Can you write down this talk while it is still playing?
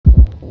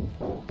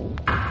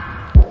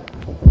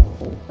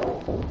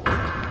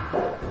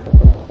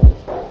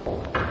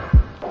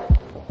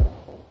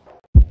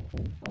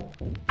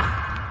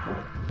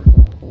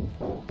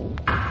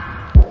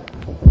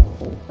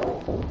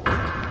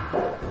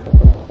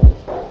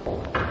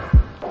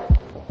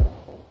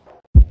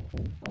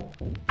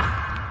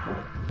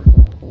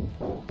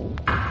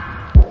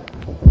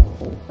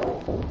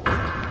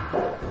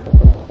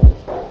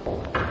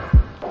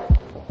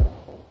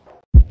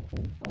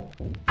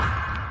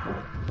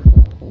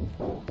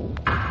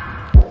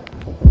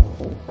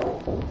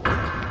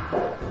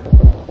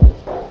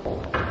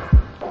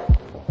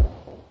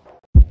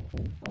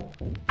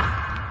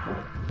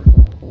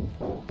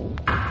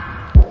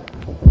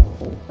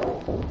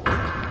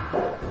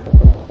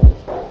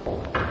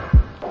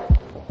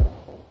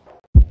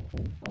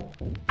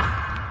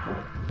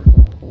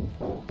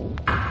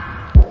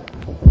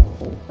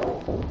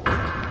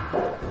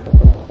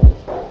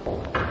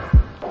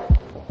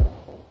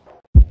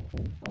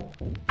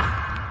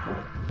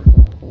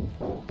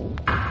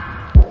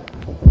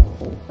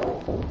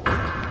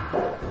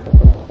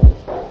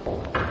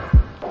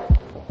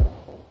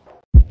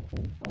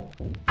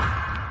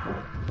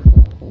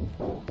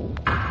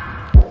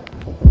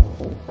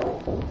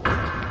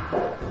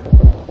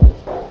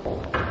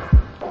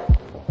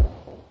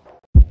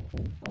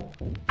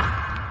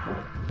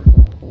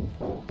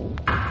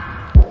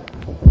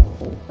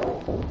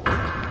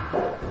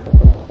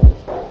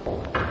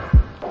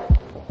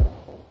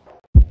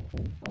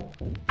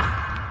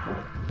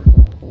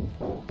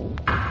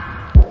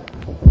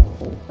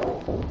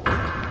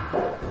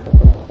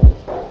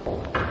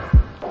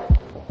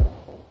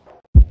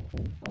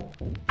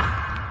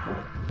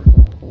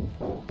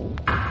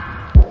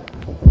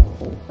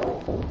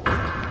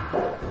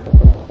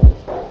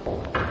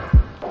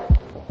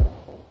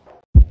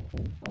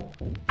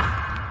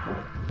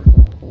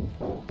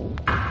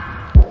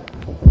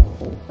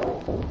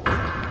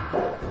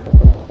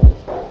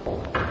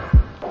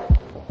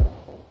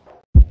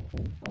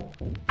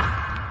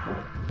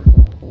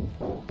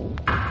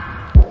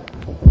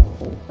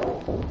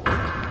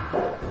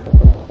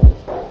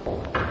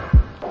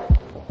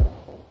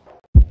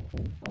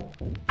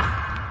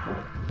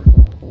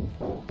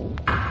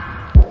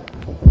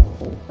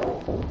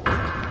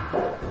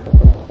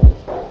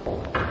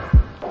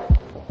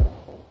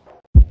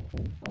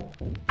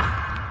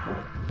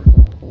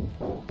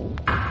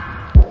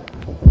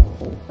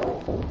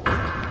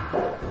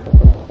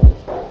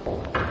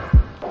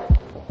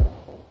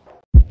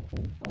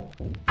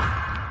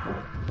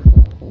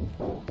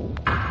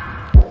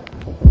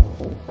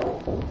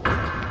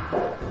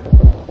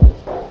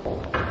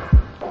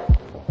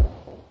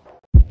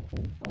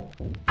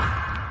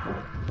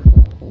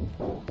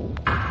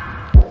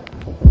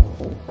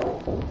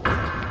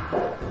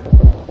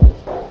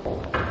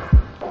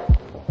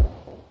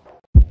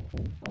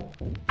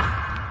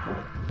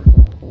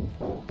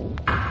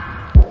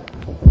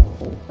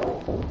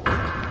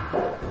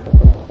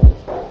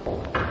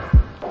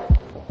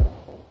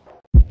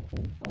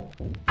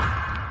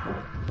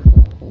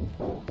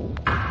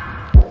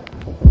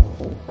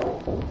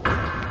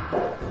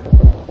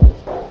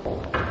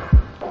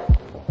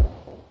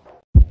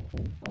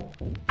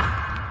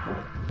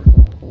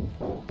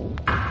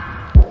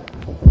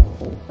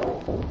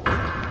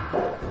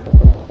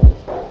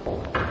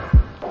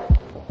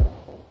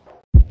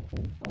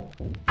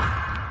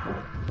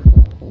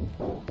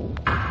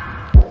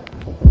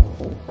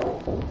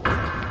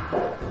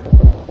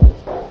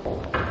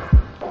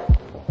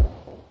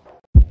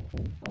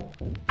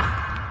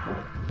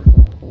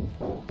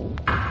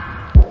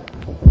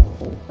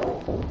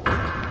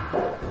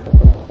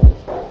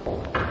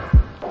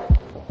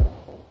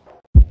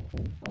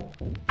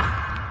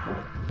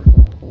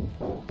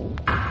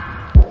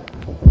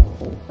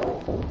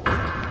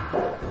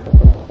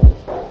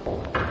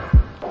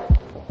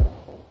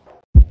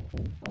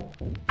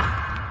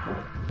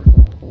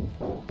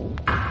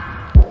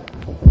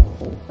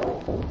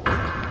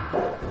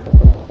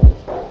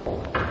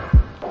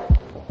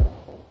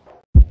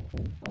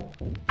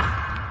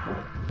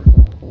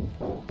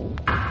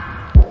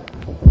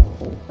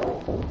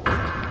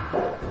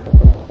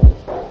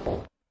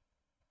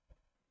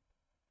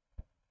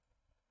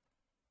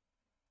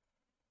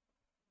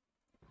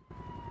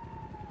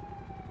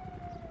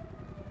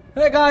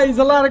Hey guys,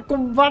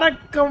 Alaikum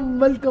Vanakkam.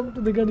 Welcome to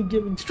the Ganeee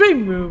Gaming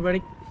stream,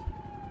 everybody.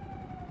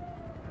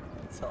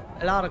 So,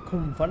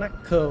 Alaikum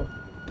Vanakkam.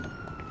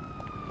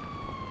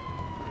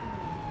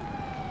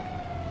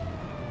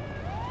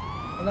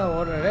 What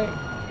order, eh?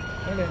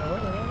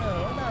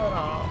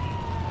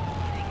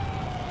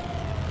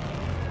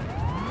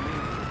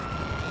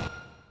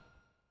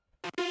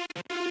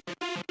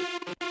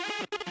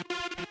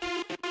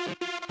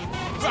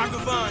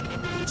 Rockavan,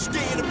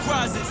 stay in the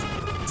prizes.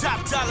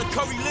 Top dollar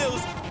curry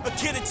lils, a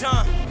kid at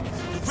time.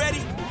 You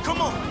ready? Come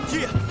on,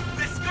 yeah,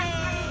 let's go!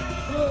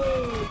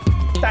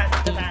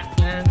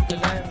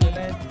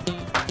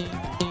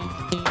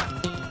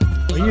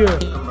 Oh yeah.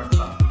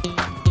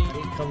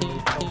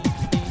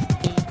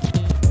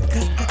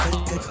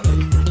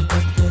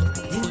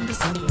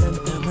 Come.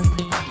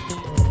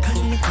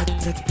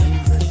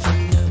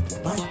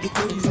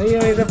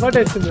 இந்த பாட்டு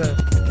வச்சுங்க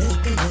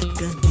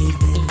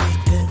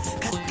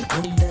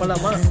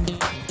போலாமா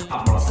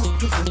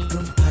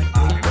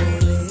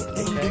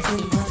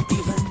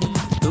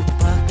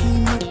துப்பாக்கி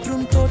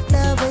மற்றும்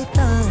தோட்டாவை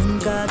தான்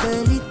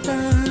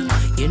காதலித்தான்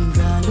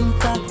என்றாலும்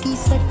காக்கி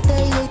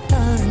சட்டையை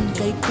தான்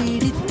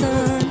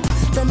கைப்பிடித்தான்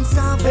தன்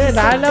சாவை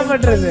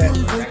பண்றது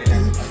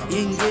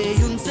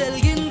எங்கேயும்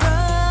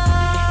செல்கின்றான்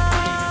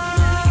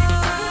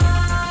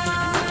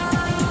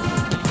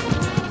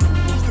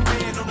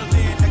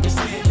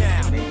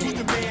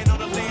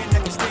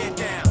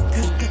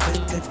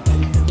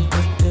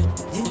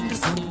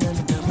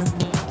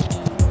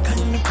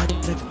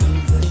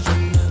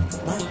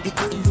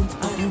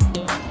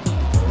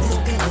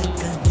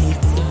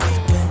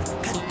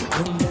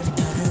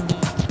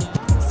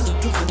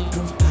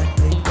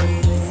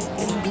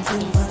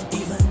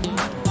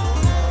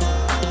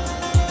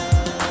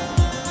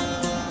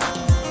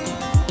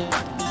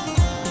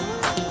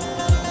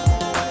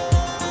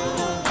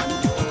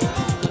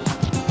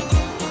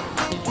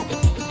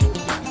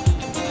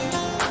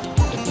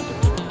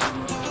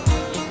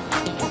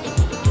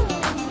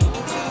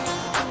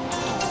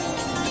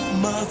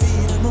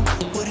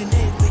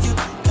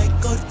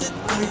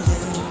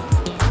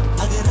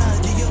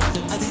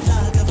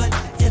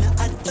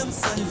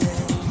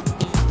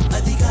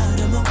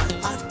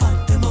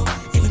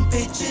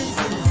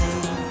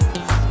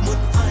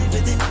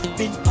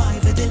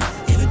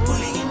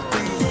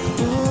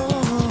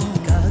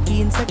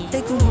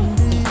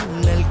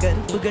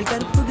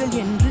கற்புகள்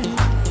என்று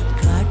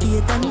காட்டிய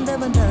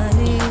தந்தவன்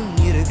தானே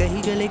இரு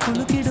கைகளை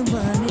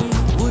குலுக்கிடுமானே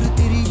ஒரு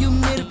திரியும்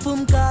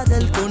நெருப்பும்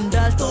காதல்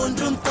கொண்டால்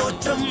தோன்றும்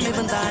தோற்றம்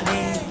இவன்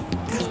தானே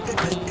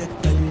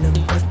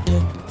கள்ளம் பட்ட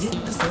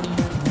என்று சொன்ன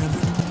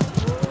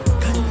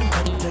கள்ளம்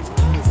பற்ற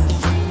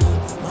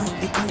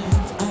மாட்டிக்கொள்ளும்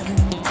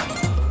அரண்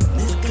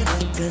நிற்க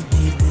நிற்க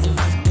நீர்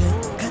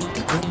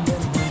கற்றுக்கொண்ட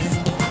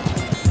மரம்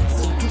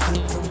சுற்று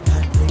சுற்றும்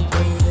காற்றை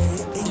போல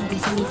எங்கு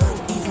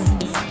செல்வான் இவன்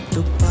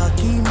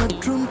துப்பாக்கி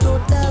மற்றும்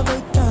தோட்டாவை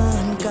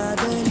தான்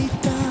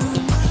காதலித்தான்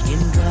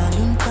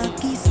என்றாலும்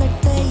காக்கி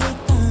சட்டையை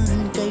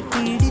தான்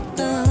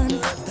கைப்பிடித்தான்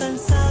தன்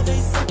சாவை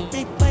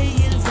சட்டை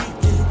பையில்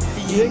வைத்து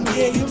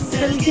எங்கேயும்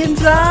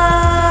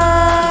செல்கின்றான்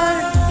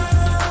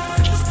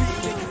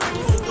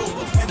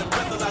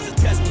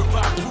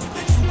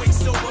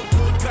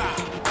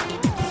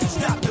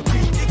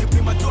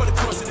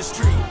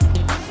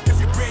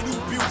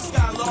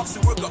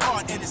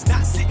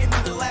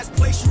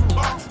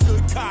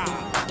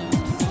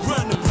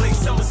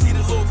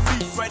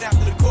right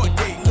after the court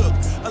date. Look,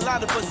 a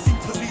lot of us see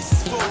police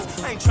as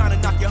foes. I ain't trying to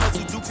knock your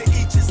hustle, do to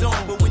each his own.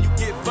 But when you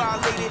get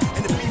violated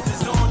and the beef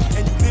is on,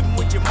 and you living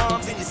with your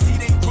moms and you see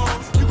they grown,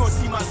 you gon'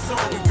 see my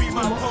song and read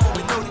my poem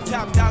and know the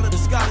top dollar the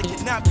scholar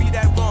cannot be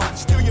that wrong.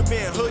 Still your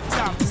man, hood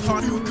top, it's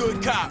hard to a good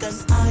cop.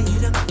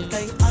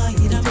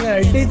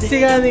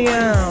 அடிச்சுக்காதீங்க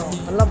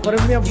நல்லா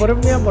பொறுமையா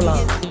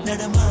போலாம்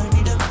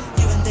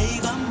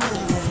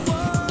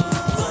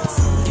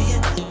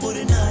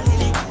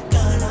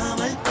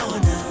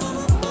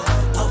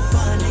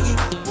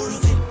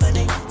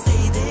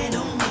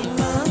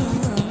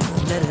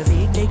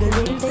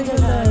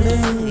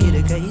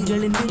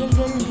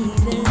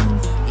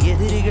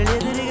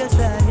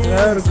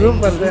ஒரு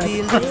group வருது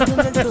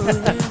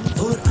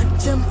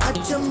அச்சம்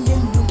அச்சம்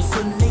என்னும்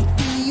சொல்லை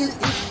தீயில்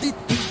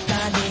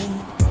இட்டித்தானே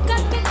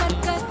கற்க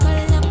கற்க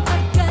கள்ளம்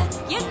கற்க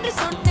என்று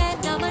சொன்ன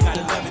நமன்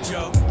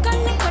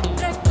கள்ளம்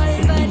கற்ற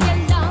கள்வர்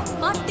எல்லாம்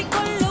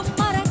மாட்டிக்கொள்ளும்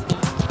மரன்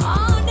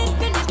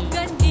ஆனக்க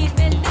நிற்க நீர்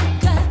மேல்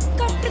நிற்க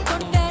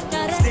கற்றுக்கொண்ட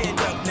நரன்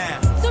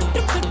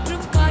சுற்றும்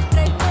சுற்றும்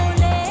காற்றை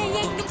போலே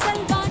எங்கும்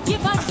செல்வான்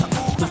இவன்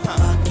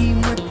துப்பாக்கி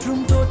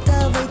மற்றும்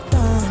தோட்டாவை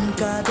தான்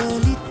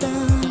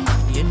காதலித்தான்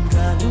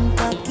என்றாலும்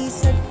காக்கி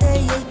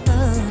சட்டையை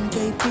தான்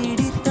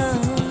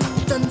கைப்பிடித்தான்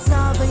தன்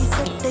சாவை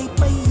சட்டை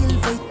பையில்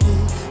வைத்து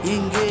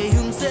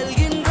எங்கேயும்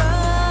செல்கின்றான்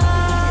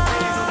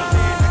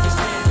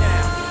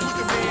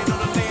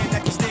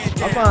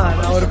ஆமா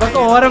நான் ஒரு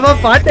பக்கம் ஓரமா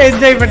பாட்டை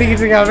என்ஜாய்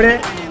பண்ணிக்கிட்டு இருக்கேன் அப்படியே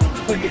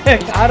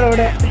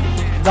காரோட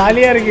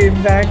ஜாலியா இருக்கு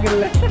இந்த ஆங்கிள்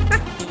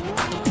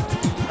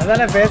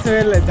அதான பேசவே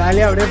இல்லை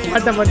ஜாலியா அப்படியே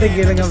பாட்டை மட்டும்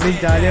கேளுங்க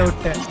அப்படின்னு ஜாலியா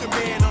விட்டேன்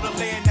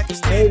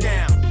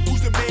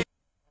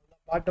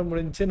பாட்டம்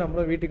முடிஞ்சு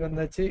நம்மளும் வீட்டுக்கு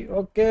வந்தாச்சு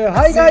ஓகே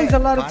ஹாய் गाइस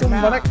எல்லாருக்கும்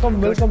வணக்கம்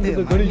welcome to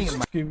the Ganesh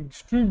gaming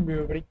stream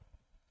every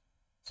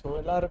so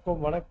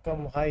எல்லாருக்கும்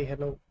வணக்கம் ஹாய்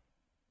ஹலோ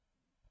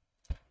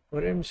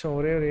ஒரே நிமிஷம்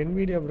ஒரே ஒரு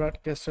NVIDIA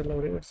பிராட்காஸ்டர்ல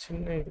ஒரே ஒரு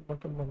சின்ன இது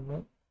மட்டும்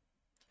பண்ணணும்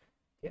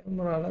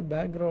கேமரால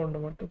பேக்ரவுண்ட்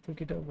மட்டும்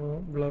தூக்கிட்டா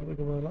போதும்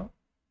blurக்கு பதிலா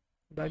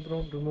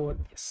பேக்ரவுண்ட் ரிமூவல்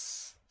எஸ்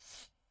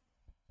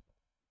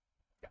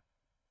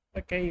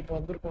ஓகே இப்போ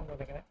வந்திருக்கோம்னு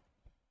நினைக்கிறேன்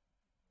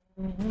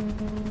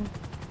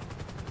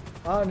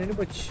நின்னு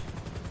போச்சு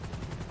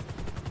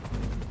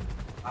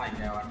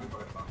இங்க வண்டி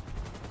போயிடலாம்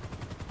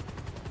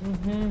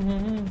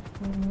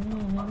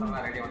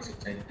அதெல்லாம் ரெடி ஆன்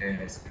ஸ்விட்ச் ஆயிட்டு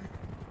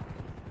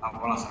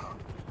அப்போலாம் சார்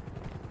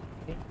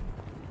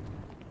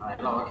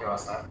எல்லாம் ஓகேவா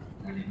சார்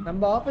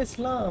நம்ம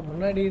ஆபீஸ்லாம்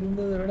முன்னாடி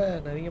இருந்ததை விட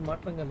நிறைய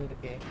மாற்றங்கள்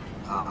இருக்கு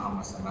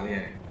ஆமா சார் நிறைய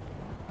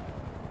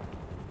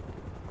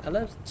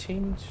கலர்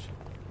சேஞ்ச்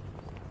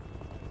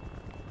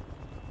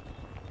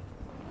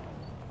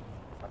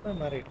அந்த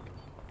மாதிரி இருக்கு.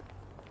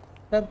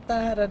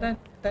 தத்தாரடன்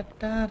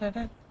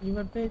தட்டாரடன்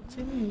இவன்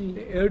பேச்சு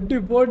எட்டி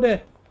போட்டு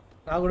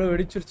நான் கூட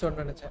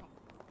வெடிச்சிருச்சோன்னு நினைச்சேன்.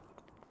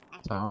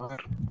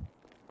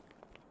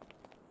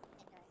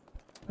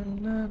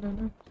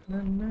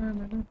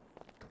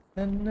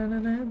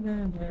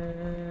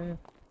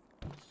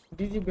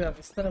 டிஜிபி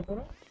ஆஃபீஸ் தானே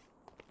போகிறோம்.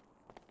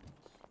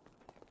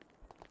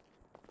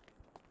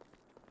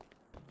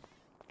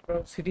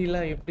 அப்புறம்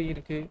சிட்டிலாம் எப்படி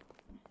இருக்கு?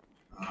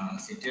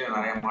 சிட்டியில்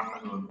நிறைய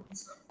மாற்றங்கள்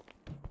வந்துருக்கு சார்.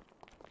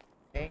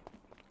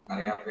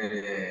 நிறைய பேர்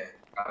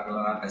கலர்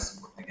கலராக ட்ரெஸ்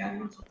போட்டு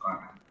கேங்குன்னு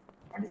சுற்றுறாங்க,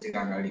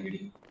 அடிச்சுக்கிறாங்க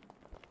அடிக்கடி.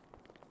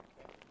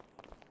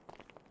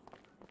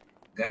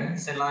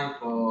 கன்ஸ் எல்லாம்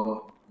இப்போ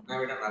முன்ன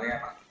விட நிறையா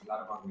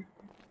எல்லாருக்கும்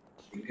வந்துருக்கு.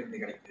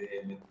 எங்கிருந்து கிடைக்குது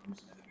எந்த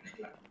இன்ஃபர்மேஷன் எதுவும்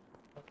கிடைக்கல.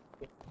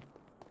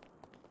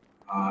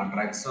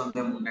 ட்ரக்ஸ் வந்து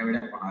முன்ன விட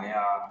இப்போ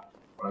நிறையா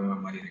புழங்குற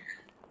மாதிரி இருக்கு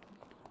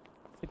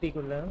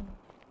சிட்டிக்குள்ள.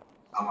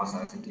 ஆமாம்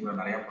சார், சிட்டிக்குள்ள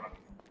நிறையா புழங்குது.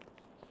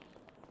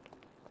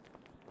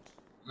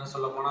 என்ன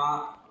சொல்ல போனா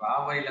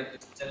ராபரியில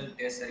பிஸ்டல்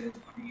டேசர்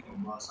யூஸ் பண்ணி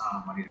ரொம்ப வருஷம்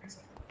ஆன மாதிரி இருக்கு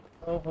சார்.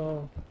 ஓஹோ,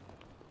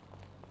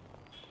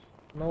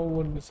 நோ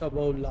ஒன் மிஸ்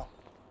அபவுட் லா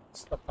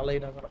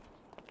தலைநகரம்.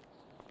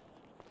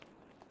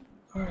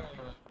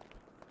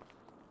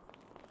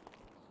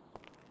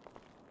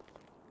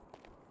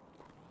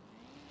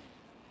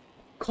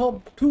 Cop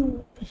 2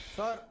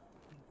 sir.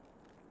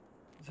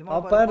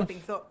 Upper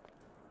so.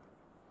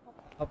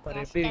 Upper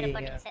எப்படி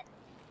இருக்கீங்க?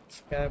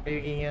 எப்படி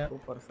இருக்கீங்க?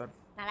 Super sir.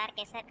 நல்லா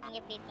இருக்கேன் சார். நீங்க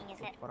எப்படி இருக்கீங்க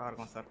சார்? சூப்பரா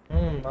இருக்கும் சார்.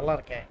 நல்லா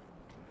இருக்கேன்.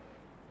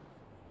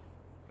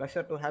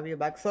 Pleasure to have you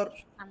back sir.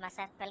 ஆமா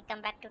sir.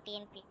 Welcome back to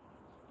TNP.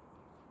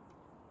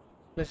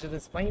 Pleasure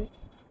is mine.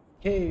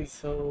 Okay,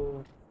 so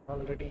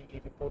already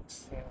reports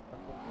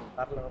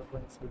கார்ல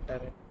வரப்போன்னு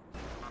சொல்லிட்டாரு.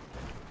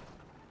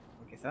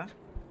 Okay sir.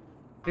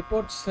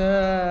 ரிப்போர்ட்ஸ்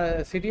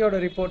சிட்டியோட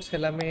ரிப்போர்ட்ஸ்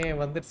எல்லாமே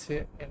வந்துடுச்சு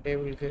என்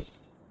டேபிளுக்கு.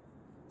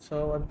 ஸோ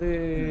வந்து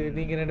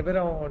நீங்கள் 2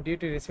 பேரும்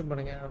டியூட்டி ரிசீவ்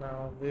பண்ணுங்க,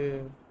 நான் வந்து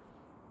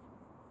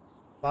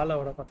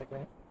பாலாவோட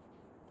பார்த்துக்குவேன்.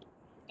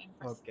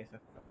 Okay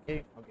sir. Okay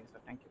okay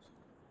sir. Thank you sir.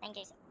 Thank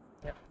you sir.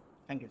 Yeah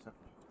thank you sir.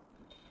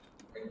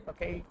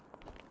 Okay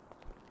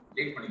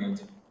deal பண்ணிக்கலாம்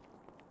சார்.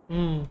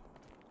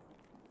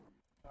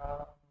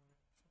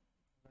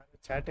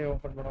 சேட்டை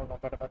ஓப்பன் பண்ண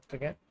நான் பார்த்துட்டு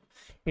இருக்கேன்.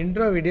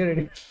 இன்ட்ரோ வீடியோ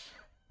ரெடி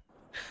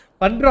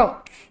பண்றோம்,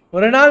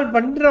 ஒரு நாள்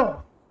பண்றோம்.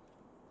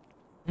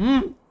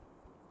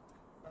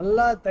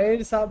 நல்லா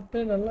தயிர் சாப்பிட்டு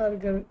நல்லா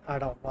இருக்காரு.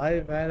 ஆடா வாய்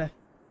வேலை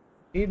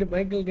வீடு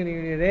மைக்கேல் கனீ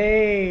ரே,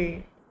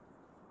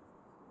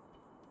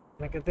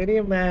 எனக்கு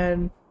தெரியும்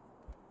மேன்.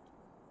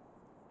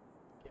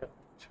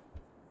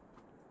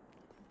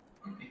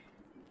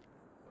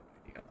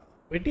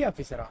 வெட்டி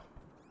ஆஃபீஸரா?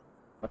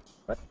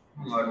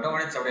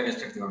 டோமனிட்ஸ் அப்படியே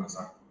ரெஸ்ட் எடுத்துக்கோங்க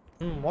சார்.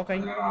 ஓகே.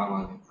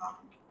 ஆமாம்.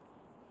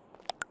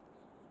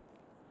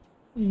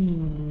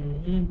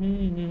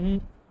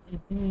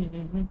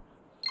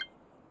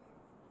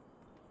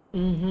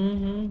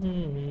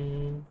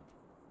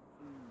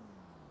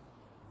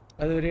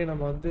 அது வரையும்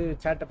நம்ம வந்து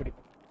சேட்டை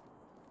படிப்போம்.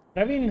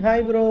 Ravine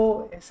hi bro.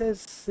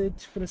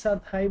 SSH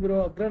Prasad hi bro.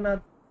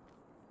 அக்ரநாத்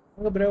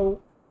உங்க ப்ரோ.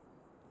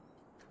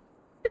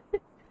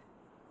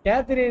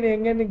 கேத்ரின்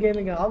எங்கன்னு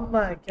கேளுங்க.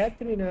 ஆமா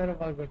கேத்ரின் வேற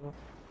பார்க்கணும்.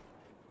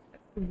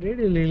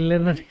 ரேடியோல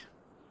இல்லைன்னா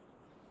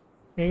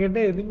என்கிட்ட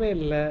எதுவுமே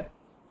இல்லை.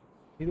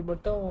 இது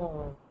மட்டும்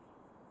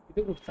இது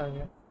கொடுத்தாங்க.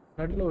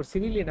 நடுவில் ஒரு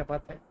சிவிலியனை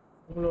பார்த்தேன்,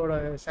 உங்களோட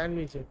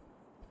சாண்ட்விச்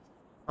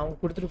அவங்க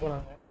கொடுத்துட்டு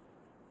போனாங்க.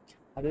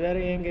 அது வேற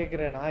ஏன்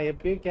கேட்குறேன், நான்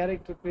எப்பயும்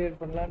கேரக்டர் கிரியேட்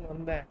பண்ணலான்னு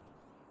வந்தேன்,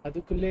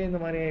 அதுக்குள்ளே இந்த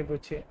மாதிரி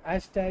ஆகிப்போச்சு.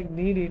 Hashtag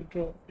NEET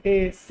intro.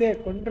 சே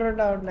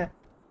கொண்டுடா உன்னை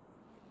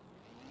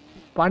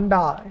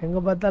பாண்டா,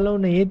 எங்கே பார்த்தாலும்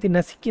உன்னை ஏற்றி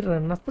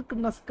நசுக்கிறேன், நசுக்கு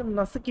நசுக்கு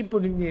நசுக்கி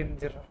பொடிஞ்சு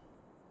எரிஞ்சிடறேன்.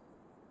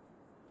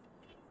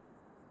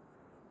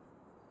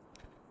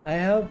 I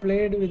have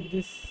played with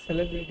this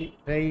celebrity.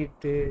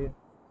 Right.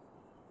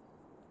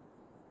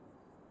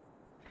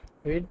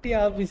 வெட்டி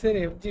ஆஃபீஸர்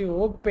FG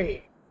ஓபே.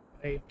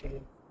 ரைட்டு.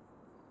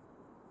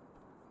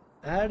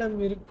 ஆடம்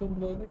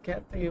இருக்கும்போது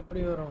கேத்த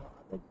எப்படி வரும்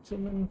அதை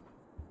சொல்லுங்க.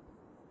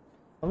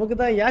 நமக்கு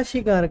தான்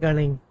யாஷிகா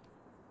இருக்கானே.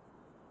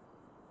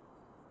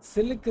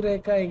 சிலுக்கு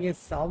ரேக்கா இங்கே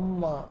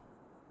செம்ம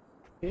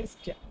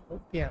பேஸ்டியா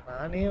ஓகே.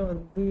 நானே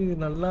வந்து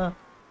நல்லா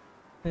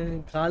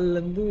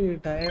காலிலேருந்து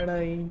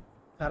டயர்டாகி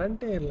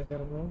கரண்ட்டே இல்லை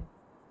கரணும்.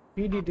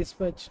 PD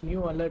dispatch நியூ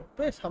அலர்ட்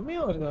இப்போ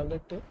செம்மையாக வருது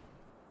அலர்ட்டு.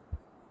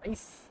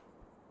 நைஸ்.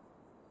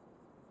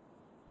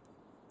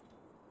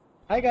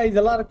 ஹாய் காய்ஸ்,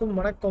 எல்லாருக்கும்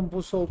வணக்கம்.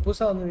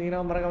 புதுசாக வந்திருந்தீங்கன்னா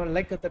மறக்காமல்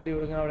லைக்கை தட்டி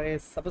விடுங்க, அப்படியே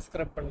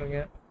சப்ஸ்கிரைப் பண்ணுறேங்க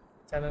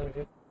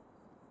சேனலுக்கு.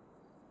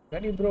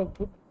 கனி ப்ரோ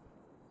புட்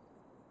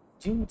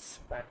ஜீன்ஸ்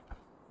பேண்ட்.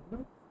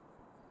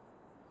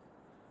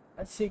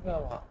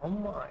 யாஷிகாவா?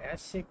 ஆமாம்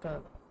யாஷிகா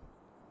தான்.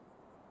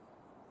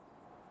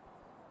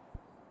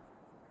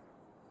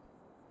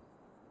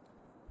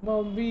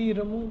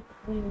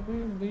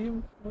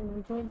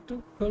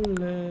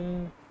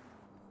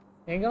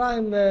 எங்கெல்லாம்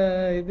இந்த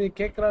இது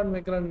கேட்குறான்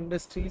மேக்ரான்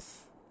இண்டஸ்ட்ரீஸ்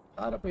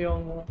யாரை போய்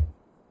வாங்குவோம்?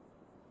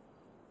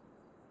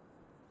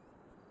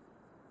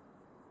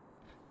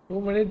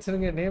 2 minutes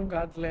இருங்க, நேம்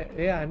காட்டல.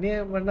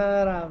 அநியாயம்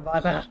பண்ணாரா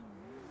பாலா,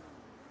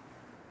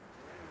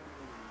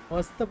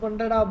 மஸ்த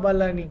பண்றடா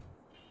பாலா. நீ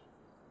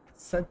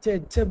such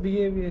a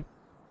behavior.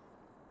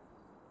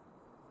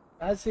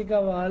 Asika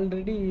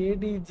already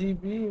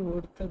ADGB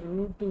ஒருத்தர்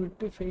ரூட்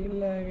விட்டு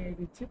ஃபெயில்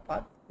ஆயிடுச்சு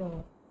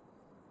பார்த்தோம்.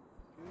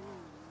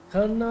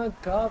 கண்ணா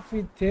காஃபி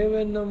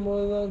தேவைன்னும்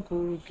போது தான்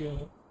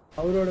குளிக்கணும்.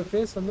 அவரோட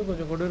ஃபேஸ் வந்து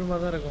கொஞ்சம் கொடூரமாக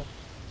தான் இருக்கும்.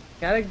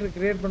 கேரக்டர்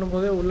கிரியேட்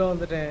பண்ணும்போதே உள்ளே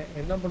வந்துட்டேன்,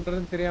 என்ன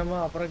பண்ணுறதுன்னு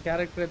தெரியாமல். அப்புறம்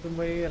கேரக்டர் எடுத்து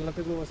போய்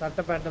எல்லாத்துக்கும்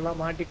சட்டை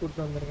பேண்டெல்லாம் மாட்டி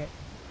கூப்பிட்டு வந்திருக்கேன்.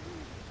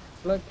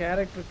 ஃபுல்லாக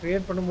கேரக்டர்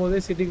கிரியேட் பண்ணும்போதே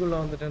சிட்டிக்குள்ளே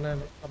வந்துட்டேன்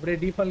நான். அப்படியே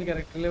டிஃபால்ட்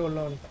கேரக்டர்லேயே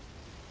உள்ளே வந்துட்டேன்.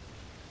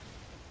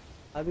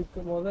 அதுக்கு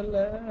முதல்ல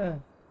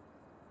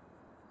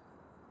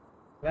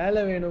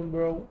வேலை வேணும்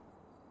ப்ரோ.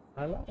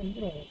 அதெல்லாம்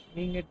வந்துடும்.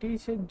 நீங்கள்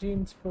டிஷர்ட்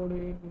ஜீன்ஸ்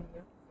போடுவீங்க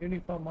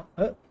யூனிஃபார்மா?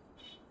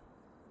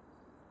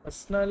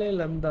 ஃபஸ்ட் நாளே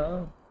லந்தா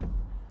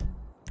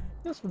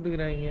என்ன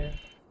சுட்டுக்கிறாங்க?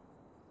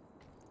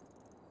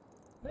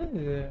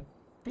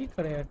 டீ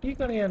கடையா? டீ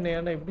கடையா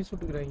ஏன்டா எப்படி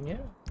சுட்டுக்கிறாங்க?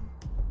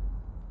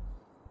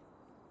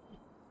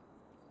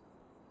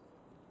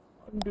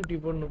 On duty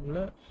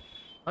போடணும்ல.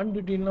 On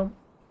டியூட்டிலாம்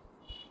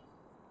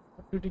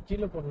on duty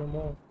கீழே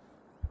போடணுமோ?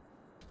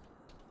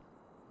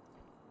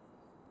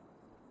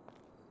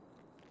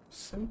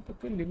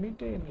 செம்புக்கு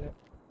லிமிட்டே இல்லை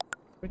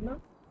அப்படின்னா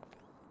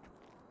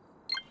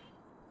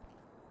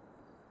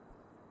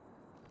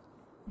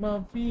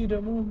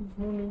வீரமும்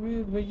மூணு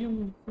வேர்வையும்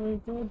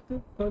கோர்த்து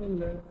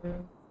கொல்ல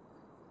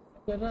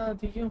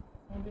அதிகம்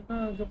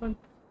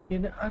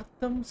என்ன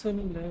அர்த்தம்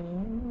சொல்ல.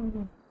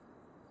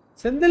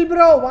 செந்தில்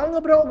ப்ரோ வாங்க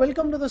bro,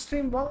 welcome to the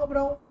stream. வாங்க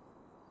ப்ரோ.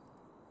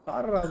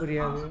 கார்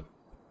ராபரியாது.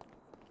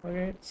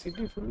 ஓகே,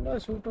 சிட்டி ஃபுல்லா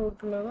ஷூட்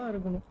அவுட்ல தான்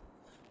இருக்கணும்.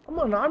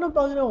 ஆமா, நானும்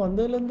பாக்குறேன்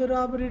வந்ததுலேருந்து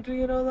ராபரி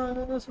ட்ரிகர் தான்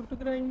அங்கங்க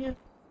சுட்டுக்கிறாங்க.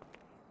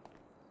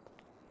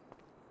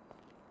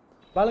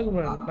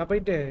 பாலகுமாரன், நான்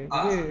போயிட்டு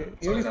இது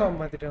யூனிஃபார்ம்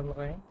மாத்திட்டு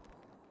வந்துடுறேன்.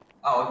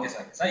 Okay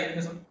sir. சார்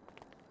இருங்க சார்.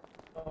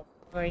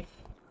 ஹாய்.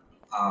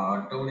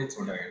 2 மினிட்ஸ்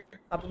சொல்றேன்.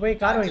 அப்ப போய்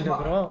கார் வாங்கிட்டு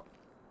வந்துறோம்.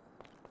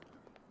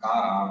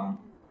 கார்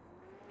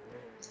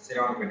சரி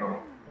வாங்க போய்ட்டோம்.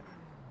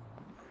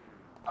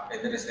 அப்ப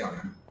இந்த ரெஸ்ட்ல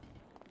வாங்க.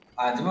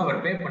 ஜிமா ஒரு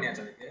பே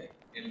பண்ணியாச்சு அதுக்கு.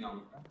 கேளுங்க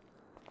அவங்க.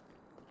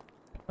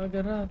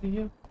 அகரா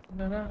அதியோ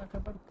நரா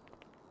கபர்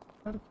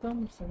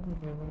அர்த்தம்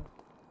சொல்லுங்க.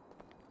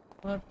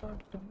 பாட்டம்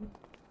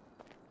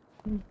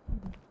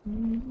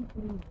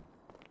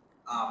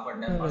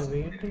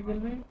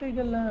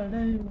வேட்டைகள் ஆட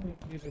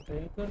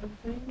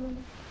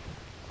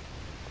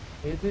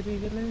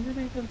எதிரிகள்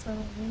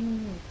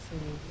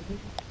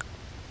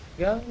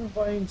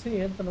பாயிண்ட்ஸ்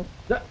ஏத்தணும்.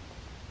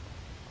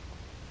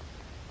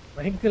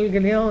 மைக்கேல்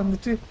கனியா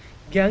வந்துட்டு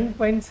gang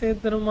points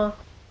ஏத்தணுமா?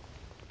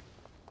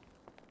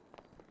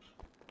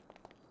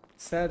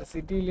 Sir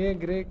சிட்டிலே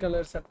grey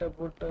colour சட்டை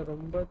போட்டு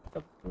ரொம்ப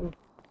தப்பு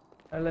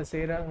வேலை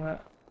செய்கிறாங்க.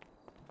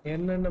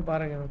 என்னன்னு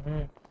பாருங்க.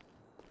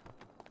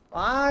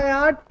 आया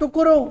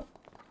टुकड़ो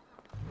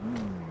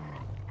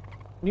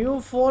न्यू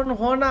फोन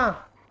होना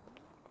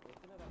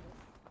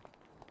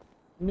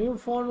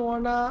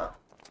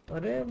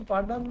अरे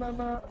पढ़न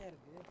ना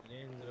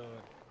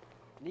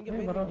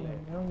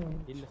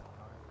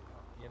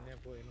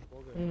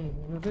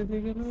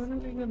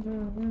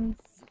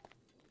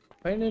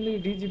finally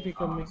DGP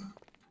coming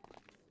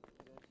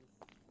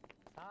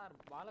sir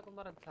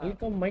Balakumaran sir.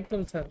 Welcome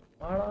Michael sir.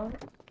 வாடா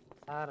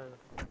சார்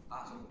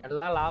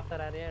எல்லாம்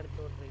லாஃபராரே எடுத்து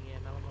விட்டுறீங்க,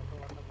 என்னால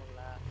மட்டும் ஓட்ட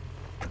முடியல.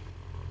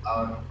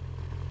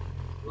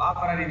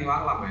 லாஃபராரி நீ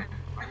வாங்கலாமே?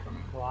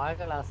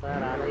 வாங்கலாம்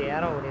சார், அது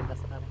ஏற முடியல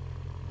சார்.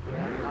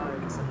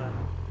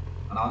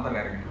 நான் வந்து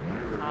வேறங்க.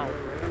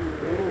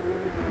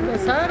 இந்த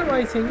சார்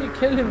வாய்ஸ் எங்க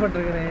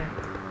கேள்விப்பட்டிருக்கிறேன்.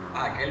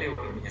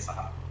 கேள்விப்பட்டிருக்கீங்க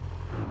சார்.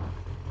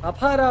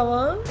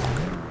 அபாராவா?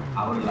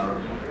 அவர்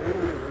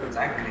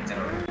ஜாக்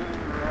கிரீச்சர்.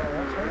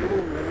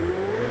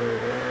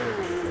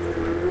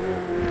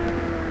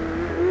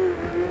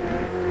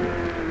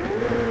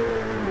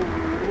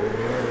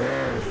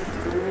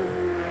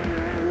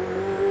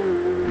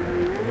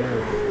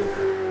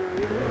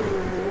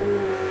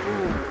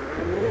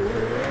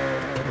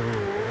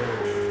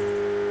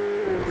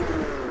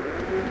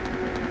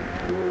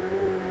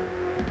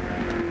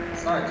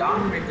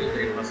 ஜான் மைக்கேல்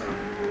தெரியுமா சார்?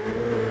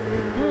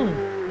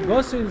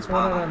 கோஸ்ட் ஹில்ஸ்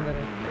ஓனரா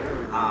இருந்தாரு.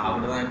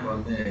 அவர்தான் இப்போ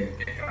வந்து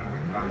கேக்குறாங்க.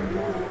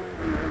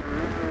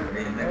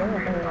 இந்த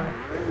கம்பெனி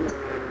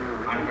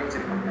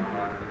மேனுஃபேக்சரிங்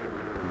கம்பெனியா?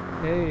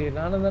 ஏய்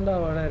நானும் தான்டா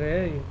ஓனரு.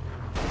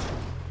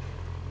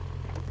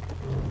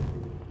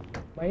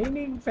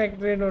 மைனிங்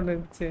ஃபேக்டரின்னு ஒன்று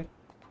இருந்துச்சு.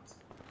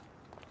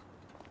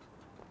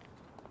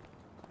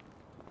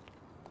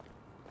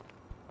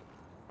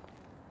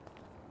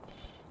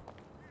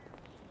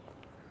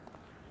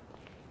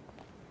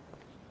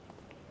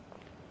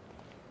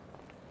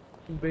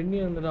 பென்னி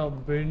வந்துடா.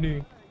 Penney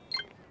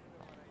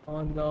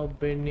ஆந்தா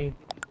Penney.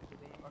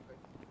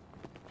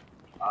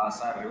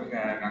 சார் இவங்க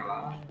இருக்காங்களா?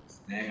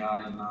 ஸ்னேகா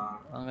அண்ணா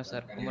வாங்க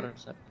சார்.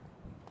 குமரன் சார்.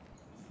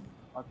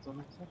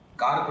 சொல்லுங்க சார்.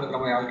 கார் கொடுக்குற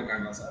மாதிரி யாரும்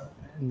இருக்காங்களா சார்?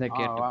 இந்த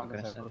கேட்டு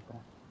கொடுக்குறேன் சார்.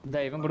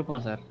 இந்த இவன்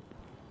கொடுப்போம் சார்.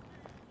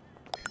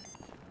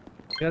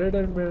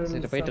 கரடன்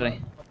சரி போயிட்டுறேன்.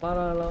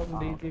 அப்பாராலாம்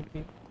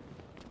டிஜிபி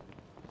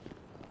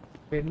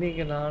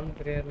பென்னிக்கு நான்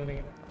தெரியாது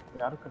நினைக்கிறேன்.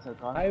 யாருக்கு sir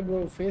car? Hi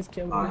bro, face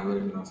camera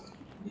இவருக்கு சார்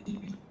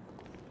டிஜிபி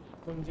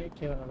கொஞ்சம்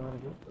கேவலமா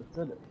இருக்கு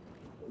சார்.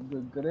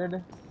 கிரேட்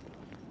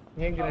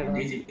ஏன் கிரேடா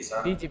டிஜிபி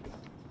சார்.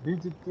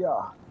 டிஜிபியா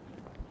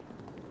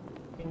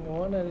எங்க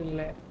ஓனர்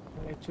இல்ல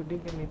எங்க சுட்டி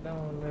கண்ணி தான்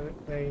ஓனர்.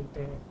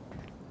 ரைட்டு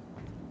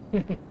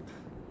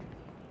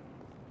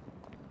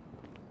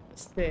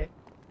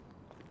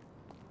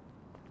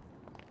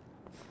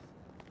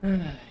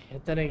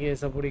எத்தனை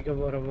கேஸை பிடிக்க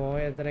போறோமோ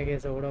எத்தனை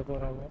கேஸை விட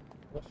போறோமோ.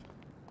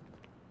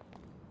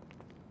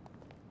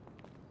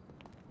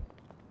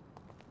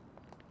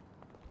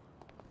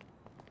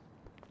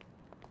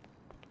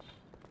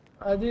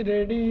 அது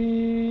ரெடி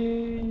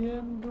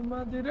என்றும்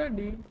அது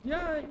ready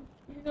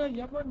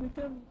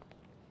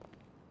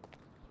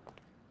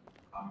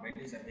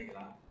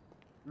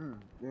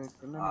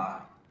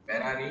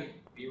Ferrari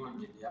P1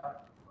 GTR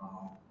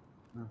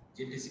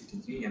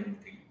GT63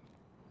 M3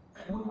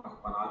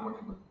 நாலு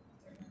மட்டும்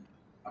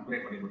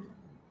அப்கிரேட் பண்ணி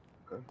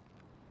கொடுத்துருக்கேன்.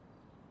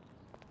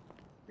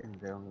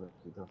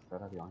 உங்களுக்கு இது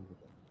Ferrari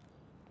வாங்கிட்டேன்.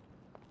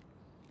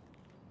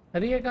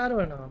 நிறைய கார்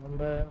வேணும்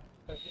நம்ம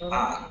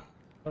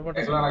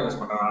ரெகுலரா யூஸ்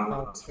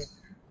பண்றோம்.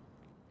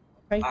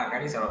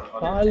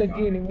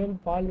 பாலுக்கு இனிமேல்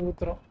பால்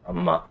ஊத்துறோம்.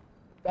 அம்மா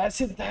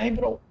பேசி தாய்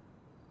ப்ரோ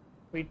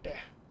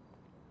போயிட்டேன்.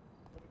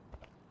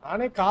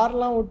 நானே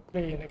கார்லாம்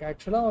ஓட்டுறேன். எனக்கு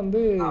ஆக்சுவலாக வந்து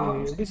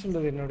எப்படி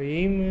சொல்றது, என்னோட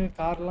எய்மு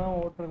கார்லாம்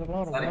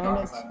ஓட்டுறதுலாம் ரொம்ப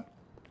நாள்.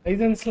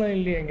 லைசன்ஸ்லாம்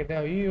இல்லையா என்கிட்ட?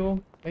 ஐயோ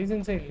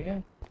லைசன்ஸே இல்லையா?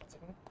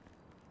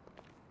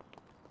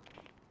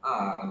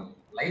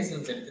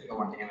 லைசன்ஸ் எடுத்துக்க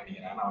மாட்டீங்கன்னு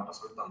நினைக்கிறேன். நான் அவட்ட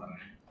சொல்லிட்டு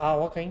வந்துடுறேன்.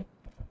 ஓகே.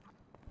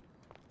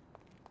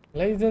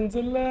 லைசன்ஸ்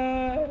இல்ல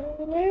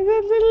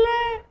லைசன்ஸ் இல்ல.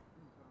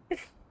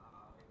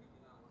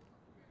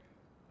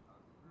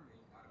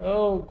 ஓ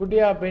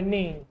குட்டியா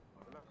பென்னி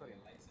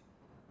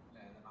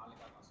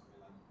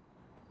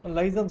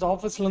லைசன்ஸ்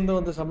ஆஃபீஸ்ல இருந்து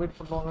வந்து சப்மிட்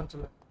பண்ணுவாங்கன்னு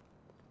சொல்லு.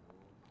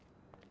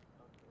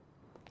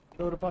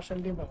 ஒரு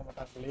பர்சன்டையும் பார்க்க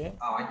மாட்டாங்க இல்லையே.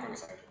 வாங்கிக்கோங்க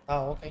சார்.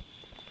 ஓகே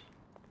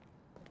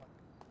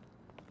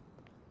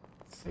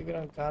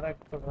சீக்கிரம்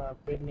கரெக்ட் பண்றா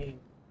பென்னி.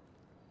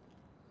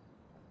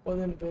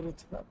 30 பேர்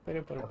வச்சுனா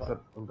பெரிய பரவா.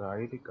 சார் உங்க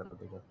ID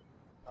card sir.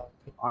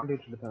 Okay on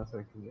டியூட்டில தான்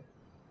சார் இருக்கீங்க.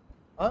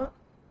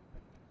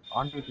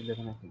 ஆன் டியூட்டில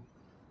தான் இருக்கீங்க.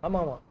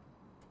 ஆமா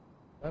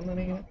நான்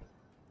நினைக்கிறேன்.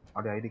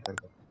 அப்படியே ஐடி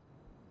கார்டு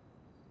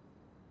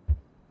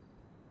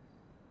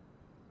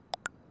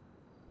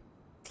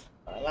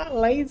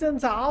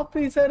லைசன்ஸ்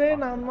ஆபீசரே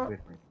நாம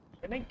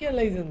எனக்கே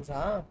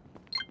லைசன்ஸா?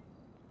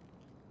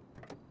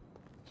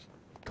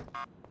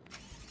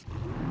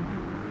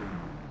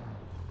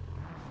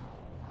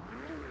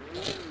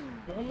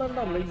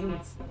 என்னடா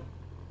லைசன்ஸ்?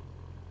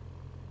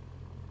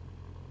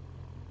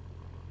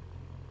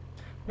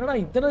 என்னடா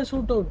இத்தனை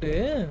ஷூட் அவுட்டு?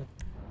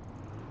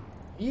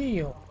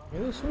 ஐயோ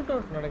ஏதோ ஷூட்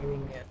அவுட்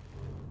நடக்குதுங்க.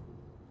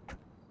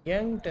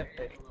 Young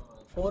territory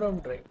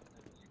forum drive.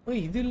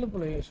 இது இல்ல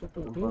போல shoot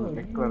out.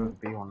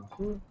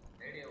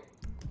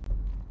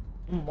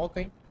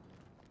 Okay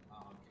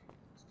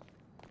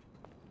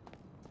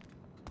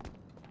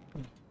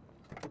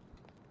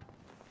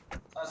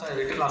sir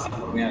weight loss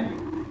பொறுமையா இருக்கு.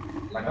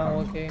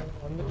 ஓகே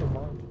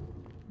வந்துட்டோமா?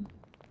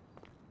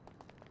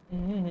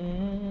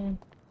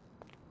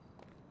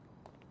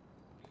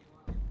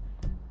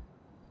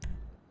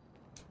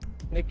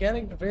 இந்த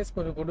கேரக்டர் ஃபேஸ்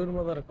கொஞ்சம்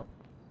கொடூரமா தான் இருக்கும்.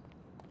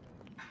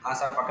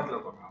 சார் பக்கத்துல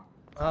போறோம்.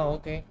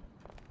 Okay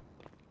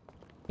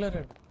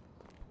clear.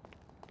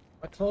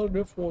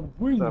 அக்சல் phone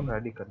win. Sir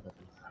ready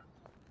correct.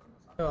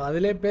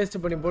 அதிலே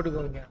பேஸ்ட் பண்ணி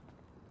போட்டுக்கோங்க.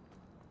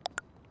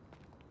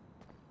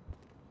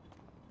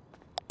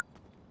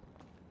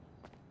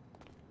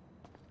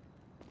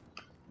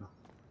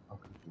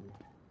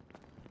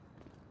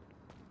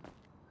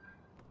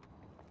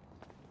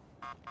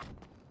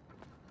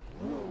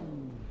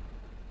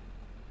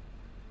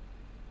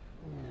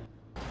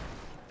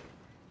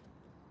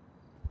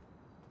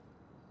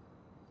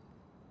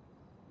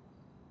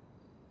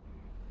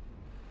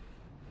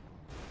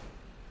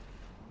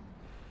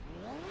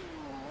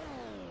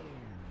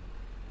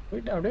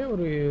 போயிட்டு அப்படியே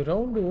ஒரு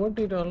ரவுண்டு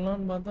ஓட்டிட்டு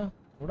வரலான்னு பார்த்தா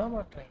விட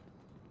மாட்டேன்.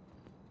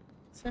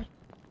 சார்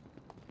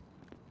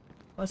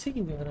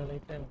பசிக்குது வேற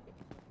லைட்டா எனக்கு.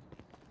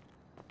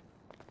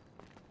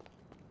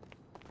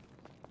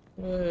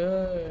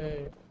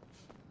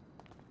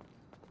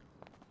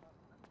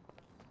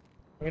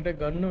 என்கிட்ட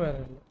கன்னு வேற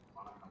இல்லை.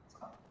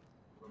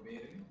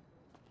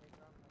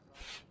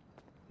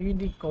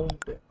 பிடி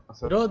கவுண்ட்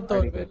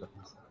 21 பேர்.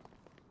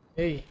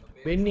 ஏய்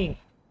பென்னி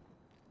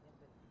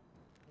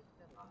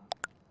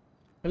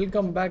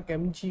வெல்கம் பேக்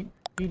எம்ஜி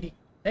பிடி.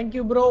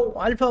 Thank you bro.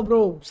 Alpha bro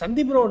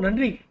Sandeep bro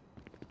நன்றி.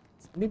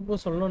 சந்தீப் ப்ரோ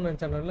சொல்லணும்னு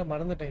நினச்சேன், நல்லா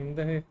மறந்துட்டேன்.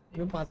 இந்த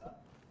இது பார்த்தேன்.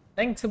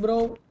 Thanks bro.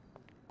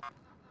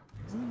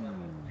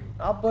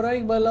 40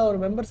 ரூபாய்க்கு பதிலாக ஒரு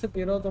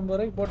மெம்பர்ஷிப் 29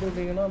 ரூபாய்க்கு போட்டு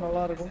விட்டீங்கன்னா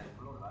நல்லாயிருக்கும்.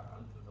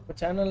 இப்போ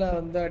சேனலில்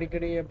வந்து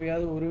அடிக்கடி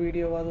எப்பயாவது ஒரு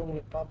வீடியோவாவது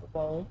உங்களுக்கு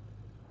பார்ப்போம்.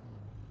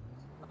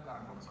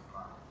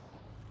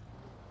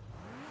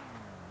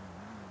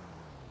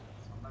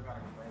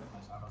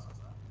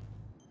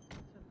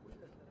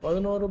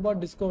 $11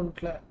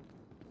 டிஸ்கவுண்ட்ல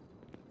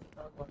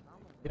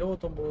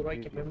 29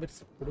 ரூபாய்க்கு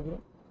மெம்பர்ஷிப்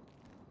கொடுக்குறோம்.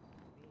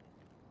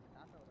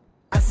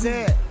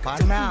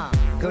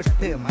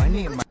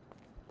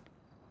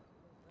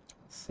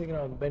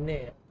 சீக்கிரம் penne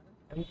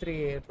M3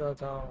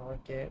 எடுத்தாச்சா?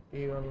 Okay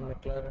P1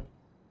 McLaren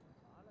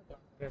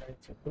upgrade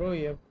ஆயிடுச்சு ப்ரோ.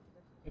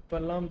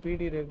 இப்பெல்லாம்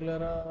பிடி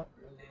ரெகுலரா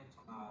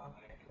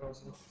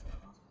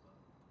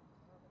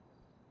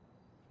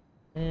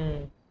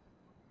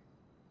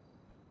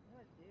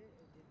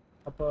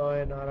அப்போ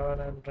என்ன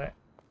வரவேன்றேன்.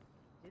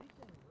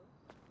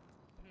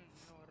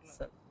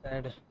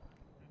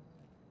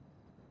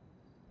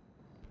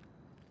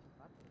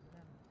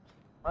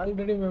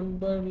 ஆல்ரெடி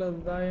மெம்பர்ல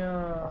தாயா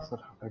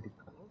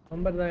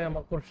மெம்பர் தாயா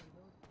மக்கள்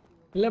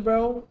இல்ல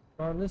ப்ரோ.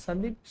 நான் வந்து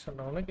சந்தீப்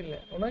சொன்னேன், உனக்கு இல்லை.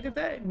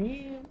 உனக்கு நீ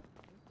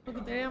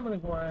உனக்கு தெரியாம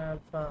இருக்குமா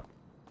அதான்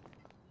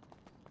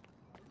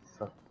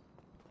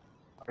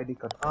ஐடி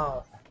கார்டு.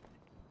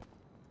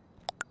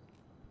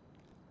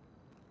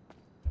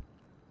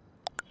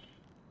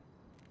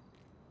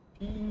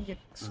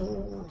 PXO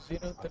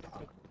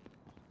 033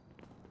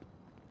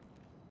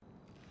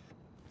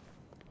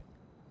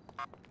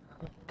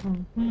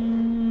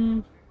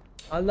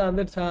 அதுதான்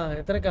வந்துடுச்சா?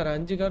 எத்தனை கார்?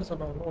 5 கார்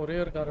சொன்னோம். ஒரே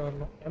ஒரு கார்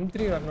வரணும்.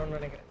 M3 வரணும்னு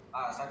நினைக்கிறேன்.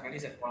 சார் கடி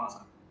சார் போலாம்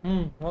சார்.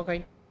 ஓகே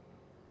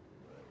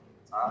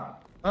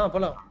சார்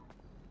போலாம்.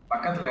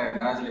 பக்கத்துல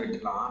கராஜ்ல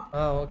விட்டுலாம்.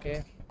 ஓகே.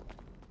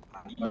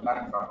 நீங்க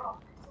பேரண்ட் வரணும்.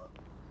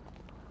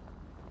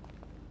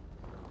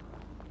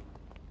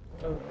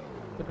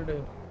 திருடு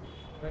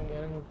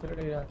இறங்கு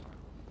திருடுயா.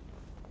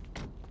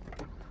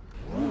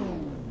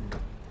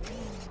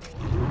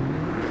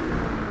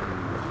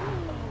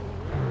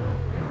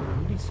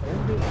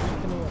 Sound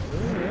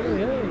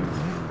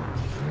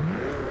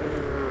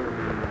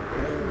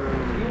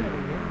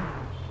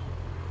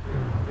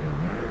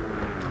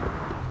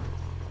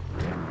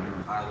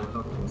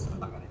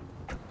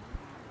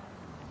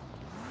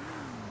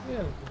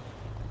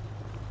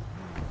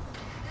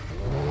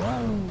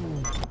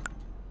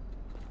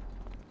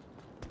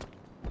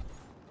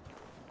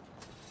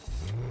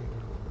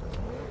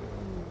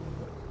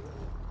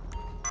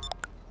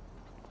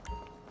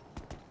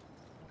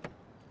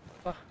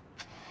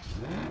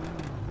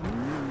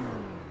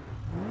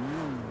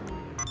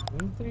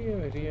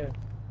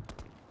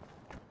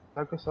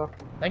Thank you, sir.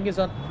 Thank you,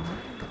 sir.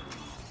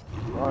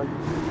 Bye.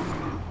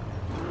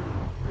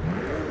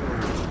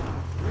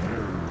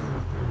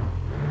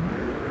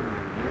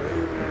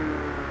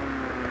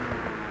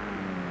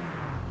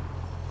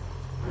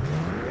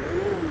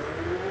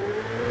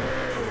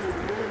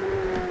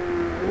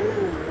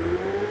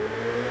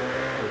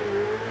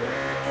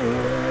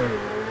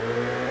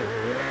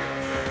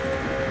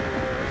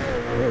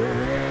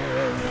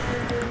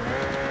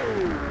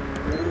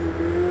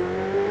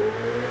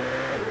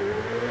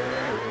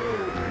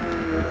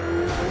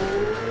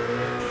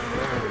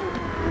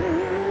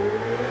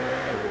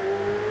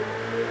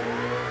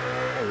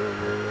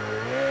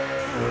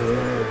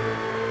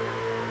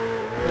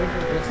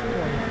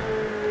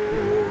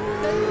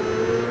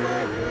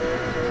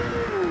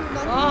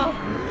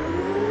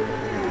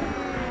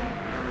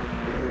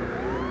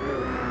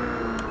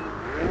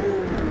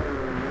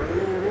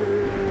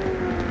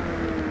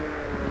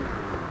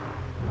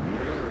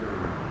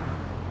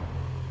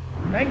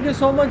 Thank you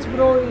so much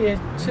bro.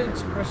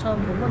 HH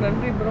Prashanth ரொம்ப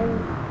நன்றி bro.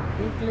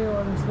 வீக்லி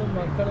ஒன்ஸ்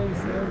மக்களை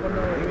சேவ் பண்ண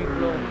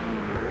வருவீங்களோ?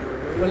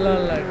 இப்பெல்லாம்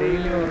இல்லை,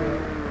 டெய்லியும்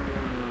வருவேன்.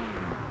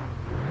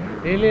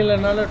 டெய்லி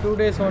இல்லைனாலும் 2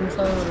 days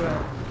ஒன்ஸாக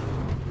வருவேன்.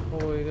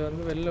 இது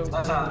வந்து வெளில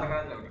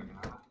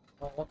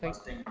ஓகே.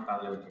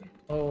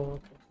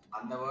 ஓகே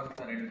அந்த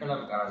வர்க் ரெட்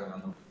கலர் கார்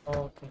வந்து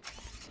ஓகே.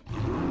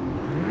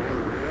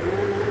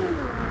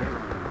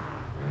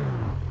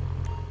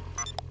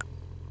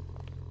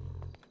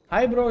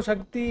 ஹாய் ப்ரோ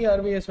சக்தி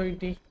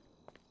RVSYT.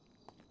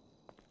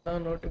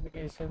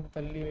 நோட்டிஃபிகேஷன்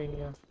தள்ளி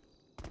வைங்க.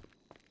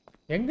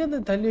 எங்கேருந்து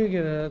தள்ளி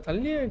வைக்கிறது?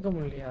 தள்ளி வைக்க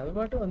முடியலையா? அது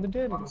பாட்டு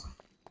வந்துட்டே இருக்கு.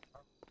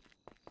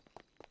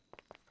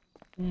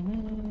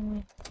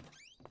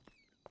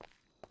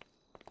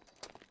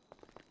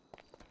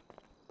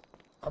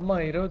 ஆமா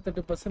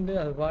 28%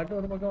 அது பாட்டு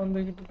ஒரு பக்கம்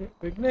வந்துகிட்டு இருக்கு.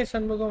 Vignesh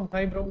Shanmugam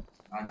hi bro.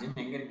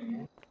 எங்க இருக்கீங்க?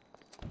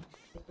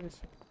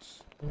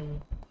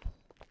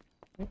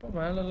 இப்போ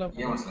மேல எல்லாம்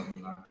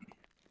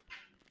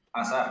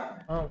சார்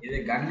இது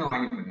கன்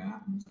வாங்கிட்டுங்க.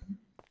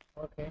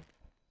 ஓகே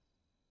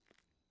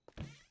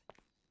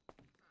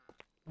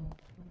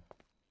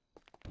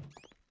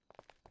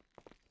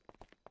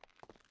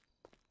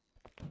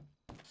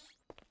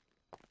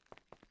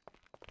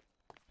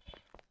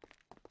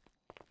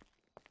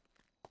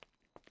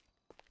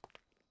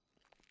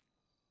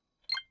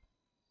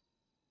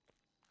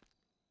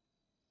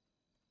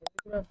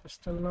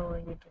பிஸ்டல்லாம்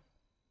வாங்கிட்டு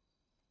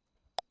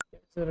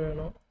சரி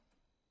வேணும்.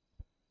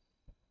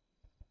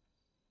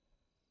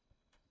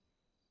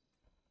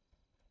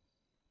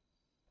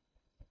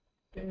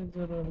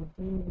 டேஞ்சர்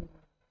வந்து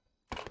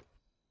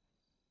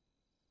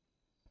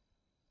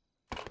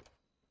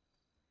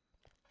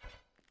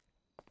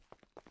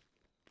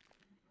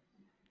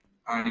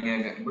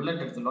நீங்க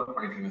புல்லட் எடுத்து லோட்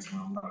பண்ணிட்டீங்க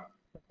சார்.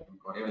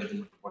 ஒரே ஒரு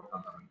இது போட்டு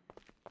வந்தாங்க.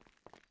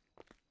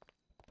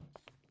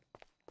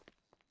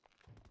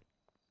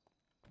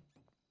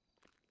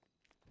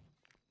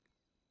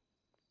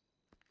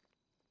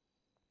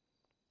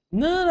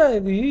 என்னடா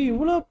இது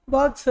இவ்வளோ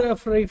பாக்ஸ்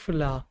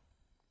ரைஃபிளா?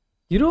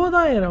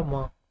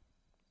 20,000மா?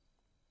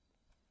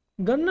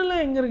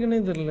 கன்னெல்லாம் எங்கே இருக்குன்னே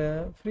தெரியல.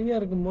 ஃப்ரீயாக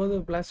இருக்கும்போது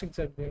பிளாஸ்டிக்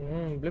சர்க்கு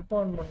பிளிப்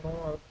ஆன்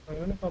பண்ணோம்,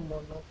 யூனிஃபார்ம்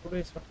பண்ணோம், 2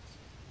 days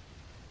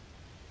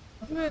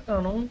அதுவே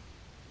காணும்.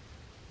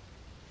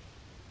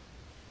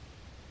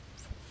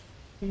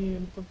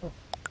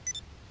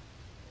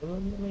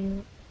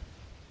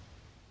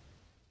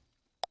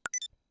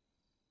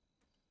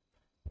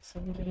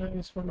 எஸ்எம்ஜிலாம்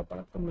யூஸ் பண்ண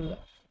பழக்கம் இல்லை.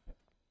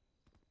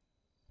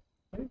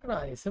 இருக்குடா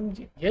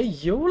எஸ்எம்ஜி. ஏய்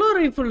எவ்வளோ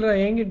ரைஃபிள்டா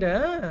என்கிட்ட?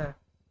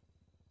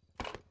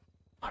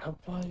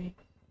 அடப்பாவி.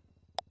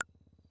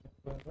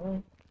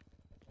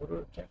 ஒரு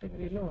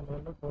கேட்டகரியில் ஒன்று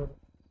ஒன்று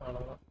போதும்,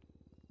 அவ்வளோதான்.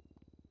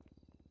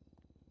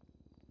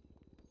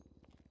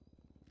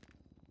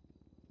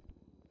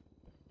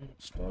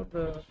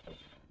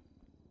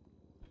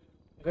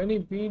 கனி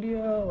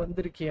பீடியா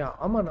வந்திருக்கியா?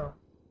 ஆமாண்ணா.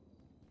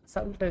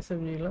 அசால்ட்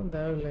எஸ்எம்ஜிலாம்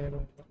தேவையில்லை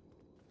எனக்கு.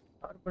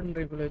 கார்பன்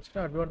ரைஃபிள் வச்சுட்டு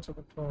அட்வான்ஸை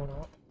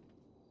கொடுத்துருவோம்.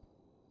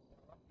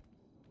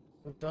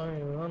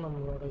 இதுதான்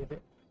நம்மளோட இது.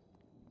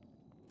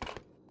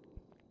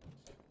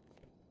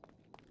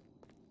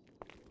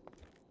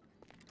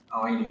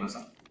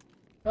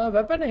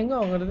 வெப்பன் எங்க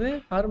வாங்குறது?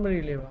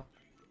 ஹார்மரியிலேவா?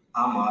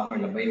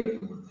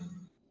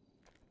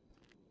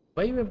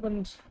 பை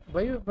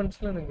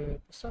வெப்பன்ஸ்ல எனக்கு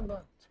பிஸ்டல்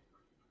தான்.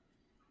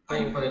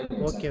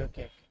 Okay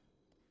okay.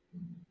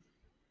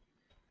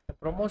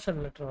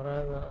 ப்ரொமோஷன் லெட்டர்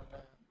வராது,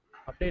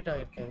 அப்டேட்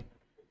ஆகிருக்காது.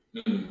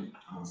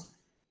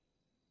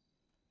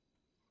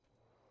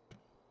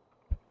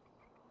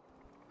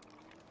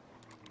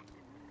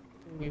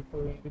 இப்போ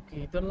இதுக்கு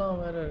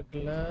இதெல்லாம் வேற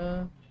இருக்குல்ல,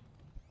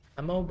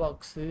 அமோ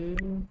பாக்ஸு.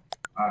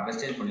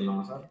 டெஸ்ட்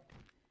பண்ணிடலாமா சார்?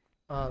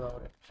 அதான்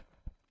ஒரு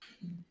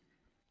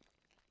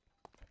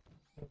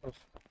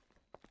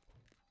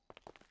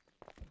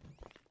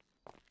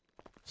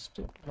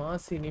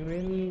மாஸ்.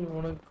 இனிமேல்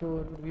உனக்கு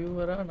ஒரு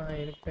வியூவரா நான்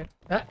இருப்பேன்.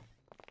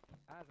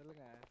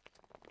 சொல்லுங்க.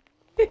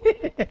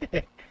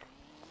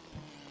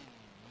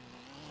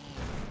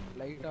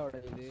 லைட்டா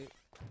உடையுது.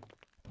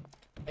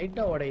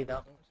 லைட்டா உடையுதா?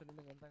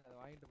 சொல்லுங்க, வந்தாங்க அதை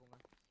வாங்கிட்டு போங்க.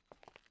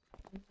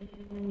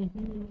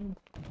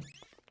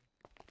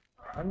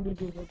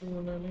 ஆண்டிட்டி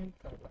போட்டுங்கனாலே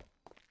தரல.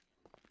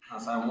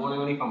 சார் 3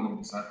 யூனிஃபார்ம்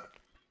இருக்கு சார்.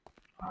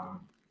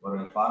 ஒரு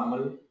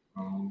ஃபார்மல்,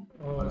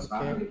 ஒரு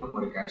ஸ்டாண்டர்ட் யூனிஃபார்ம்,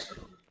 ஒரு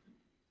கேஷுவல்.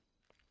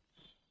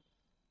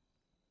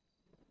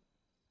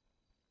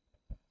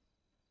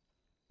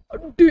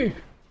 அடி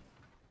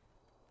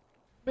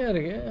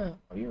இருக்கு.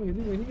 ஐயோ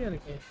இது வெளியா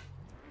இருக்கு.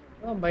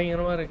 அதான்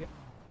பயங்கரமா இருக்கு.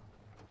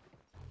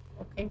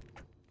 ஓகே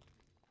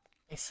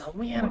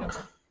செம்மையா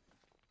இருக்கா.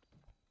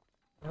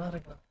 நல்லா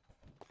இருக்கா,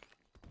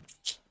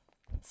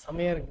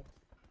 செம்மையா இருக்கு.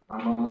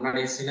 நம்ம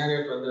முன்னாடி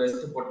சினாரியோக்கு வந்து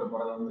வெஸ்ட் போட்டு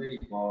போறது வந்து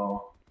இப்போ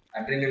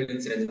அட்ரினல்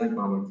இன்சிடென்ட் தான்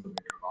இப்போ நம்ம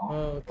சொல்லிட்டு இருக்கோம்.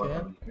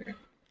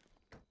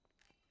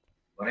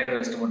 ஒரே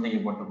வெஸ்ட் மட்டும்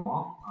நீங்க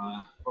போட்டுப்போம்.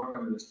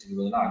 டோட்டல் வெஸ்ட்டுக்கு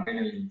பதிலாக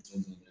அட்ரினல்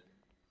இன்சிடென்ட் வந்து.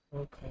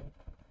 ஓகே.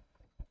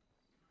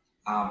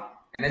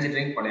 எனர்ஜி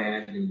ட்ரிங்க், பழைய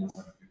எனர்ஜி ட்ரிங்க் தான்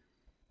சார்.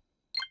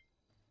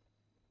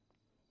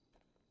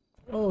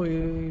 ஓ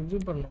இது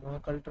பண்ணுமா,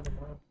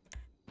 கழட்டணுமா?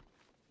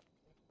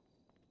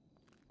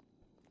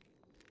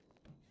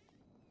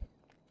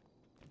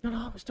 என்னடா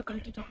ஃபர்ஸ்ட்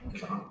கழட்டிட்டான்.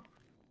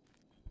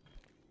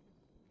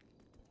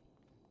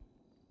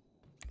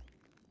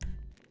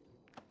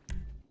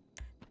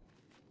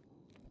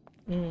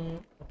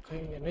 ஓகே.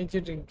 எனர்ஜி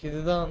ட்ரிங்க்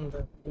இதுதான் அந்த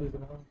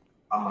இதுதான்.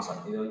 ஆமா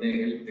சார், இது வந்து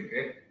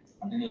ஹெல்த்துக்கு,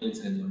 அட்ரினல்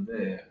இன்சிடென்ட் வந்து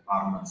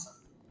ஹார்மோன் சார்.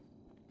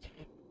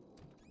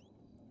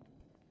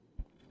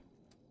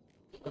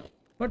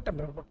 போட்டேன்.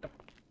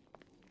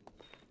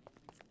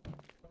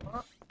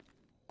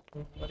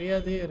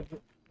 மரியாதையே இருக்கு.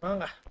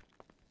 வாங்க.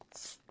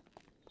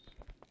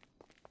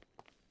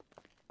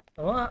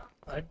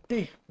 அட்டி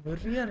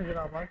வெறியா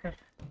இருக்குடா பார்க்க.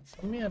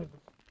 செம்மையா இருக்கு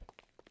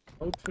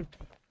அவுட்ஃபிட்.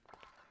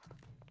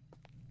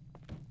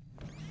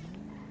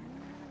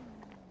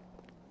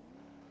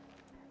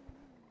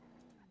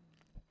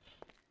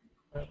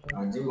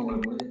 ஜிம்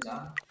உங்களுக்கு முடிஞ்சிச்சா?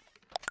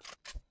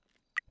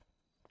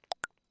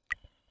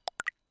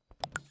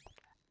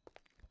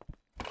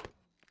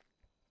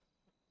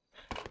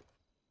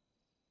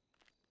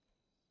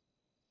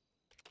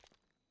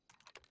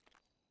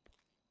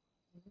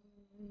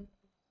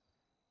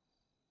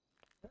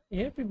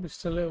 ஏபி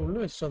பிஸ்டல் உள்ள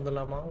வச்சுட்டு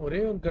வந்துடலாமா? ஒரே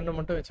ஒரு கண்ணை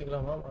மட்டும்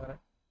வச்சுக்கலாமா? வரேன்.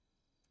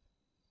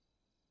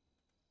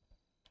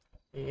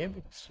 ஏபி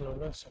பிஸ்டல்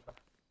உள்ள வச்சுக்கலாம்.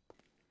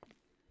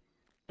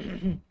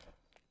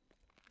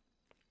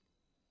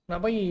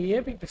 நான் போய்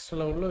ஏபி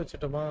பிஸ்டலை உள்ள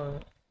வச்சுட்டோமா?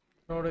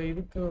 என்னோட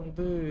இதுக்கு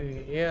வந்து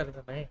ஏஆர்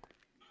தானே.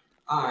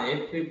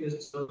 ஏபி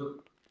பிஸ்டல்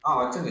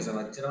வச்சுங்க சார்.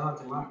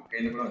 வச்சுக்கலாம்,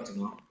 கையில் கூட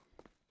வச்சுக்கலாம்.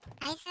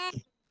 Hi sir.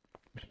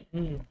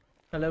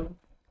 Hello.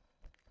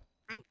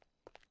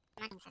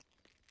 Morning sir.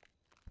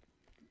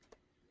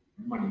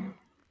 Morning sir.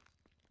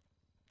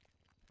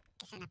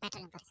 நான்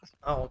பேட்ரோலிங் போறேன் சார்.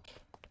 ஓகே.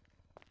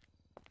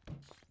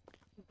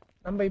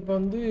 நம்ம இப்போ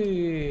வந்து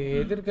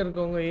எதிர்க்க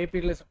இருக்கவங்க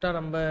ஏபியில் சுட்டா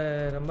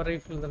நம்ம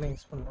ரைஃபிள் தானே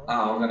யூஸ் பண்ணுவோம்.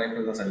 அவங்க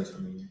ரைஃபிள் தான் சார் யூஸ்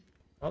பண்ணுவீங்க.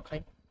 ஓகே.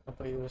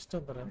 அப்போ இது வச்சுட்டு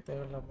வந்துடுறேன்,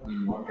 தேவையில்லாம.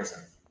 Okay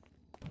sir.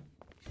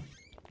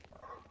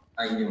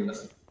 இங்கே உள்ள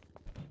sir.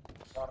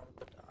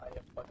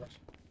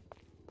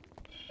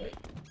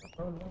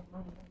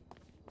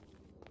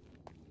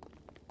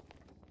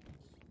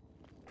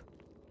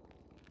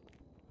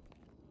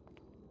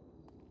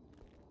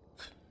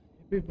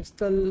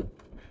 pistol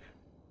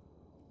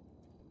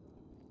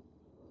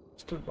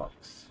box.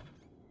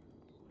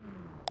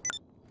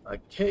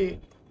 Okay,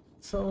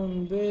 so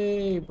வந்து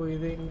இப்போ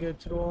இது எங்க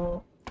வச்சிருவோம்,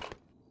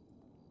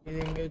 இது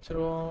எங்க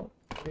வச்சிருவோம்,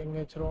 இது எங்க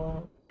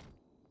வச்சிருவோம்,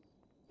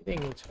 இது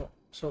எங்க வச்சிருவோம்.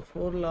 So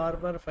 4ல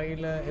armour,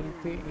 5ல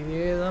health.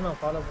 இதே தான்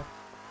நான் ஃபாலோ பண்ணேன்.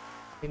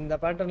 இந்த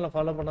பேட்டர்னில்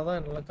ஃபாலோ பண்ணால் தான்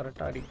என்னால்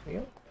கரெக்டாக அடிக்க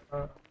முடியும்.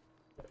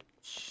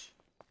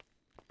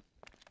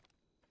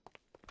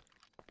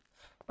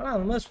 ஆனால்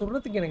அந்த மாதிரி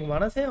சொல்கிறதுக்கு எனக்கு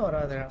மனசே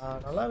வராதுடா,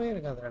 நல்லாவே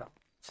இருக்காதுடா.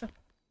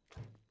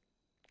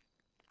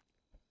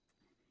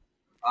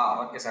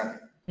 Okay sir.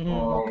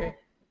 ஓகே,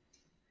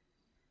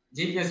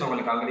 ஜிபிஎஸ்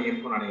உங்களுக்கு ஆல்ரெடி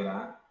இருக்கும்னு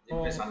நினைக்கிறேன்.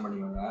 ஜிபிஎஸ் ஆன்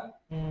பண்ணிக்கோங்க.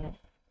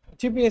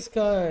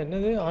 ஜிபிஎஸ்க்கா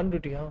என்னது on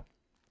டியூட்டியா?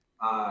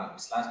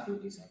 Slash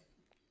duty sir.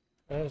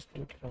 Slash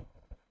duty.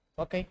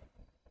 Okay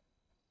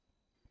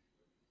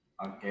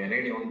okay,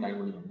 radio வந்து டைம்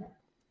பண்ணிக்கோங்க.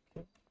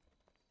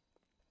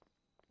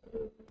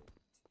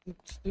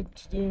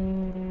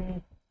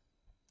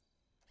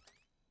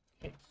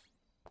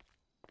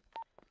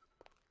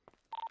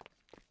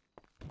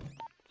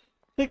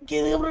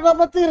 இதுக்கப்புறம் நான்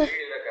பார்த்துக்கிறேன்.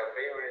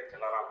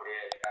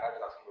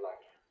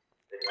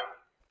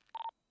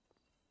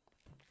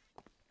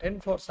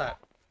 10-4 சார்.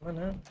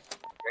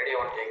 ரேடியோ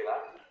ஒன் கேக்குதா?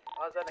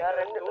 சார்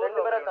ரெண்டு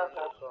பேரா தான்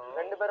சார்.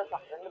 ரெண்டு பேரா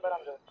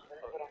அந்த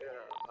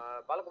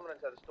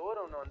பாலகுமரன் சார்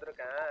ஸ்டோர் ஒன்னு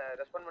வந்திருக்கேன்.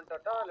 ரெஸ்பாண்ட்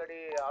பண்ணிட்டா இல்லடி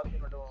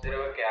ஆப்ஷன் மட்டும். சரி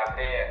ஓகே,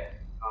 அப்படியே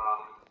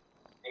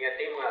நீங்க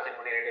டீம் அசைன்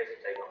பண்ணி ரேடியோ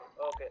செட் ஆயிடும்.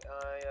 ஓகே,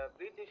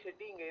 பிரீத்தி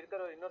ஷெட்டி இங்க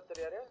இருக்கிற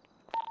இன்னொருத்தர் யாரு?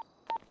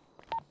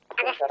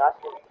 சார்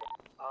ஆஸ்தி.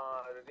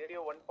 ரேடியோ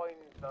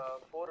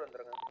 1.4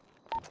 வந்துருங்க.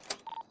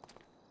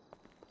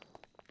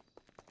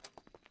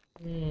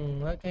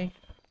 ஓகே,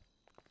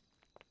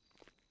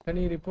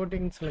 கனி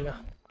ரிப்போர்ட்டிங் சொல்லுங்க.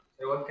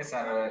 சரி ஓகே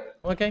சார்.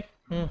 ஓகே,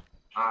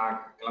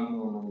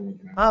 கிளம்புவோம்னு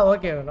நினைக்கிறேன்.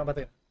 ஓகே, நான்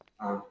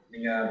பார்த்துக்கிறேன்.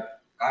 நீங்க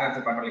கார்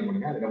எடுத்து பண்றீங்க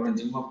பண்ணுங்க. அதுக்கப்புறம்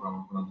ஜிம் அப்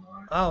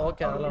பண்ணுவோம்.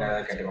 ஓகே, அதெல்லாம்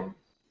கேட்டுக்கோங்க.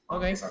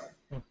 Okay sir,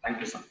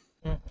 thank you sir.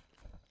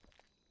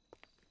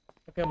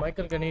 Okay,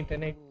 Michael கனி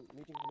 10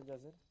 மீட்டிங் முடிஞ்சா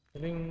சார்?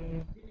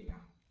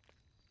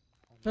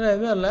 சார்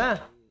எதுவும் இல்லை.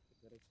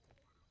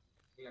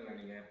 இல்ல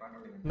நீங்க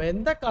பண்றீங்க. நம்ம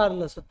எந்த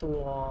கார்ல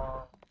சுத்துவோம்?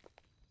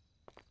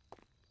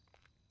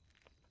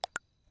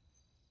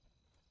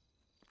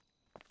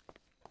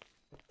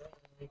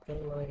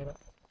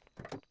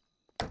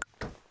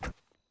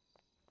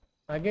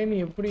 அகைன்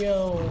எப்படியா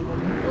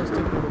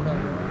போஸ்டிங்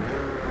கொடுத்தாங்க?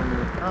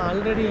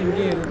 ஆல்ரெடி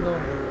இங்கே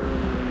இருந்தோம்.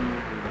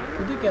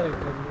 புது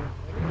கேரக்டர்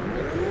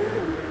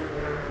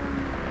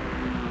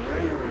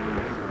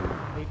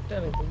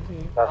எனக்கு தெரிஞ்சு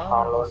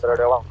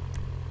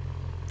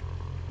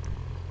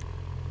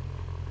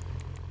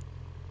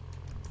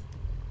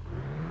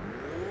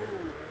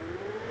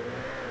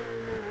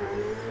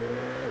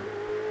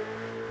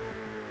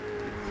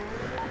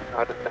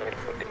அடுத்த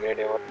ரிப்போர்ட்டிங்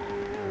ரேடியோ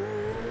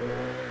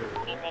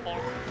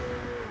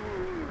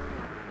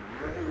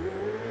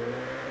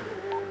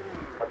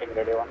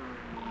ரேடியோ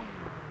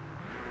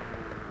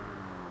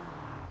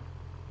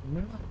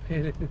என்னடா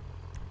பேரு?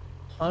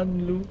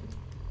 ஹான்லு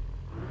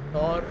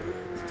டார்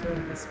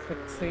ஸ்டர்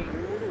டிஸ்பெக்ஸை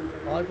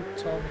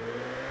ஆதிச்சாம்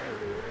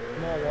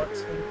மா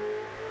வாட்சன்.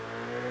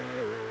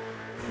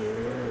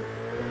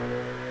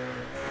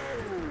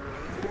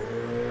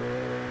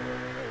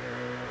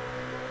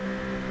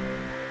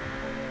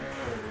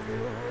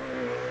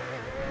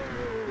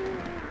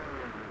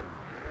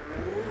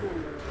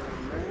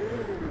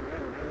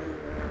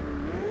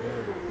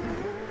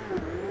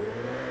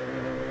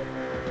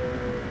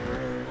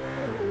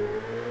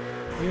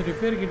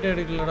 ரிப்பேர் கிட்ட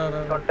எடுக்கலடா.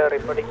 நான்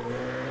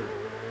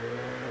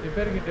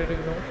ரிப்பேர் கிட்ட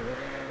எடுக்கணும்.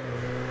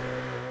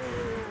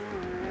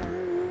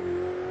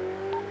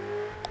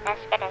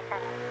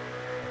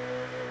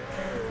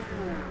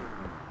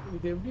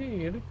 இது எப்படி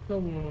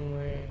எடுக்கும்?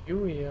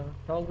 யூஐயா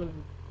டாகல்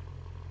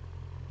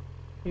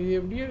இது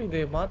எப்படியோ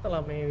இது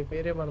மாற்றலாமே. இது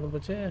பேரே மறந்து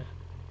போச்சு.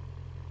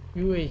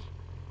 யூஐ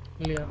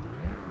இல்லையா?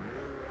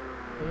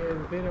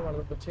 இது பேரே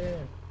மறந்து போச்சு.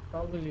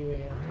 டாகல்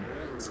யூஐயா?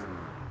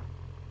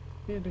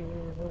 சரி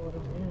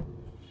வருது.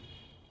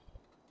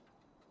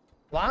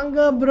 வாங்க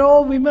ப்ரோ,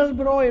 விமல்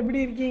ப்ரோ எப்படி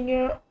இருக்கீங்க?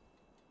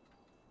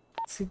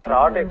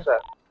 ப்ராடக்ட்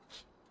சார்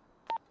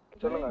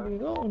சொல்லுங்க.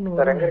 ஏதோ ஒன்னு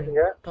சார் எங்க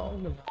இருக்கீங்க?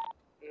 டாகல்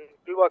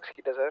பில் பாக்ஸ்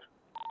கிட்ட சார்.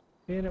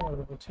 பேரே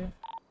மறந்து போச்சு.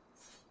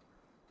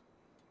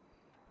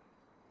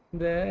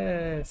 இந்த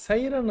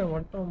சைரனை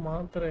மட்டும்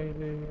மாத்திர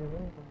இது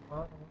ஏதோ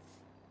மாறும்.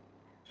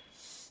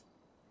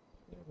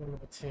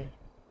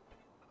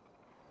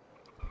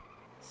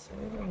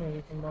 சைரன்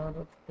இதுக்கு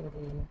மாறதுக்கு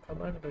ஒரு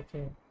கமாண்ட்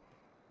இருக்கு.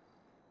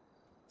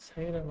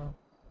 சைரனா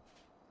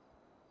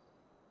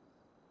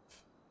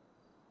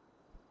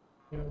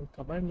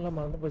கமாண்ட்லாம்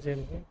மறந்து போச்சு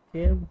எனக்கு.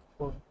 கேம்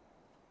போகும்.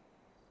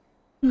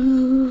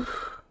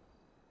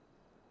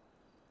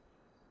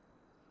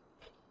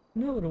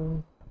 இன்னும் வரும்,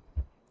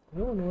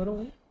 ஏதோ ஒன்று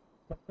வரும்.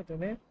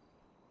 பக்கத்துனே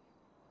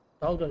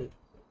டாகல்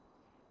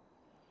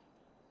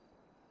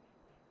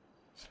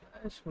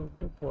ஸ்லாஷ்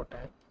விட்டு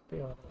போட்டேன்.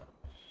 இப்போயே வரல.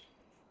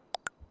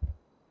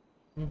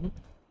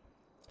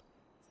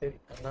 சரி,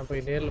 நான்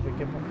போய் நேரில் போய்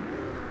கேட்போம்.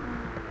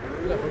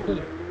 இல்லை மட்டும்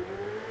இல்லை.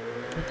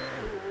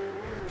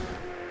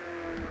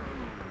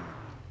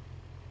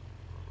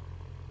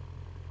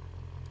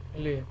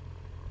 இல்லையே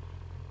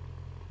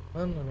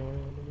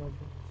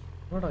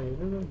என்னடா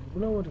இது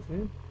இவ்வளோ வருது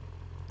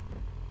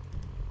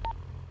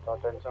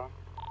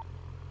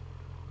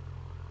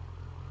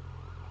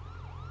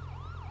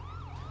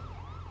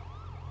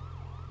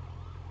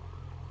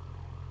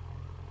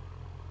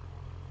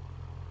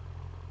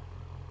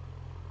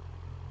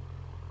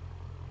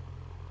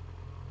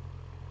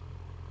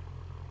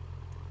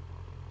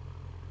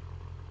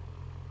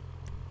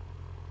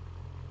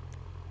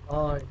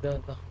இதான்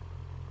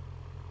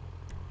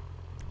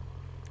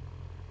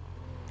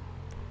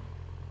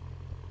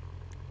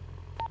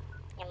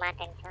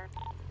Martin,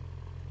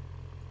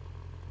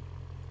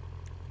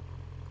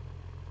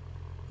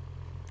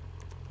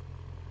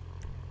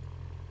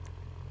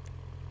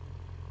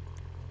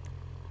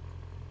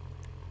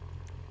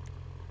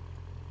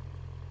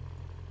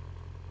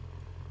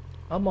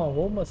 ஆமா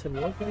ஹோம் மசில்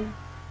ஓகே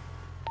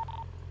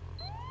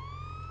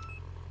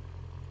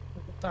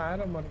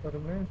ஆயிரம்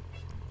மாட்டாருமே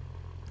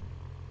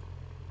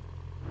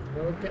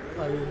ஓகே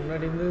அது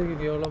முன்னாடி இருந்து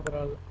இது எவ்வளோ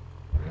பரவாயில்ல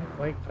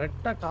போய்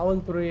கரெக்டாக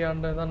காவல்துறை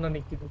ஆண்ட தான்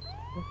நிற்கிது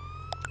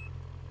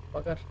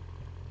பக்கர்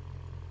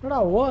என்னடா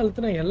ஓ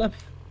அழுத்தின எல்லாமே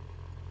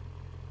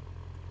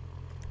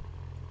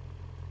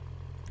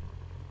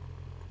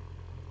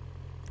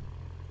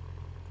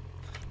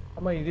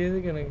ஆமா இது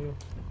எதுக்கு எனக்கு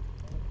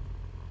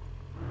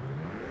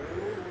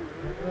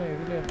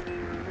இதுல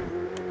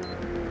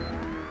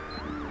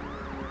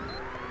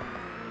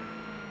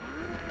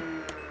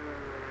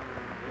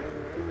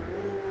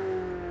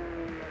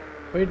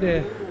போயிட்டு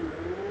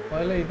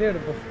முதல்ல இதே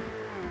எடுப்போம்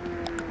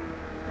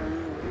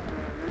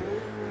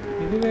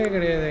இதுவே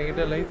கிடையாது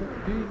என்கிட்ட லைட்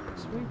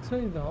ஸ்பீக்ஸா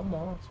இது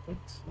ஆமா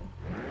ஸ்பீக்ஸ்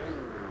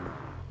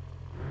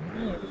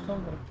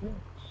எடுக்காம இருக்கு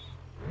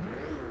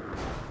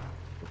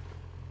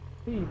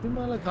இது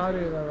மேல கார்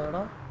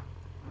ஏதாதாடா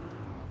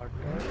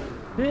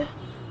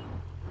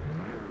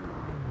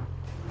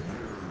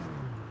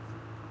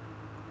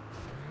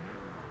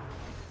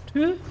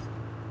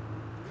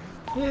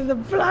இந்த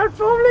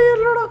பிளாட்ஃபார்ம்ல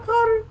ஏறலடா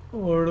கார்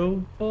ஓடு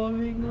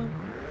போவீங்களா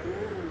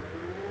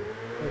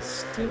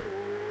ஃபர்ஸ்ட்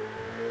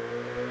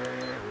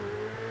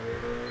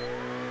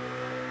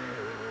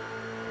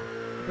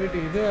போயிட்டு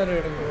இது வேற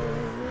எடுங்க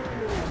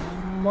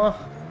அம்மா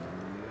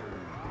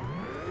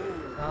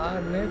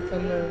யாருன்னே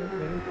தெரியல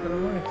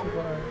வெறுக்கிறமா வச்சு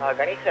போறாங்க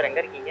கணேஷ் சார்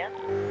எங்க இருக்கீங்க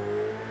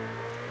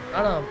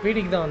ஆனா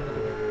பீடிக்கு தான்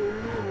வந்திருக்கேன்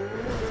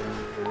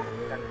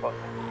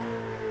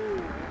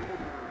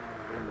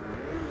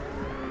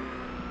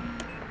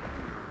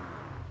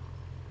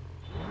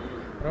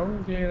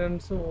கிரவுண்ட்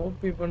கிளியரன்ஸ்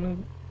ஓபி பண்ணு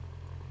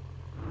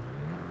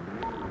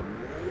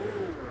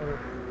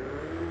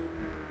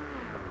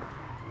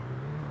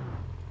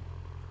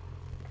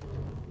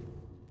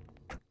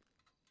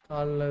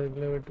காலில்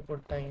இதுக்குள்ள வெட்டு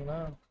போட்டாங்கன்னா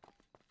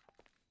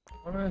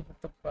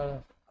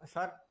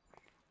சார்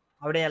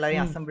அப்படியே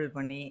எல்லாரையும் அசம்பிள்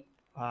பண்ணி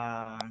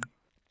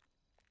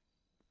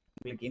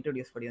உங்களுக்கு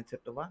இன்ட்ரோடியூஸ் பண்ணி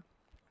வச்சுட்டுவா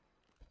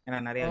ஏன்னா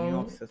நிறைய நியூ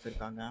ஆஃபீஸர்ஸ்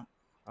இருக்காங்க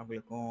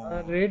அவங்களுக்கும்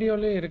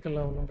ரேடியோலேயே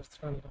இருக்குல்ல ஒன்றும்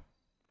பிரச்சனை இல்லை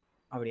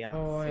அப்படியா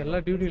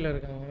எல்லாம் டியூட்டியில்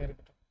இருக்காங்க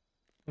இருக்கட்டும்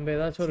நம்ம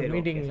ஏதாச்சும் ஒரு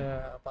மீட்டிங்கில்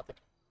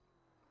பார்த்துக்கலாம்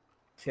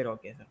சரி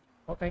ஓகே சார்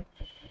ஓகே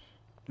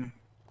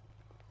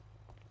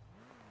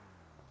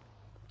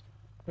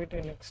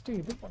போயிட்டு நெக்ஸ்ட்டு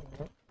இது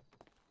பண்ணுவோம்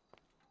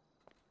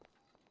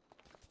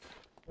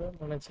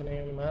நினைச்சேனே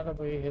மேலே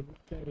போய்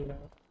ஹெல்த் இல்லை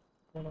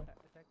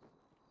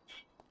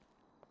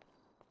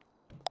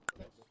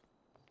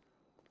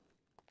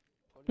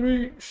த்ரீ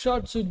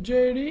ஷாட்ஸ்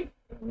ஜேடி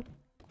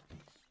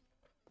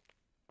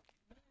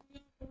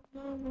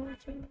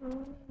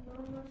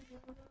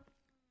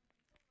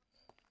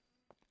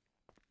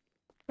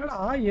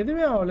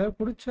எதுவே ஆகல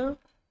குடிச்சா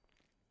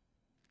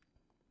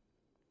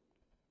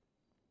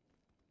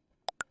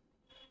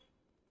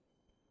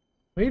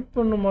வெயிட்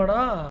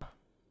பண்ணுமாடா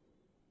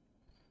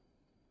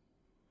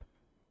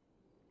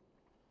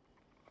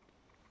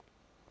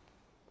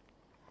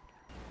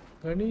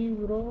கனி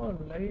ப்ரோ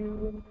லைவ்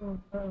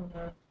வந்தாங்க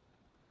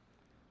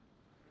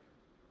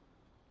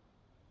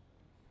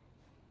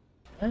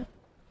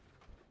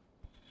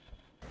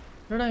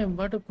என்னடா என்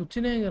பாட்டு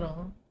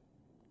குச்சினேங்கிறான்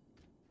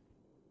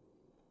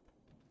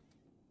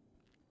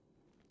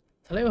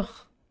தலைவா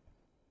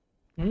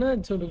என்ன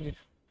சொல்லுங்க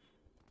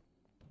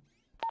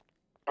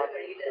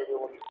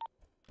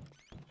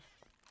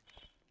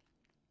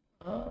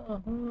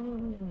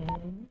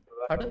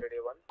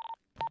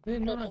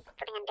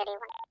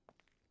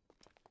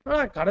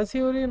கடைசி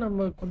வரையும்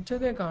நம்ம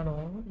குடிச்சதே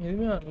காணோம்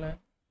எதுவுமே வரல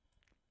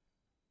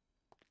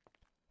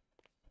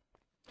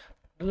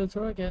 2 லட்ச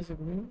ரூபா கேஷ்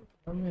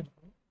எல்லாமே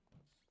இருக்கும்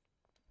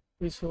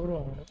போய் சோறு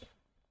வாங்கணும்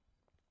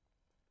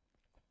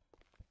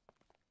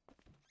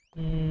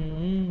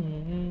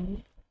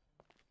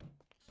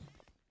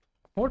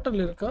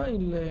ஹோட்டல் இருக்கா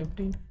இல்லை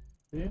எப்படி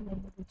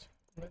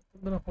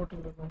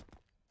ஹோட்டல் இருக்கும்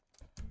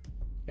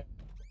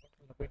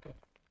போயிட்டு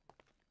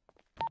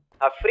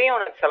ஃப்ரீ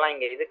ஓனர்ஸ் எல்லாம்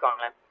இங்க இதுக்கு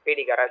வாங்க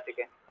பிடி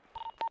கராஜுக்கு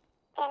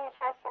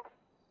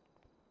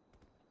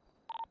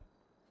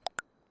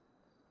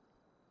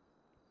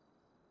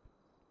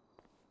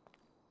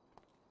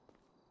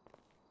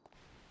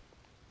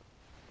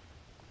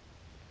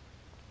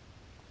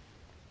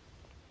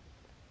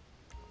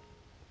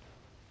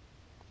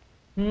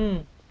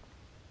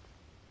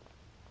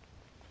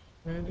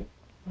சரி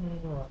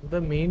அந்த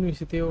மெயின்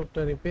விஷயத்தையே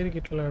விட்ட ரிப்பேர்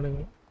கிட்ட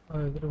விளையாடுங்க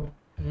அது எதிரும்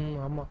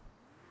ஆமாம்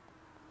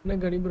என்ன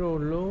கனி ப்ரோ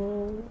லோ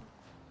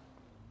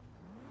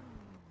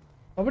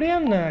அப்படியா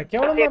என்ன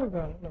கேவலமாக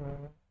இருக்கான்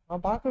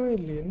நான் பார்க்கவே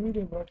இல்லையே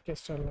NVIDIA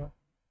ப்ராட்காஸ்டர்லாம்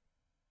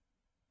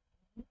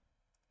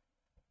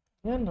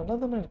ஏன் நல்லா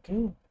தானே இருக்கு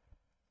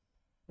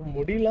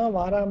முடியெல்லாம்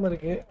வாராமல்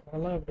இருக்கு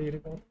அதெல்லாம் இப்படி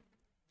இருக்கும்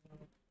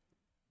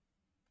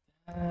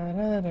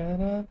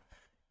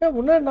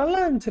முன்னாடி நல்லா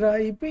இருந்துச்சுடா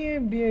இப்போ ஏன்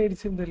இப்படி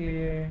ஆயிடுச்சுன்னு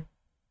தெரியலையே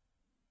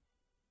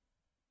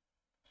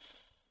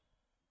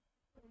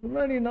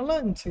முன்னாடி நல்லா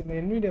இருந்துச்சு இந்த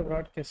NVIDIA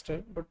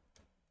broadcaster but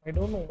I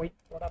don't know why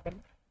what happen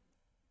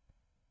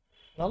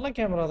நல்ல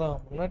கேமரா தான்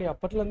முன்னாடி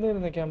அப்பத்துலேருந்தே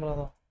இருந்த கேமரா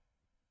தான்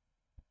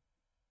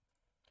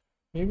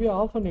மேபி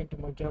ஆஃப்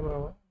பண்ணிட்டுமா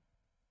கேமராவை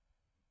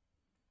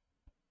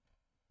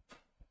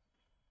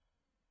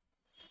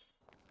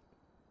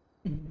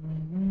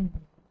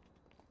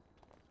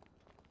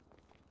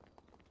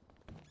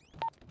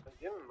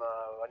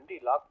வண்டி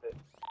லாக்டு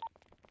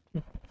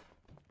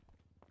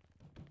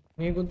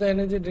நீ குத்த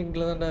எனர்ஜி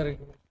ட்ரிங்க்ல தான்டா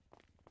இருக்கு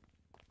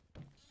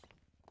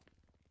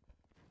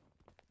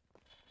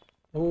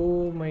ஓ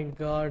மை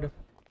காட்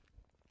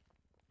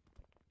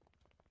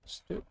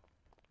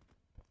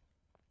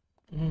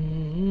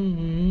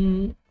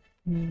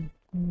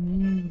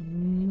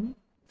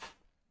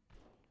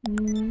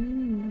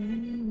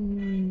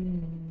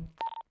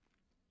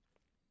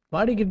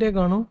பாடிக்கிட்டே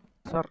காணும்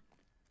சார்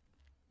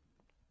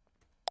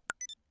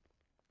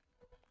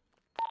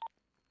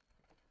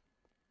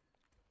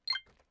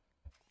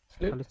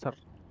ஹலோ சார்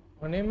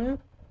உன் நேம்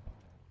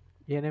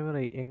என் name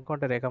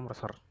encounter Ekambaram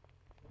sir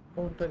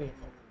counter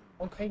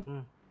okay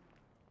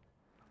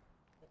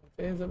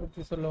ஃபேஸை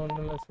பற்றி சொல்ல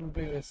ஒன்றும் இல்லை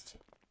சிம்பிளி வெஸ்ட்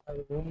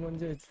அது ரூம்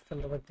வந்து வச்சு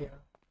சொல்ல பற்றியா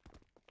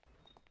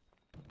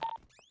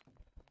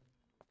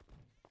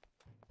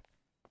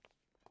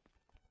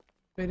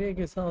பெரிய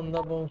கேஸாக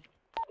வந்தா போகும்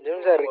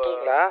ஜிம் சார்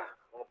இருக்கீங்களா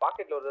உங்க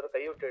பாக்கெட்ல ஒரு தடவை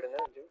கை விட்டு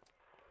எடுங்க ஜிம்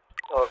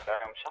ஓகே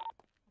நிமிஷம்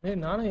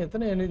ஏய் நானும்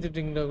எத்தனை எனர்ஜி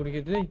ட்ரிங்க்டா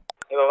குடிக்கிறது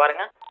இப்போ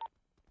பாருங்க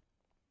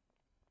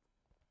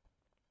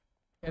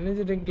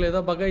எனர்ஜி ட்ரிங்க்ல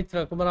ஏதாவது பக்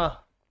ஆயிடுச்சுடா குமரா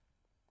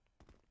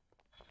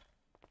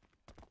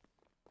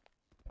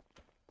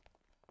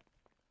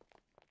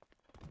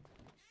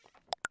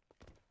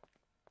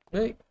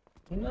ஏய்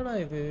என்னடா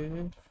இது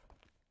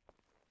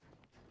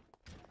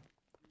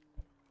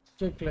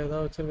செக்ல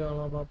ஏதாவது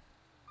வச்சிருக்காங்களா பாப்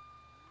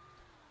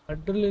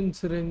அட்ரிலின்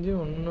சிரிஞ்சு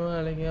ஒன்றும்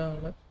வேலைக்கே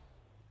ஆகலை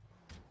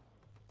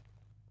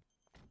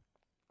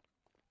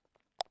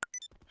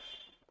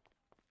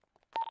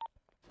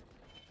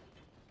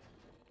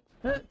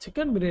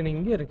சிக்கன் பிரியாணி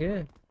இங்கே இருக்கு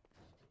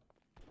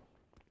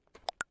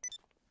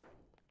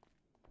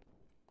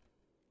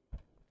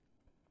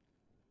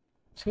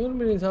சிக்கன்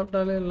பிரியாணி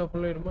சாப்பிட்டாலே இல்லை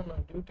ஃபுல்லாயிடுமா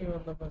நான் டியூட்டி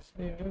வந்த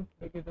ஃபர்ஸ்ட்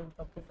பிடிக்கிறது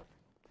தப்பு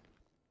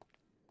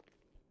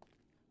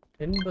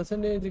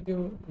 10%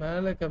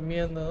 மேலே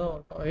கம்மியாக இருந்தால்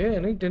தான்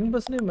எனக்கு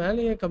 10%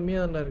 மேலேயே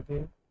கம்மியாக தான்டா இருக்கு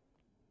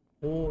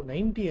ஓ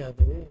 90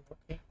 அது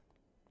ஓகே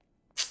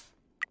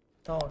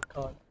தான்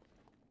கால்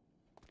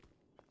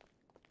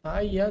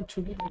ஐயா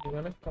சுடி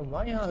வணக்கம்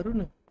வாயா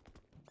அருண்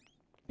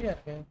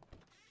இருக்கேன்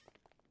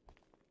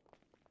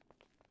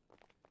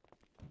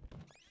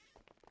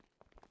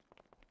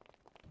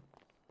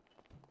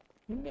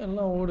இங்க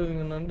எல்லாம்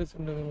ஓடுதுங்க நண்டு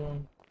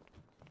சிண்டுங்கலாம்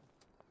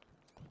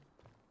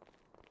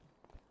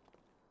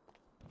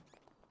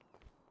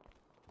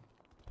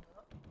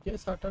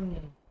கேஸ் அட்டன்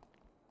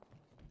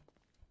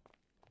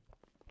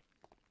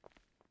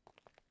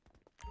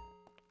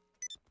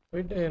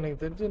போயிட்டு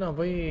எனக்கு தெரிஞ்சு நான்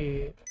போய்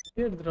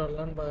எடுத்துட்டு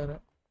வரலான்னு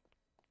பாக்குறேன்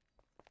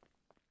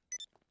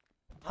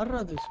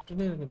ஆறாது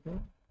சுட்டுனே இருக்குது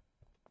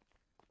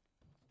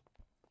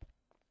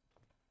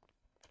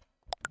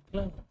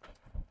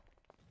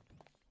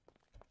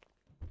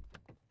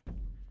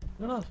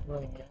என்னடா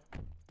சொல்றாங்க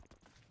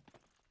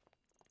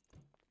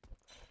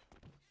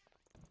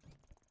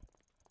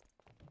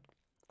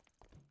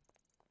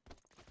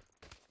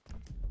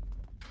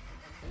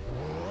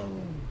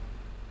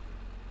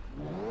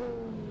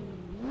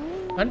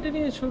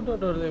கண்டினியூஸ் ஷூட்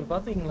அவுட் வருது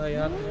பாத்தீங்களா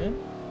யாருன்னு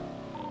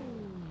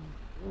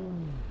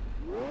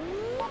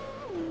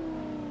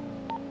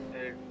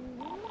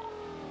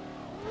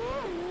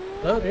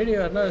ஹலோ ரேடியோ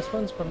யாருன்னா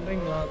ரெஸ்பான்ஸ்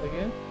பண்றீங்களா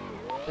அதுக்கு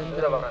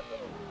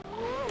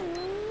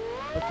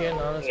ஓகே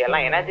நான்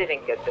எல்லாம் எனர்ஜி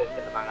ட்ரிங்க் எடுத்து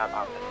வச்சிருக்காங்க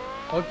பாப்பேன்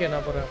ஓகே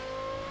நான் போறேன்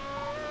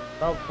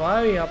நான்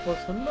பாவி அப்போ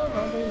சொன்னா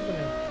நான் போய்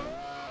பண்ணேன்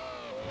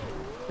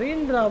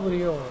ட்ரெயின்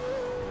ராபரியோ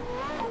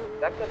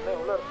டாக்டர்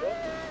உள்ள இருக்கு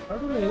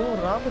நடுவில் ஏதோ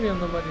ஒரு ராபரி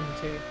அந்த மாதிரி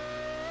இருந்துச்சு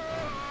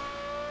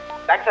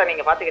டாக்டர்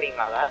நீங்க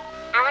பாத்துக்கிறீங்களா அத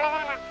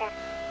அவ்வளவுதான் டாக்டர்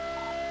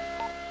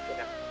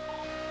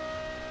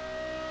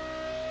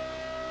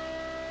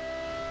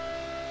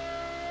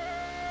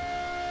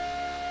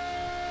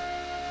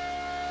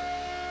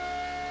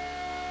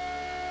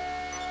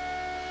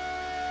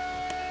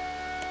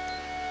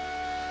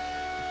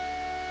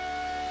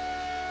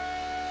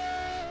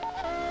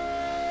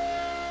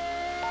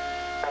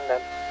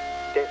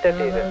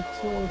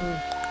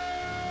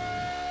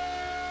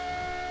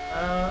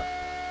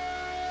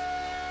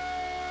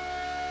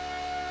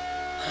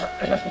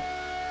இங்க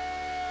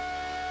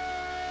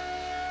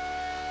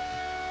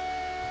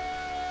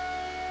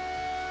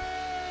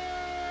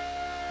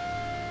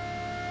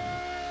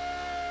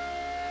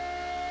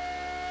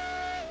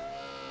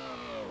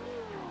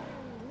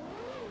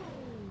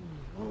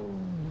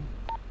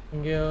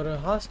ஒரு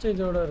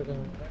ஹாஸ்டேஜோட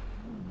இருக்காங்க.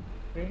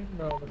 Train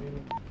robbery.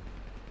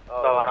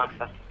 வராங்க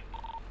சார்.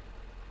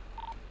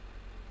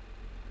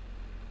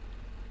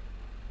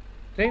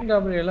 ட்ரெயின்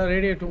ராபரி எல்லாம்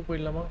ரேடியோ 2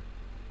 போயிடலாமா?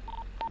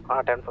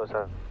 10-4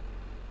 சார்.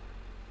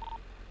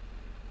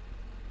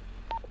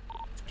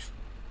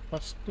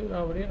 ஃபர்ஸ்ட்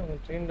ராபரி நம்ம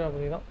ட்ரெயின்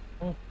ராபரி தான்.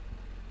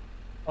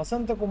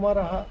 வசந்த குமார்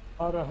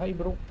ஆர் ஹை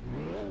ப்ரோ.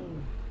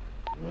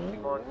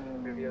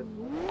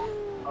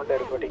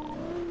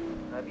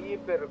 நிறைய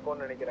பேர்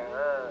இருக்கும்னு நினைக்கிறேன்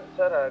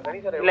சார். கணி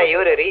சார் இல்ல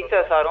இவரு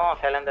ரீசர் சாரும்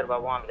சைலந்தர்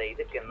பாபும் அந்த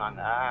இதுக்கு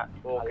இருந்தாங்க.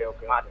 ஓகே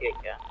ஓகே மாத்தி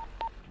வைக்க.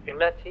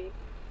 என்னாச்சு?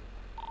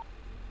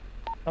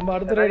 நம்ம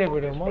அடுத்த ரேடியோ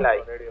போய்டுவோமா?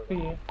 ரேடியோ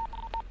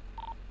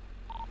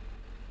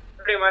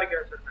அப்படியே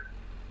மாறிக்கிறேன் சார்.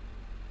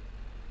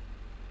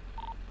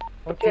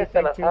 Okay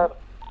sir.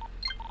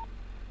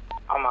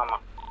 ஆமா ஆமா.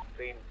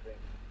 ட்ரெயின்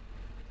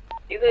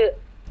இது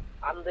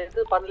அந்த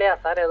இது பண்ணலையா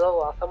சார்? ஏதோ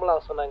அசம்பிளா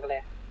சொன்னாங்களே.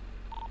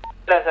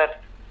 இல்ல சார்.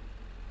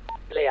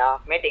 இல்லையா?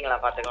 மீட்டிங்ல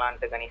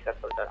பாத்துக்கலாம்னு கணேஷ் சார்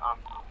சொல்லிட்டாரு.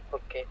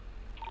 ஓகே.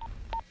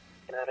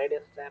 நான் ரேடியோ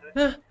சார்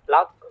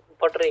லாக்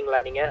போட்டுறீங்களா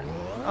நீங்க?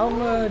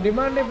 அவங்க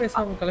டிமாண்டே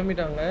பேசாம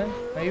கிளம்பிட்டாங்க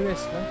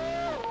ஹைவேஸ்ல.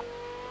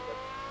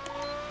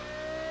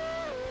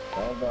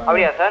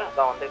 அப்படியா சார்?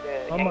 அத வந்து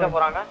எங்க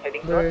போறாங்க?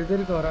 ஹெட்டிங் சார்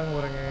எதிர்க்க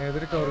வராங்க.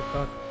 எதிர்க்க ஒரு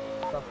கார்.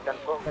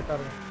 கரெக்ட்டா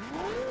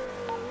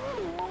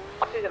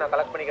ஆக்சிஜன் நான்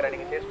கலெக்ட் பண்ணிக்கிறேன்.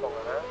 நீங்க சேஸ் போங்க.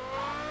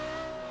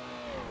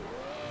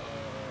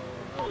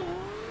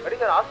 அடி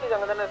சார் ஆக்சிஜன்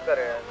அங்க தானே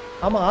இருக்காரு.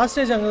 ஆமா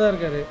ஆஸ்டேஜ் அங்க தான்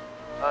இருக்காரு.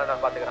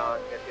 நான் பாத்துக்கறேன்.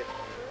 நீங்க சேஸ்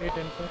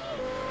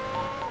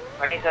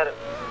அடி சார்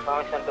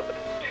பர்மிஷன் டு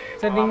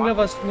சார் நீங்க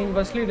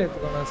ஃபர்ஸ்ட் லீட்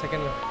எடுத்துக்கோ. நான்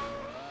செகண்ட்ல.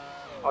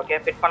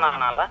 ஓகே ஃபிட்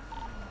பண்ணாங்கனால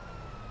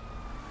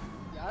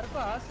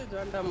யாருப்பா hostage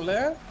வேண்டாம்ல?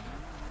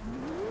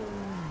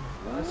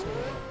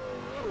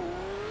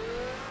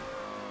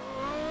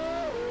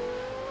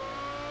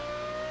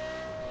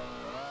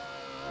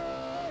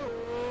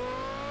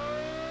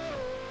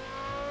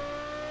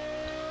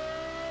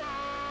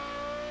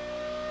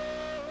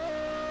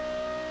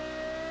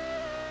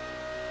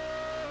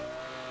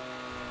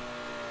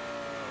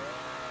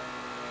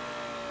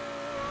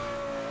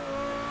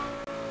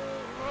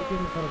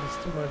 for this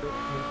to murder.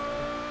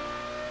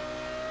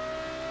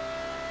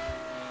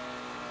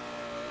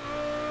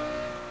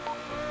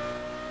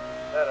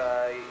 Sir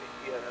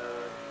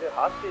இது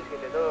ஹாஸ்டேஜ்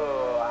கிட்ட ஏதோ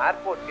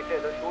ஏர்போர்ட் கிட்ட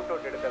ஏதோ ஷூட்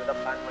அவுட் எடுக்கிறதா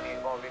பிளான்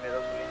பண்ணியிருக்கோம் அப்படின்னு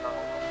ஏதோ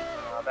சொல்லியிருந்தாங்க.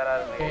 வேற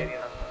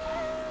ஏரியா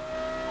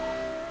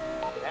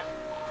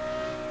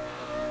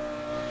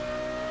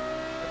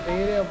அந்த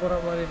ஏரியா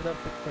போகிற மாதிரி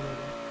இருந்தால் பிக்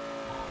பண்ணிடுவோம்.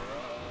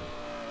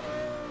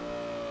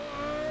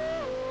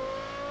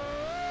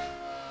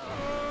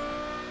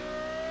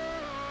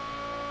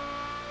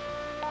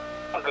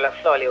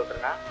 லெஃப்ட்ல வழி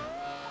விட்டுருங்க.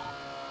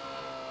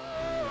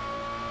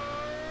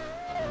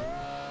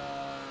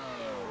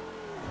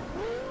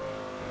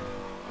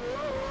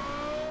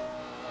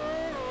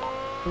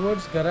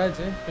 டுவர்ட்ஸ்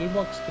கராஜ் பில்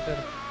பாக்ஸ் கிட்ட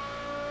இருக்கு.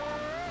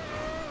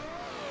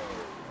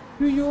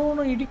 ஐயோ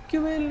நான்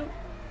இடிக்கவே இல்லை.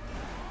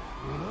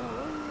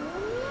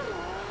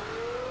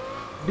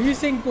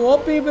 டீசிங்க்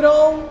ஓபி ப்ரோ.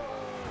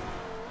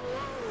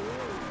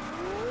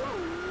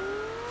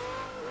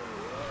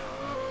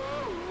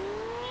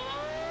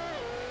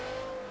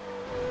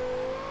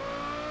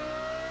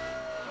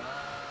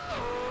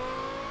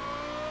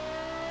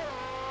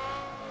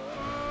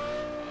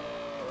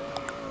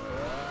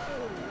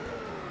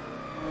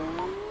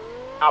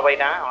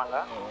 போயிட்டேன் வாங்க.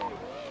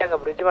 எங்க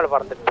பிரிட்ஜ் மேல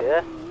பறந்துட்டு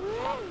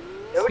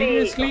எப்படி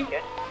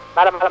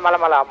மேல மேல மேல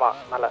மேல ஆமா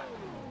மேல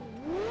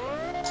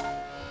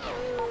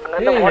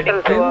அங்க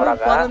ஹோட்டல்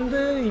வராங்க.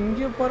 பறந்து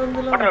இங்க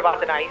பறந்துல ஹோட்டல்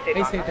பார்த்துட்டு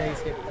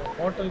ஐசைட்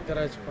ஹோட்டல்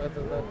கராஜ்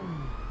பார்த்ததா.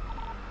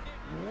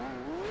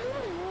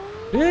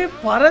 ஏய்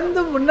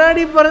பறந்து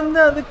முன்னாடி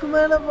பறந்து அதுக்கு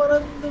மேல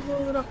பறந்து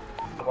போகுறான்.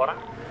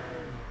 போறேன்.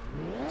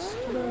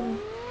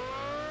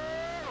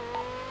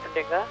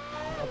 எங்க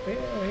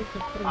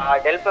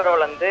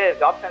டெல்பரோல இருந்து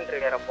ஜாப்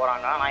சென்டர் வேற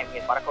போறாங்க. நான்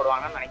இங்க பறக்க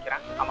விடுவாங்கன்னு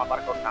நினைக்கிறேன். ஆமா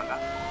பறக்க விட்டாங்க.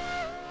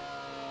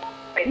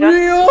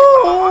 ஐயோ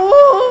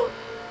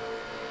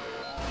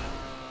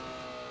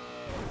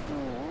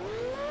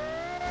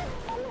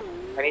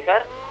சரி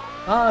சார்.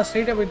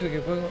 ஸ்ட்ரைட்டா போயிட்டு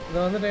இருக்கு. இப்போ இத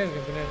வந்துட்டே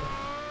இருக்கு பின்னாடி.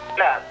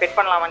 இல்ல பிட்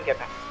பண்ணலாமான்னு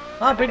கேட்டேன்.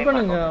 பிட்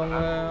பண்ணுங்க.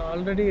 அவங்க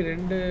ஆல்ரெடி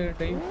 2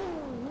 டைம்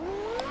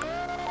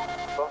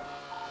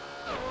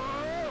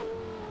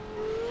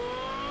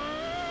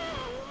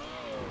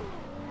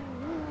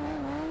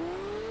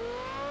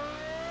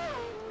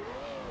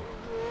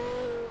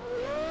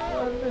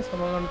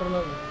sama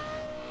controller.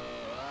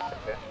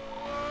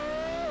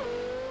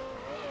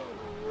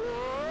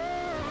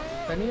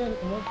 தனியா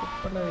இருக்கும்போது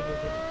பிக்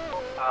பண்ணாதீங்க.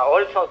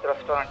 ஓல்ட் சவுத்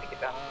ரெஸ்டாரண்ட்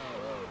கிட்ட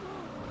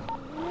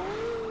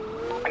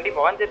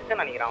கண்டிப்பா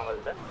வந்துருச்சுன்னு நினைக்கிறேன்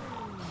அவங்கள்ட்ட.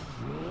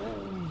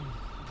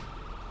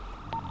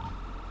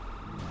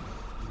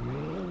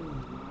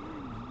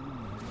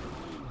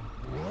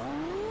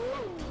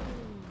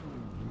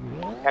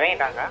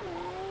 இறங்கிட்டாங்க.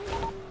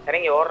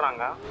 இறங்கி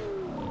ஓடுறாங்க.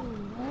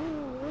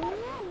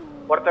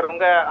 ஒருத்தர்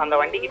உங்க அந்த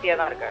வண்டிக்கிட்டே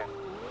தான் இருக்காரு.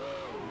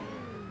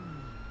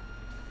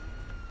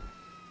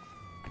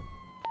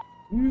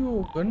 ஐயோ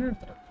கன்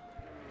எடுத்துறேன்.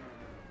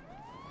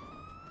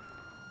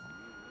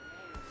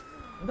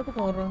 எந்த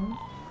பக்கம் வர்றாங்க?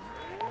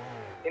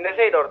 இந்த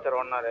சைடு ஒருத்தர்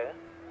ஒன்னாரு.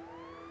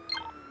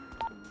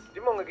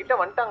 ஜிம் உங்ககிட்ட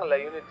வந்துட்டாங்கல்ல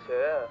யூனிட்ஸ்?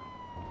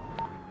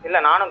 இல்ல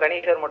நானும்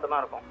கணேஷர் மட்டும்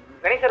தான் இருக்கோம்.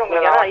 கணேஷர்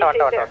உங்களுக்கு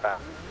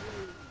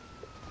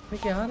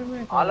இன்னைக்கு யாருமே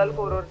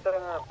ஆளுக்கு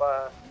ஒருத்தருங்க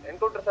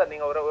என்கவுண்டர் சார்.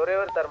 நீங்க ஒரே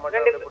ஒருத்தர்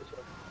மட்டும்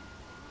பிடிச்சிருங்க.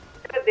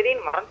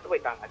 திடீர்னு மறந்து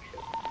போயிட்டாங்க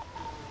ஆக்சுவலி.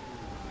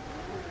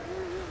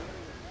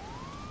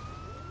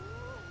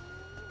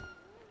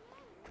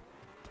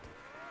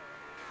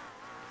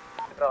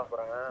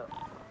 போறாங்க.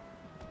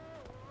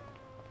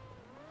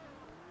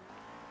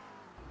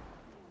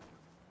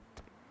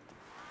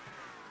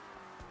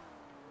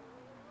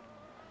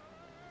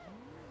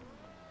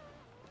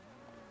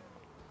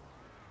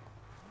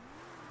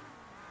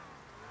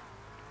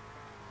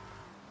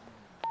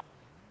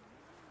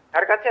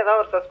 யாருக்காச்சும்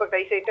ஏதாவது ஒரு சஸ்பெக்ட்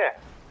ஐஸ் ஆயிட்டு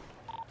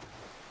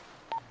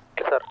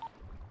சார்.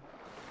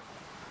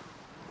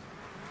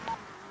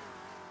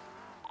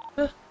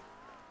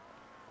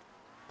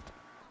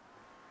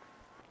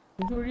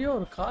 இது வழியா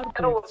ஒரு கார்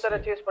ஒருத்தரை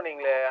சேஸ்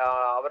பண்ணீங்களே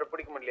அவரை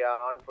பிடிக்க முடியலையா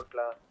ஆன்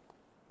ஃபுட்ல?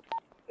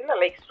 இல்ல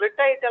லைக்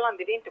ஸ்ப்ளிட் ஆயிட்டெல்லாம்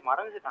திடீர்னு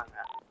மறந்துட்டாங்க.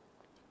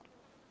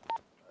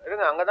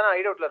 இருங்க அங்கதானே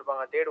ஹைட் அவுட்ல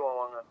இருப்பாங்க. தேடுவோம்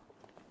வாங்க.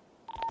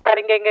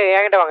 சார் இங்க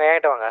என்கிட்ட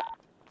வாங்க.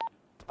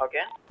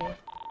 ஓகே.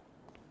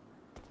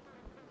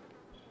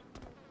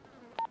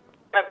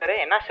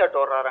 என்ன ஷர்ட்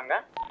ஓடுறாங்க?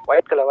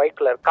 ஒயிட்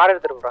கலர் கார்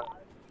எடுத்துட்டு போறாங்க.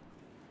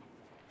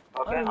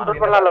 ஓகே.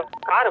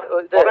 கார்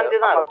புகஞ்சு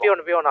தான்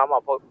பியோன் ஆமா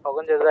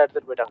புகஞ்சது தான்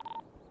எடுத்துட்டு போயிட்டாங்க.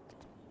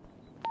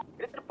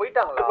 எடுத்துட்டு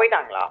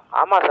போயிட்டாங்களா?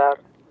 ஆமா சார்.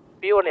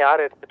 பியோன்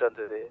யார் எடுத்துட்டு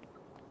வந்தது?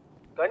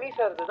 கணேஷ்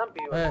சார் தான்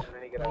பியோன்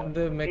நினைக்கிறேன்.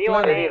 இந்த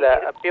மெக்லான் தெரியல.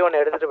 பியோன்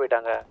எடுத்துட்டு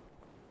போயிட்டாங்க.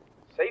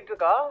 சைட்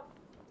இருக்கா?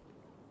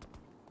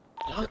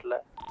 இல்ல.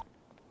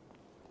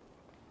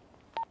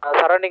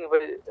 சரௌண்டிங்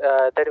போய்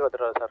தேடி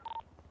பார்த்துறோம் சார்.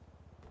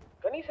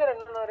 கணேஷ் சார்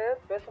என்னன்னாரு?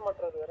 பேச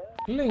மாட்டாரு வேற.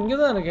 இல்ல இங்க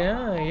தான்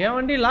இருக்கேன். என்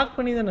வண்டி லாக்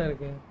பண்ணி தானே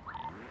இருக்கு.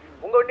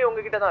 உங்க வண்டி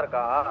உங்ககிட்ட தான்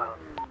இருக்கா?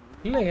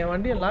 இல்ல என்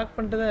வண்டியை லாக்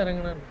பண்ணிட்டு தான்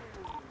இறங்குனேன்.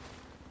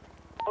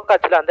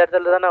 ஆக்சுவலி அந்த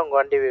இடத்துல தானே உங்க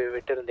வண்டி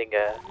விட்டு இருந்தீங்க.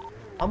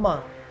 ஆமா.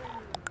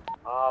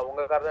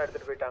 உங்க கார் தான்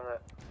எடுத்துட்டு போயிட்டாங்க.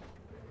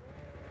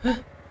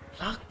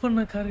 லாக்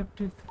பண்ண கார்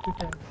எப்படி எடுத்துட்டு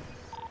போயிட்டாங்க?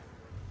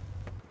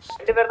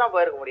 2 பேர் தான்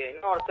போயிருக்க முடியும்.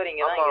 இன்னும் ஒருத்தர்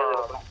இங்க தான்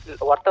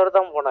இருக்கணும். ஒருத்தர்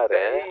தான்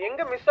போனாரு.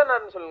 எங்க மிஸ்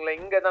ஆனாருன்னு சொல்லுங்களேன்.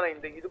 இங்க தானே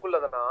இந்த இதுக்குள்ள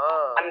தானா?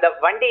 அந்த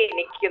வண்டி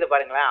நிக்குது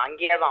பாருங்களேன்.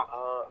 அங்கேயே தான்.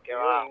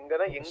 ஓகேவா? இங்க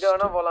தான் எங்க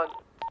வேணா போலாம்.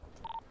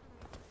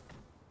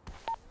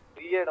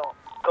 இடம்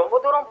ரொம்ப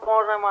தூரம்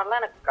போற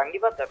மாதிரிலாம் எனக்கு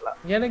கண்டிப்பா தெரியல.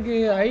 எனக்கு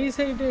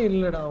ஐசைட்டே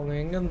இல்லடா. அவங்க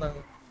எங்க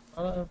இருந்தாங்க?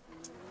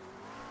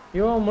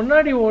 இவன்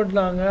முன்னாடி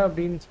ஓடலாங்க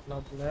அப்படின்னு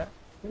சொன்னாப்புல.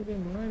 சரி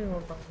முன்னாடி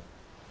ஓடலாங்க.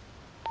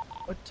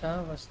 வச்சா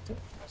ஃபர்ஸ்ட்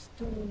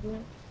இது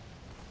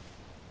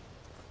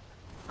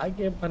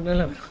ஆக்கே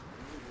பண்ணல.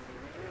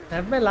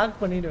 எப்பவுமே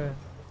லாக் பண்ணிடுவேன்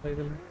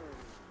இதில்.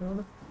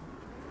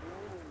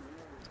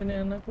 சரி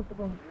என்ன கூப்பிட்டு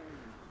போங்க.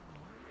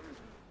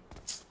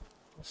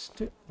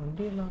 ஃபர்ஸ்ட்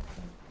வண்டியை லாக்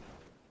பண்ண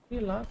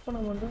லாக் பண்ண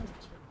மாட்டேன்.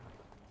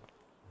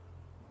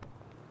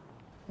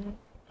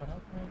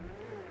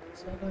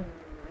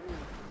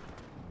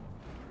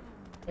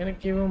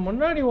 எனக்கு இவன்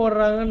முன்னாடி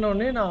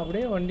ஓடுறாங்கன்னு நான்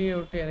அப்படியே வண்டியை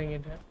விட்டு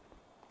இறங்கிட்டேன்.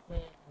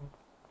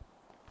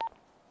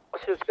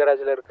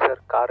 கராஜ்ல இருக்கு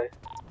சார் கார்.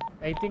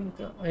 ஐ திங்க்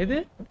இது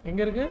எங்க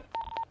இருக்கு?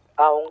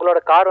 உங்களோட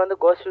கார் வந்து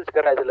கோஸ்ட்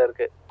கராஜ்ல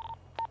இருக்கு.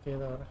 ஓகே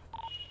இதோ வரேன்.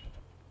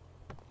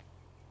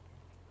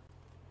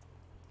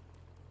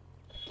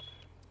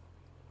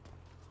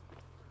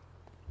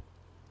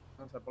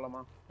 சார்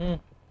போலாமா?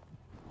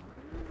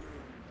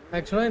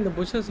 ஆக்சுவலா இந்த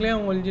புஷஸ்லயே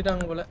அவங்க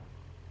ஒளிஞ்சிட்டாங்க போல.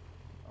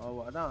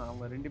 அதான்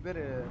அவங்க 2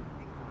 பேர்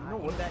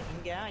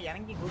இங்க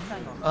இறங்கி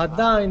குதிச்சாங்க.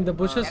 அதான் இந்த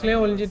புஷஸ்லயே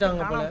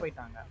ஒளிஞ்சிட்டாங்க போல.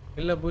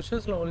 இல்ல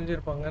புஷஸ்ல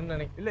ஒளிஞ்சிருப்பாங்கன்னு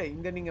நினைக்கிறேன். இல்ல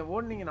இங்க நீங்க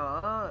ஓடுனீங்கன்னா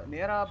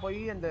நேரா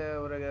போய் அந்த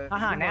ஒரு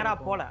நேரா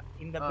போல.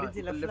 இந்த bridge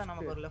லெஃப்ட்ல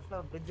நமக்கு ஒரு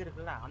லெஃப்ட்ல bridge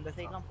இருக்குல்ல அந்த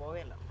சைடுலாம் போவே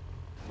இல்ல.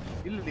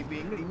 இல்ல இப்போ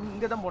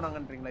இங்க தான்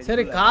போனாங்கன்றீங்களா?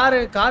 சரி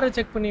காரை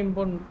செக் பண்ணி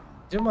போன்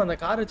ஜிம் அந்த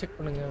காரை செக்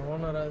பண்ணுங்க.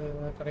 ஓனர் அது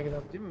கிடைக்குதா?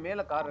 ஜிம்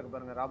மேல கார் இருக்கு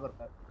பாருங்க. ராபர்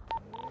கார்.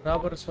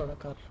 ராபர்ஸோட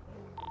கார்.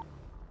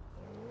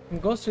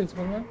 கோஸ்ட் ஹில்ஸ்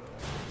போங்க.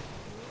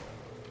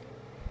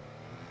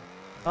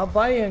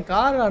 அப்பா என்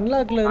கார்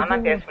அன்லாக்ல இருக்கு.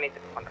 நான் டெஸ்ட் பண்ணி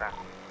செக் பண்றேன்.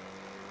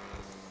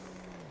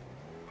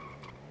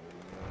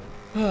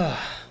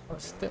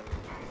 ஃபர்ஸ்ட்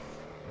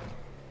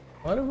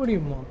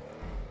மறுபடியுமா?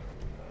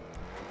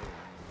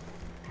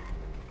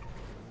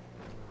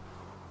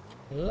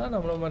 எல்லாம்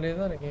நம்மள மாதிரியே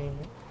தான்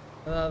இருக்கீங்க.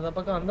 அந்த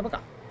பக்கம் அந்த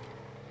பக்கம்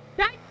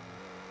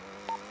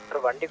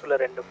வண்டிக்குள்ள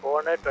 2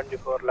 போன்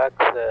 24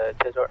 lakhs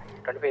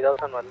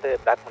 25,000 வந்து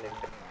பேக்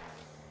பண்ணிருக்கு.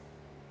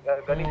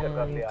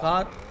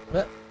 கார்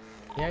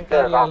ஏன்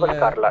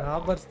கார்ல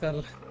ராபர்ஸ்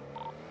கார்ல.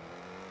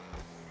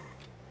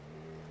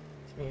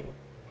 சரி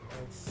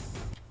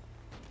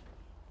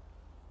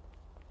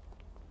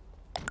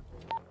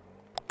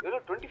இது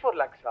 24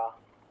 lakhs-ஆ?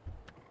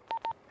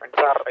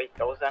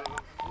 25,000.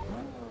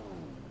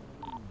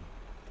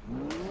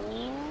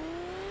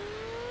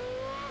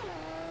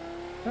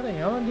 அட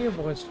என் வண்டியே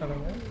போக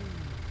வச்சிட்டானுங்க.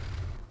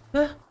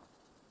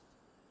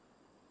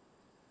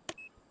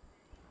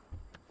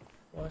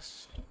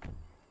 ஃபர்ஸ்ட்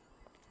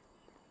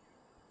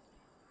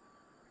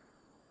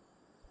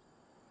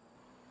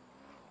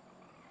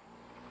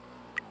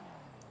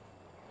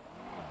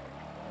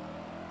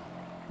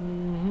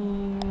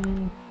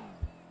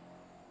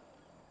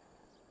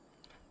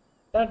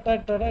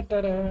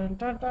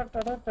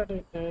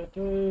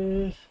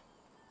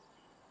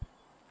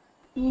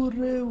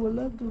ஊரே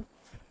உலகம்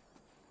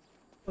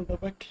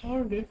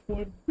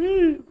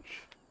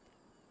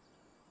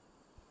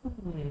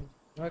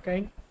ஓகே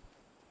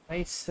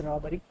நைஸ்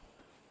ராபரி.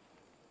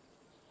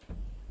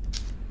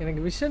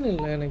 எனக்கு விஷன்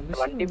இல்ல, எனக்கு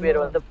விஷன். வண்டி பேர்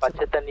வந்து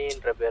பச்சை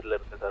தண்ணின்ற பேர்ல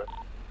இருக்கு சார்.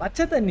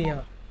 பச்சை தண்ணியா?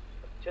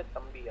 பச்சை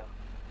தம்பியா?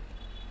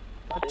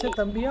 பச்சை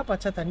தம்பியா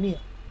பச்சை தண்ணியா?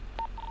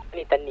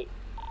 தண்ணி தண்ணி.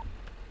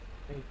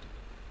 ரைட்.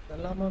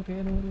 எல்லாமா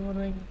பேர்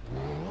வர்றீங்க.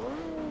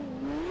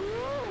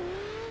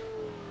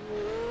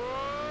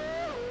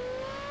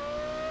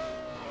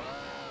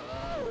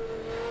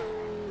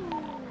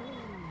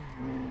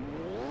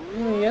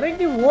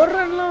 இறங்கி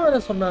ஓடுறேன்லாம் வேற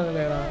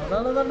சொன்னாங்களேடா,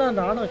 அதனால தான்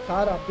நானும்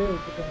கார் அப்படியே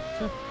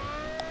விட்டுட்டேன்.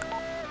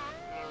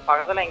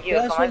 பக்கத்துல எங்கேயும்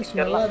இருக்க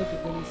மாதிரி நல்லா இருக்கு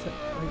கணேஷ் சார்.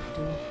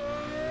 ரைட்.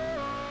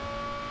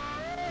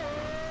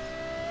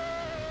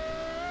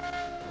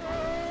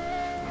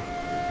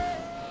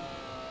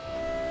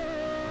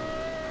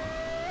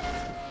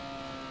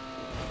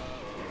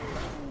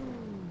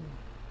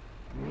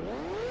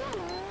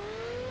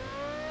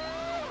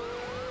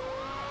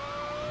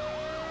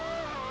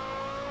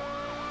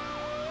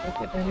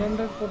 ஓகே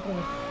 1000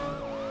 போட்டுருங்க.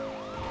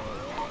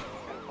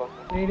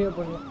 ரேடியோ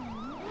பண்ணலாம்.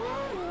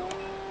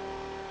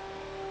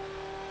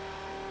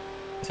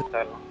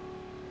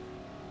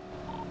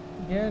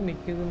 ஏன்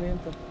நிக்குதுன்னே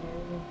தப்பு.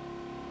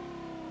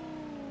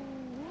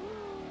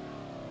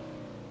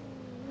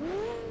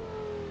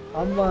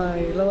 ஆமா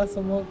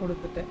இலவசமா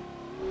கொடுத்துட்டேன்.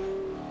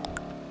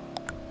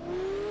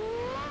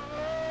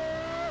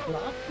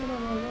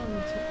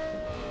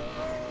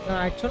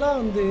 நான் ஆக்சுவலா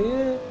வந்து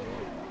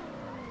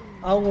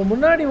அவங்க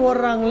முன்னாடி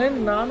ஓடுறாங்களேன்னு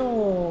நானும்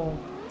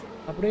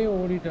அப்படியே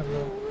ஓடிட்டேன்.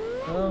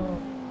 அதான்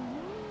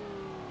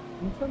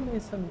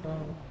இன்ஃபர்மேஷன்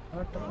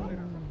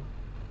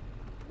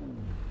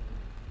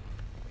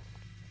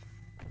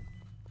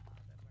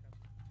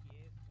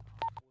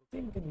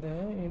இந்த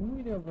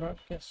என்விடியா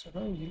ப்ராட்காஸ்ட்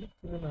தான்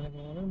இழுக்குதுன்னு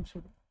நினைக்கிறேன். ஒரு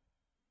நிமிஷம்.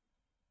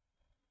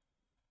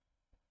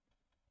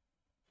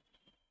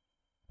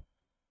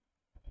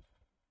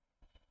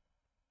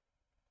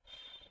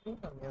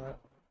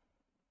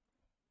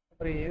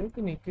 அப்புறம்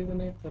எதுக்கு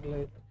நிக்குதுன்னே தெரியல.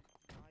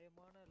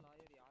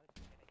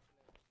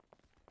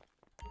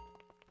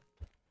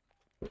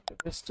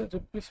 Best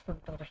replace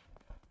பண்ணிட்டாரே.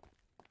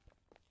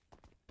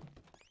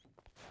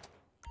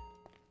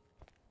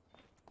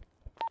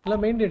 இல்ல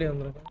மெயின் டேட்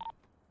வந்துருக்கு.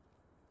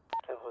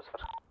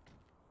 Sir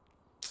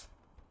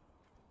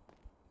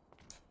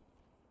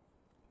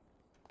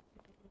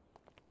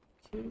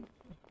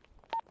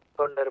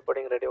counter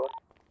reporting ready one.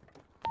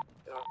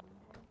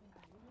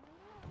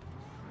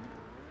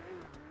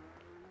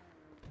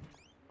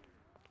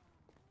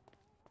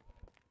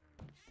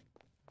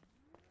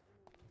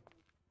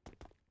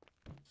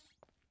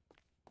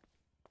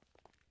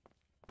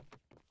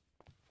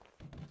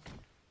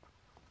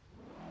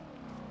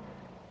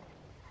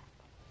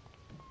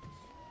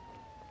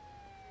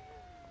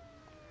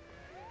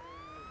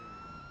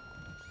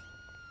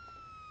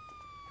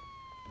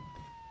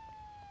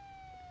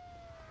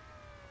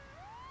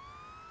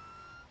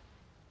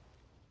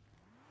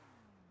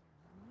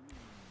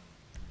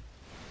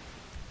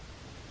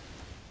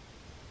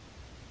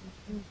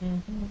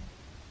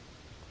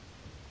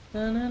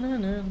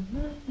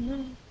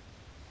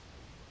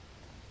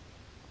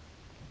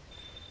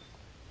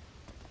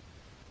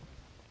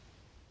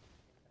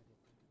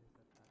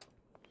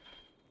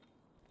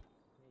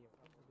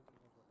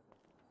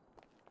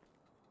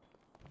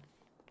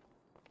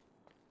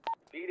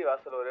 பிடி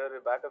வாசல் ஒரே ஒரு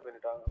பேக்கப்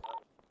பண்ணிட்டாங்க.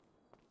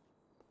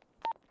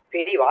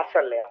 பிடி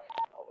வாசல்லையா?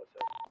 ஆமா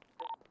சார்.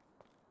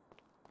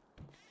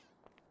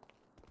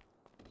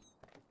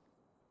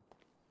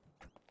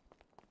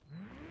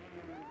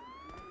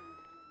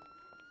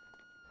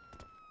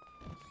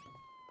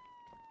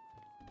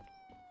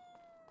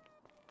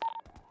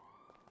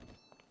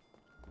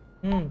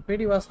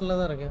 பிடி வாசல்ல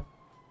தான் இருக்கேன்.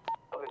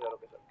 ஓகே சார்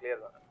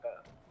கிளியர் தான்.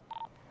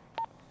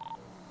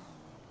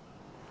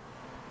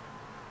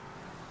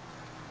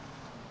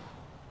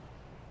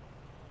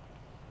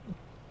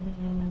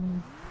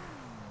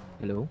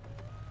 Hello.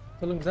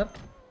 சொல்லுங்க sir.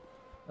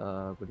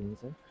 Good evening,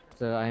 sir.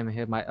 So I am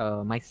here.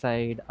 My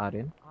side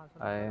Aryan.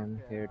 I am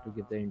here to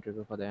give the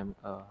interview for them.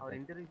 அவர்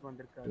இன்டர்வியூக்கு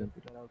வந்திருக்காரு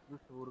சார். அவர்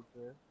புதுசு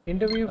ஊருக்கு.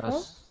 Interview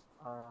for?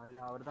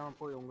 அவர் தான்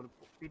போய்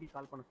உங்களுக்கு பிடி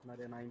கால் பண்ண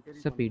சொன்னாரு. நான்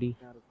இன்டர்வியூ Sir, PD.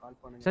 கால்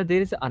பண்ணுங்க. Sir,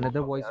 there is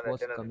another voice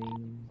was coming.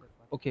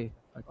 Okay.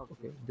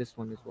 This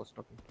one is was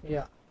talking.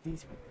 Yeah,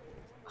 these people.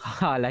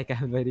 Like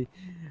I'm very.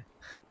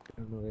 I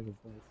don't know where his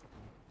voice.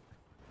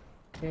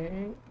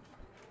 Okay.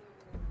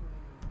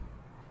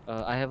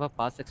 I have a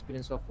past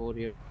experience of 4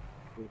 years.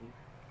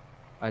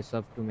 I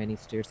served to many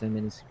states and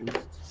many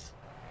cities.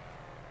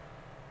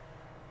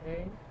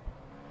 Okay.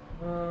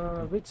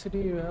 Which city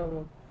you have?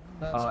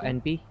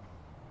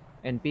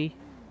 NP,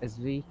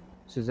 SV,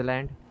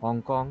 Switzerland,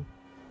 Hong Kong,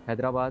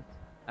 Hyderabad,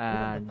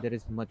 and there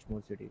is much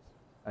more cities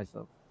I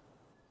serve.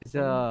 It's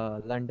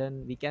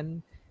London. We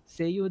can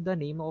say you the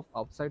name of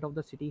outside of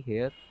the city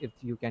here if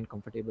you can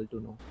comfortable to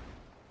know.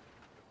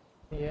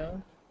 Yeah.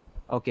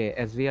 Okay,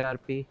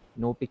 SVRP,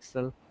 no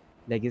pixel,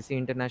 Legacy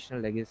International,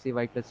 Legacy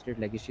whitelisted,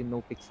 Legacy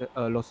no pixel,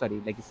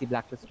 Legacy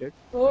blacklisted,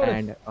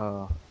 and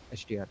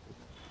HTRP.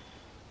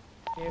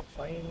 Okay,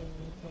 fine.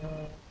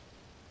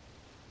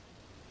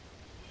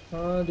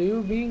 Do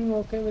you being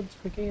okay with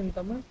speaking in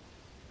Tamil?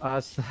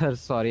 Sir,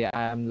 sorry,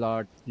 I am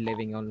not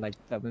living on like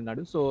Tamil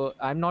Nadu, so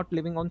I'm not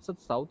living on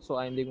south, so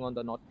I'm living on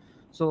the north.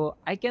 So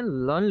I can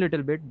learn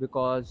little bit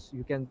because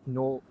you can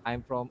know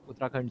I'm from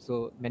Uttarakhand,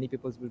 so many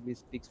people will be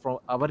speaks from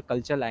our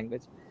culture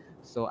language.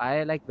 So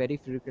I like very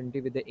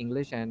frequently with the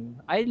English, and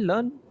I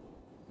learn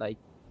like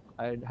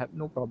I have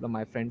no problem.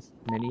 My friends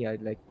many are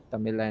like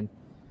Tamil and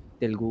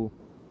Telugu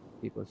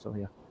people, so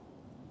yeah.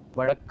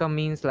 Vadakkam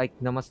means like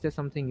namaste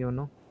something, you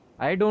know.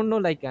 I don't know,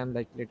 like I'm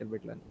like little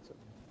bit learning. So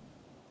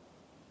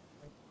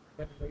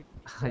Can wait.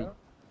 Yeah.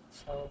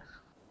 So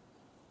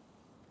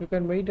you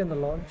can wait in the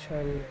launch.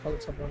 I'll call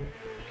someone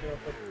to pick you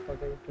up for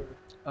the interview.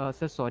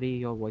 Sir, sorry,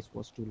 your voice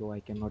was too low. I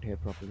cannot hear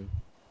properly.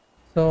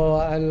 So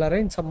I'll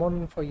arrange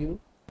someone for you.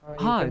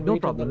 No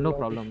problem, no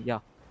problem.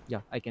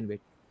 Yeah, I can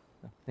wait.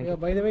 Thank you.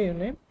 By the way, your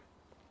name?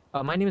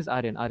 My name is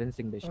Aryan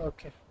Singh Desh.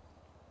 Okay.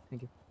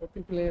 Thank you.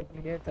 Happy player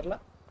player terla.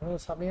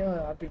 Samaya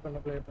happy panna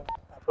player.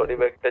 Sorry,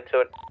 back touch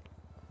on.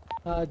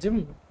 Jim.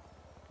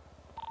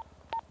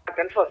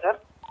 Confirm, sir.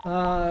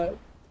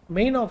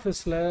 Main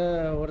ஆஃபீஸில்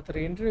ஒருத்தர்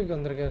இன்டர்வியூக்கு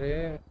வந்திருக்காரு.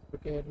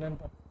 Okay, என்னன்னு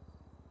பார்ப்போம்.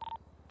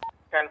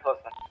 Confirm,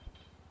 sir.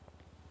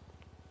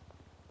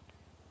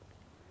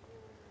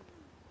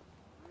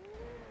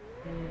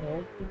 How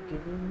to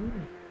give me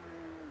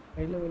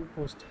high level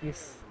post,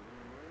 please.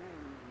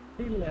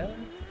 இல்லை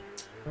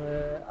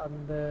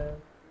அந்த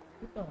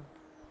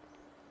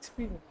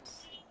experience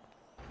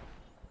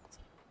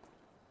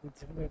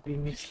gym எப்படி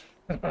English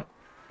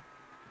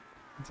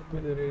gym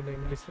இது ஒரு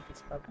இங்கிலீஷில்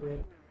பேசி பார்க்கவே.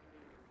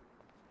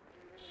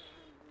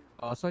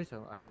 Sorry, sir.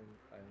 I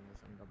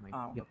understand the mic.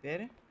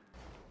 There?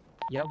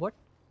 Yeah, what?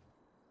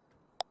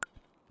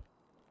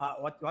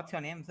 What's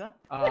your name, sir?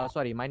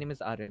 Sorry, my name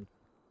is Aryan.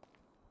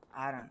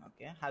 Aaron,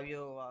 okay. Have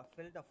you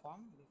filled the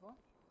form before?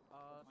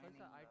 Sorry,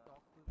 sir, I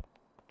talked to...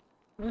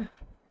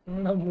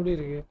 என்ன முடி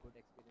இருக்கு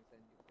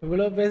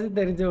இவ்வளோ பேச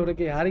தெரிஞ்ச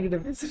உனக்கு யாருக்கிட்ட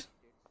பேசு.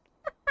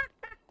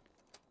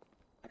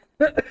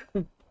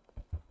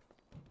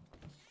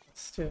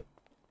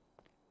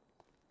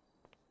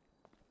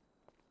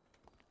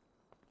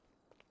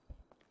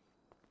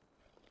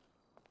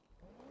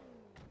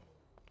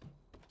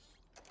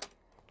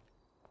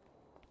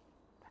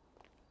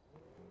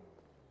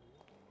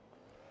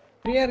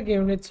 ஃப்ரீயாக இருக்க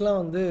யூனிட்ஸ்லாம்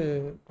வந்து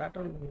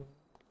பேட்ரோல்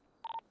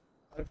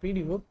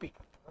பிடி ஓபி.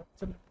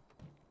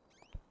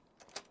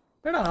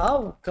 என்னடா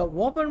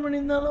ஓப்பன்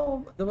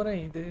பண்ணியிருந்தாலும் இது வர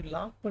இது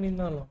லாக்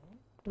பண்ணியிருந்தாலும்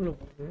உள்ள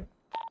போகுது,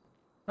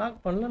 லாக்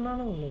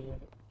பண்ணலனாலும் உள்ள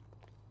போகுது.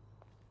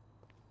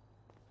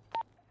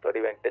 Sorry,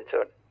 Benq touch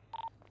on.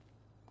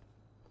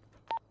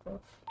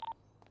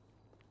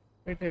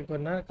 போயிட்டு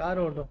கொஞ்ச நேரம்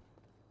கார்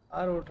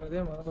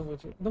ஓட்டுறதே மறந்து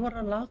போச்சு. இந்த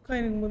மாதிரி லாக்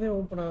ஆகிருக்கும் போதே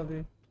ஓப்பன் ஆகுது.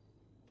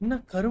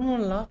 என்ன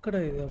கருமம்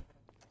லாக்கடா இது.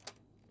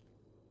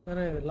 வேற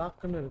இது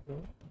லாக்குன்னு இருக்கு,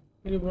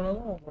 இது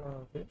போனாலும் ஓப்பன்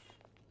ஆகுது,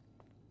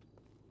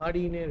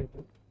 ஆடினே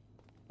இருக்கு.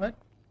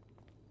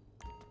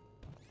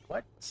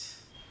 What?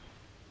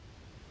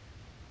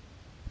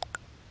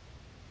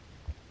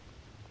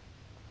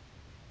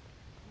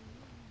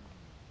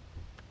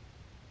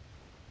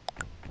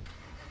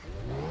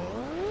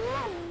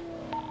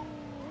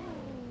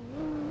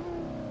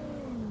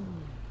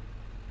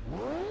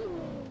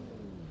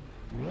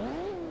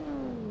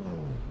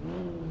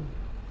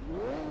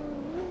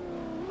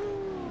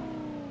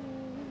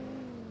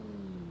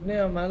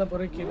 மேலே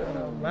போகிற கீழே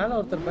மேலே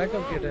ஒருத்தர்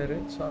பேக்கப் கேட்டாரு.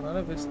 ஸோ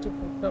அதனால் வெஸ்ட்டு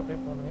போட்டு அப்படியே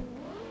போனேன்.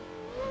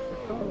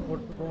 பெட்ரோல்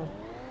போட்டுப்போம்.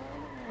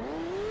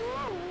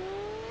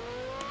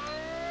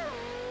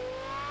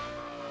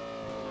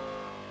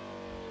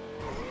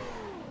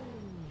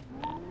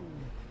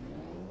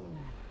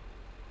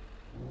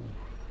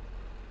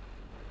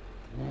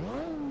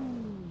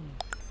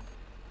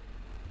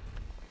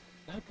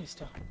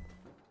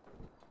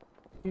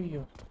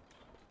 ஐயோ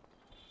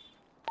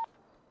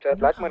சார்,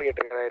 பிளாக்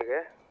மார்க்கெட்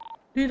இருக்கு.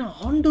 டேய், நான்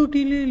ஆன்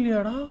டியூட்டிலே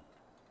இல்லையாடா.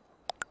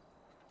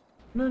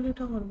 என்ன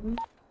லேட்டாக வருது.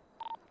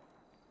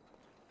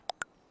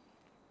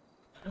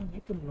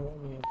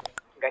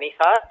 கணேஷ்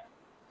சார்.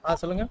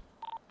 சொல்லுங்க.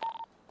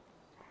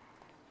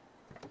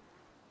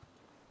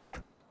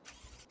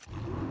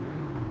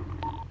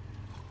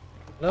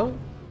 ஹலோ,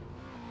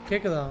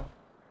 கேக்குதா?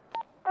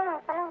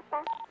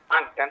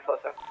 Confirm,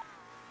 sir.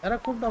 யாரா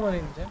கூப்பிட்ட மாதிரி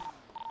இருந்துச்சு.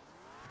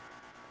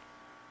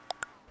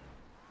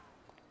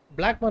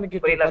 பிளாக்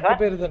மார்க்கெட் 10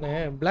 பேர் தானே?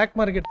 பிளாக்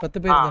மார்க்கெட் 10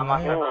 பேர்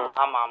தானே?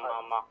 ஆமா.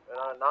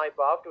 நான்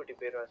இப்போ ஆஃப் டியூட்டி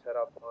போயிடுவேன் சார்.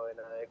 அப்போ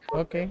என்ன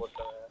எக்ஸ்போர்ட்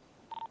போட்டுறேன்.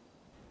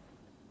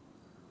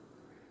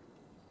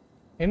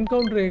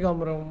 என்கவுண்டர்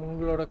ஏகாம்பரம்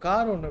உங்களோட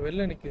கார் ஒன்று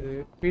வெளில நிற்குது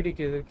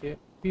பிடிக்கு எதிர்க்கு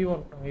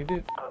P1 இது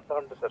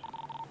சார்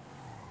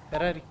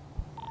ஃபெராரி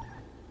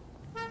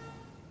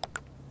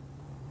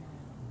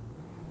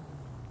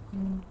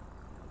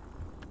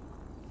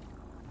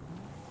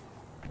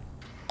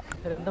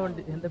சார் எந்த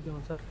வண்டி எந்த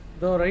பிஎம் சார்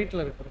இதோ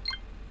ரைட்டில் இருக்கிறேன்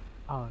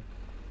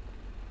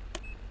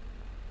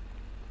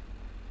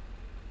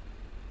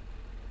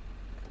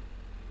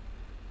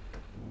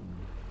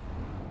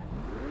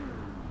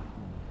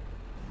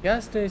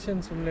கேஸ்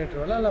ஸ்டேஷன் சிமுலேட்டர்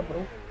விளாட்ல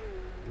ப்ரோ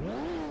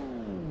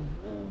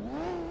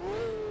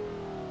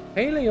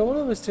கையில்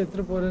எவ்வளோ வெஸ்ட்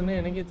எடுத்துகிட்டு போகிறதுன்னு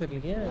எனக்கே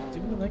தெரியலையே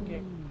ஜிம்மு தான்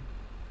கேட்கும்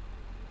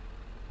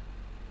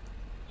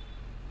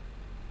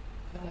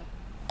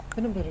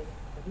எத்தனை பேர்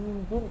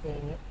 3 பேர்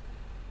இருக்காங்க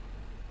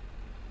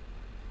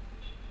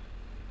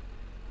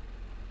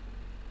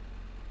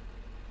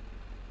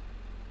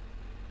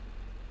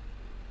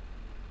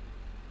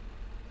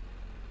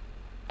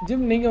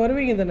ஜிம் நீங்கள்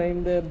வருவீங்க தானே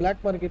இந்த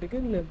பிளாக்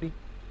மார்க்கெட்டுக்கு இல்லை எப்படி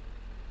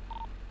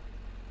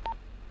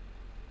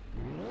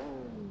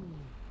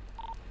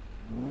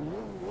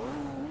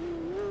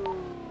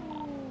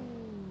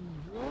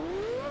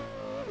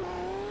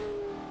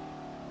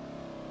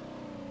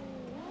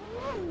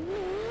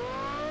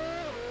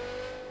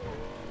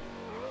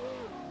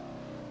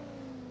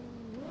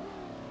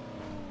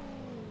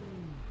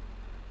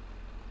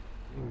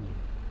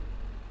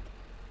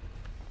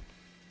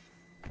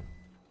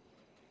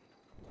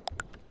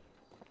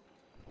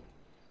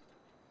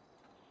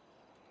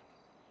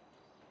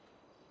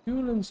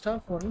fuel and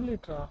stuff 1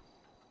 liter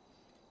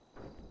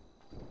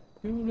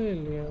fuel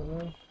இல்லையா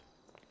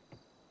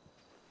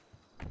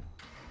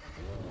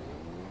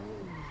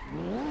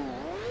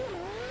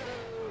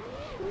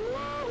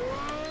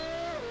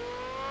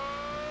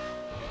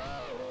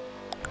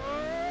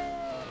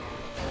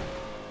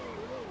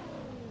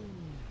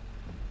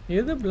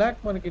எது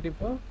பிளாக் மார்க்கெட்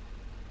இப்போ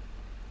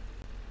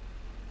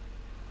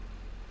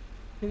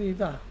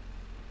இதா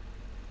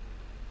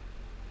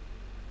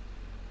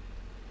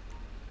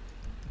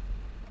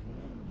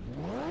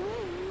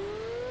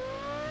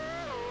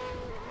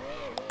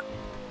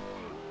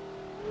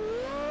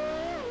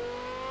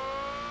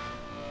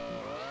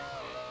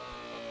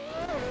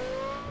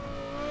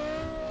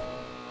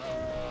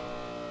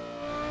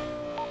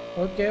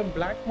ஓகே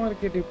பிளாக்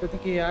மார்க்கெட்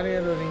இப்போதைக்கு யார்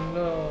யார்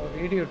வரீங்களோ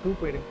ரேடியோ 2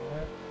 போயிடுங்க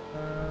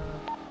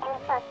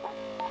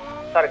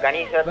சார்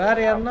கணேஷ் சார் வேற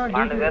யாருன்னா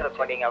 2 பேர்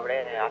இருக்கீங்க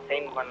அப்படியே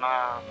அசைன் பண்ணா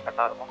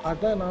கரெக்டா இருக்கும்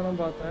அதான்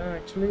நானும் பார்த்தேன்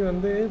ஆக்சுவலி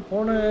வந்து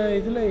போன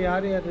இதில்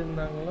யார் யார்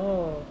இருந்தாங்களோ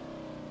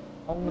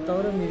அவங்க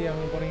தவிர மீறி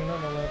அங்கே போனீங்கன்னா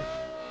நல்லா இருக்கும்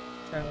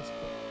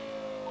சான்ஸ்க்கு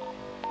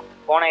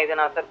போன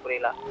இதுனா சார்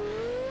புரியல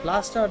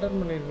லாஸ்ட்டாக அட்டன்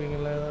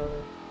பண்ணியிருப்பீங்கல்ல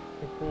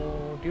இப்போ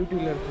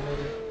டியூட்டியில்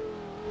இருக்கும்போது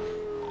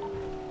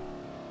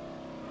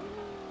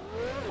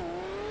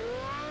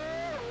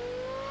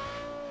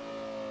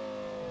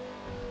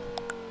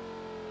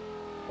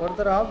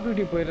ஒருத்தர் ஆஃப்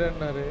டியூட்டி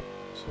போயிடுறாரு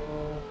ஸோ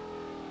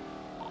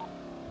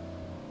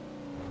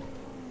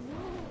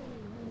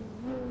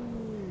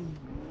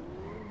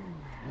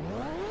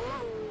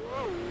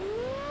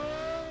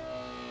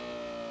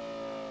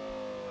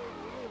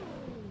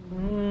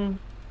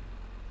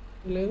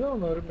இதில் ஏதோ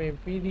ஒன்று வருமே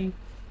பிடி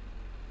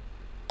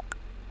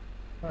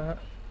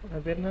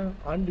அது பேர் என்ன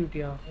ஆன்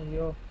டியூட்டியா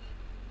ஐயோ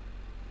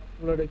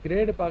உங்களோட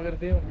கிரேடு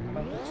பார்க்குறதே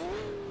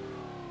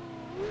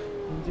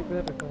 5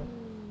 பேர் இருக்கும்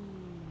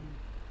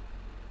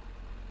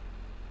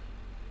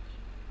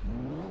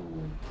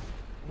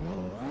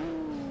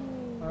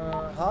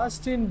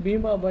ஹாஸ்டின்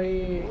பீமா பை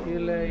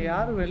இதில்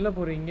யார் வெளில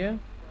போகிறீங்க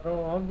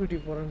யாரும் ஆஃப் டியூட்டி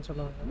போகிறேன்னு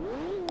சொன்னாங்க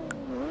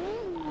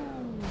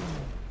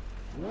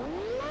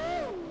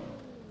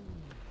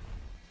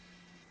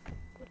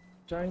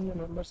join the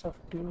members of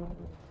team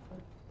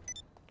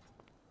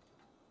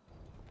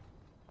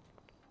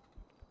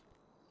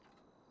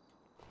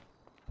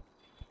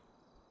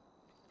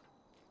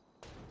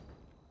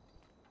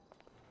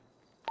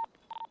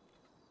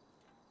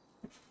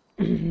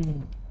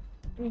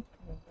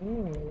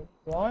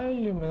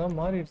volume ஏதாவது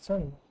மாறிடுச்சா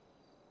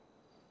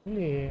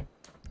இல்லையே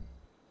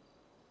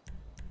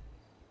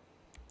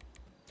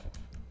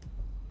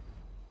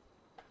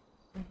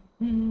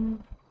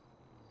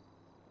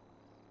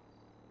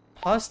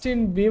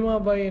ஹாஸ்டின் பீமா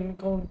பாய்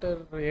என்கவுண்டர்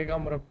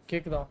ஏகாம்பரம்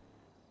கேக்குதா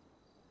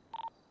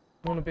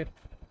 3 பேர்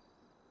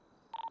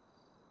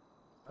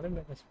அरे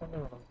ரெஸ்பாண்ட்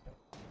பண்ணலாம்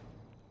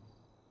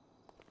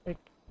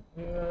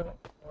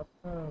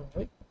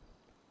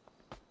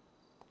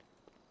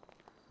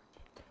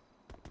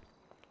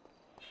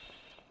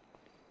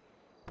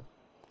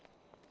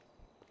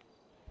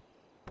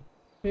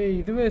ஏய்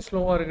இதுவே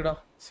ஸ்லோவா இருக்குடா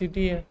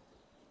சிட்டியே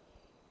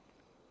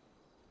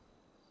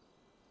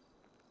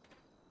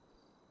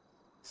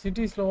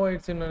சிட்டி ஸ்லோவா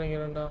ஆயிடுச்சுன்னு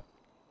நினைக்கிறேன்டா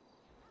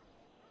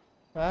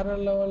வேற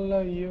லெவல்ல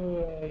ஐயோ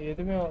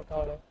எதுவுமே ஒர்க்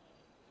ஆகல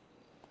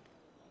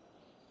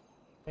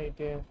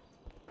ரைட்டு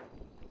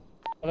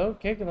ஹலோ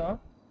கேக்குதா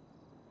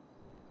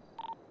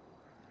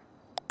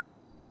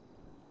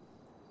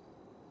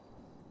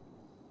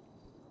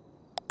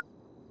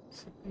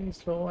சிட்டி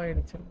ஸ்லோவா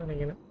ஆயிடுச்சுன்னு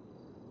நினைக்கிறேன்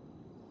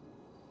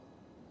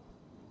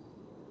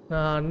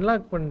நான்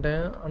அன்லாக்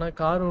பண்ணிட்டேன் ஆனால்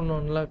கார் ஒன்றும்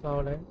அன்லாக்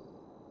ஆகலை.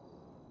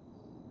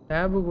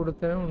 டேபு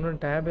கொடுத்தேன், இன்னும்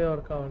டேபே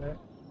ஒர்க் ஆகலை.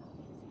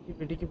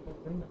 வெடிக்க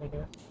போகுதுன்னு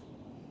நினைக்கிறேன்.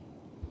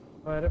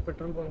 வேறு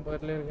பெட்ரோல் பங்க்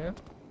பக்கத்துலேயே இருக்கேன்.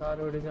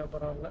 கார் வெடிச்சா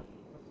பரவாயில்ல.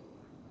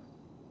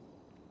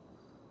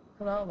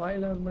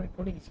 வாயில் ஒரு மாதிரி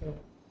கொடிக்குச்சு.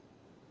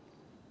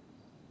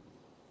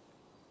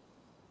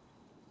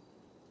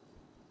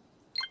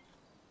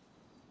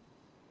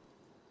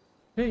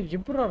 ஏய்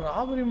எப்படா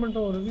ராபரி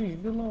மட்டும் வருது?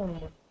 இதெல்லாம்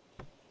ஒன்று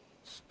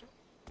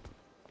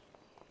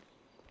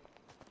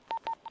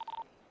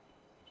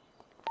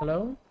ஹலோ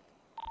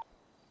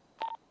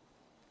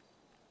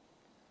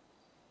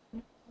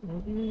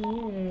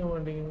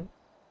மாட்டேங்குது.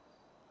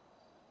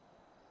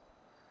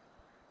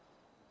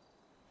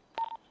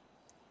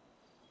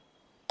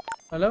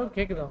 ஹலோ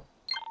கேக்குதா?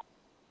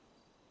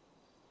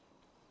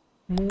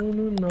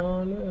 3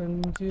 4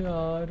 5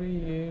 6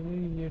 7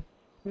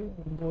 8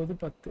 9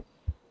 10.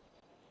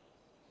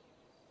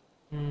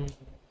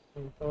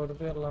 இப்போ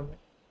வருது எல்லாமே.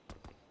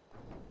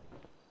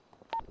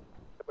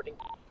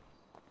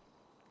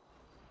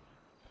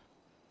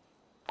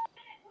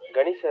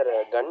 கணி சார்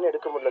கன்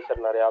எடுக்க முடியல சார்.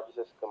 நிறைய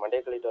ஆஃபீஸர்ஸ்க்கு மண்டே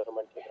கழிட்டு வர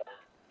மாட்டேங்கிறேன்.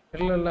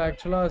 இல்லை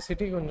ஆக்சுவலாக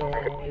சிட்டி கொஞ்சம்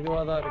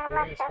இதுவாக தான்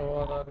இருக்குது,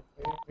 ஸ்லோவாக தான்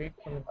இருக்குது. வெயிட்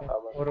பண்ணுங்க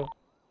வரும்.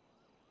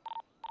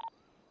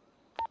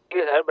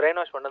 இல்லை சார் பிரெயின்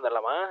வாஷ் பண்ண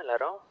தரலாமா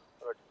எல்லாரும்?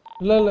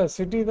 இல்லை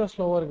சிட்டி தான்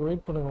ஸ்லோவாக இருக்குது.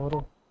 வெயிட் பண்ணுங்க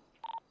வரும்.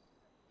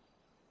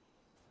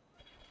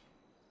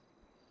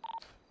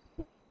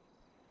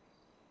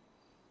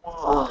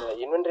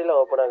 இன்வென்ட்ரில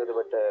ஓபன் ஆகுது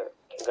பட்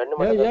கன்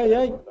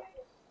மட்டும்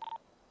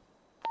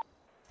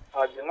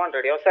ஜிமான்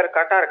ரெடியா சார்?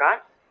 கரெக்டா இருக்கா?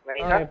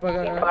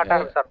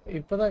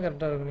 இப்பதான்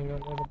கரெக்டா இருக்கு. நீங்க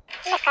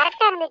இல்ல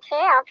கரெக்டா இருந்துச்சு.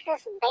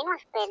 ஆபீசர்ஸ் பிரெயின்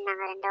வாஷ்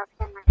பண்ணிருந்தாங்க. 2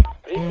 ஆபீசர் மட்டும்.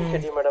 பிரீத்தி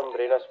செடி மேடம்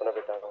பிரெயின் வாஷ் பண்ண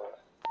போயிட்டாங்க.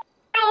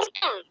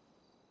 இருக்கேன்.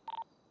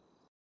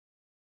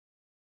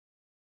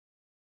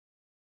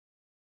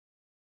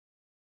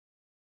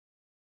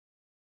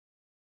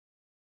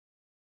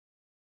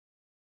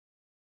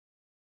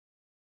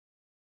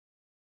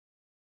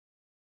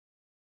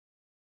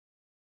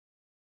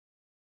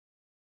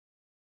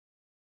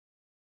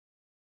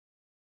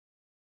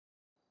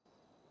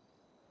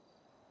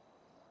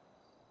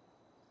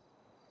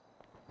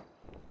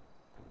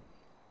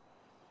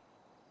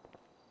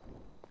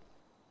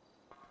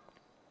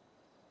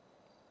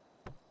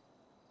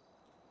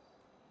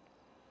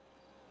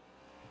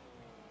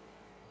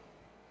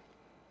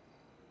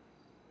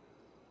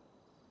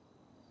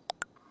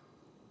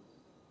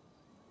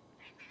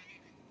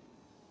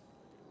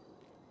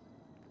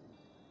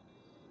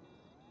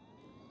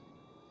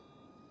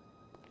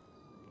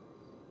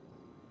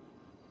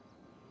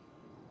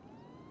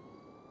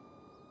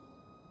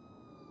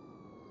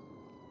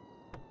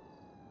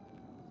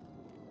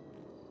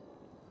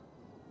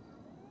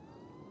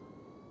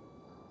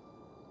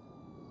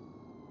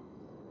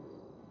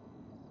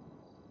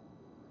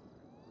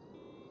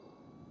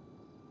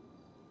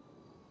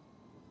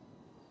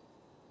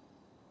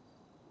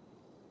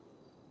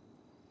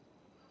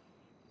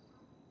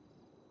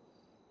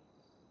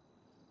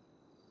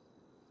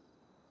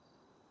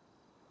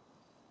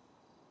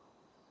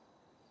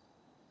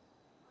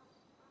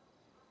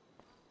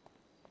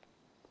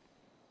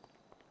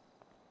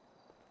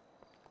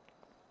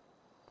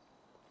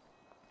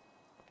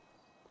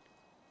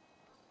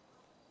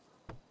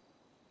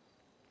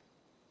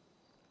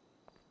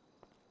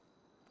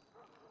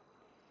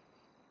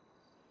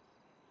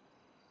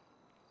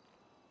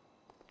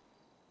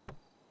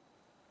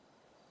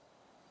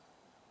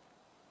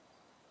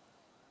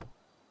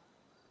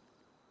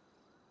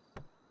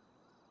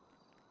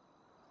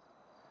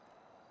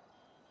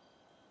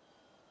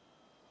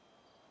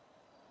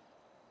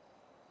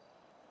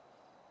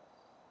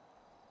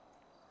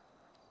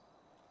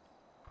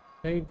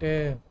 ரைட்டு.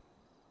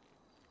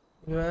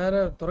 வேற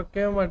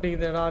திறக்கவே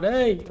மாட்டேங்குதுடா.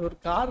 டேய் ஒரு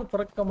கார்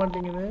திறக்க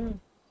மாட்டேங்குது.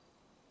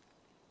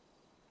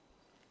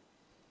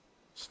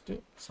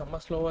 செம்ம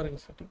ஸ்லோவா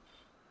இருக்கு சிட்டி.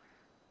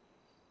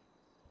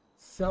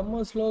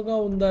 செம்ம ஸ்லோగా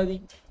ఉందది.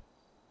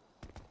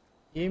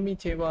 ఏమీ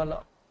చేయాలా?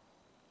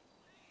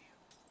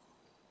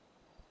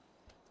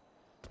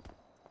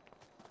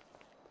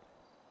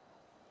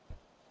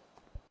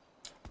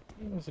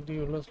 சிட்டி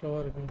எவ்வளோ ஸ்லோவா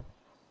இருக்கு.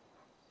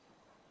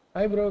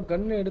 ஹாய் ப்ரோ,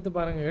 கன்னு எடுத்து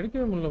பாருங்க.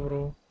 எடுக்கவே முடியல ப்ரோ.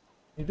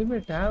 இதுவுமே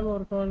டேப்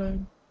ஒர்க் ஆகல.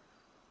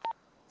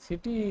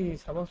 சிட்டி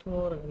செம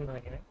ஸ்லோவாக இருக்குன்னு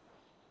நினைக்கிறேன்.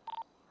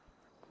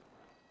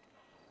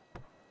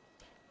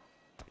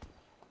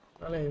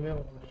 அதனால எதுவுமே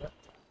பண்ண முடியல.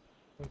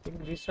 ஐ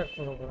திங்க் ரீஸ்டார்ட்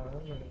பண்ண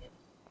போகிறாங்கன்னு நினைக்கிறேன்.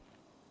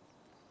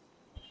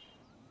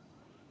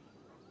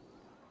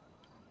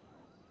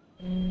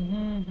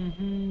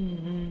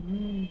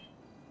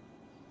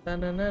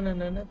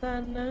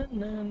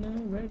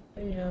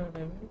 வேட்டையாட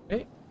வேட்டை.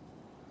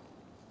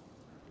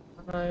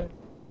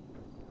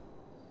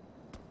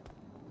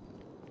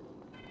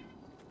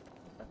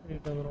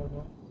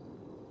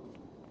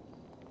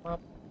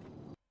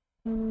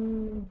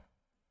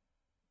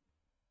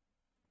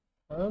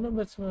 அதெல்லாம்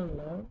பிரச்சனை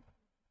இல்லை.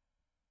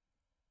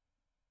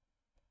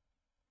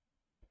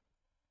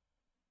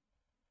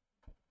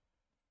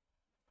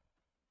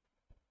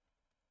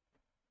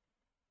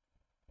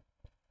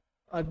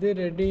 அது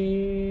ரெடி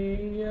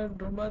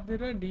ரொம்ப அது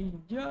ரெடி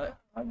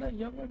அட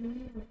எவனி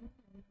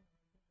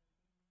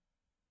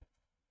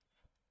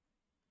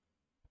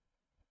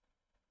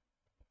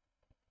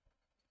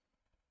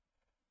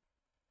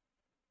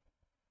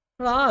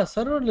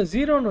சர்வர்ல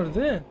 0ன்னு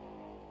வருது.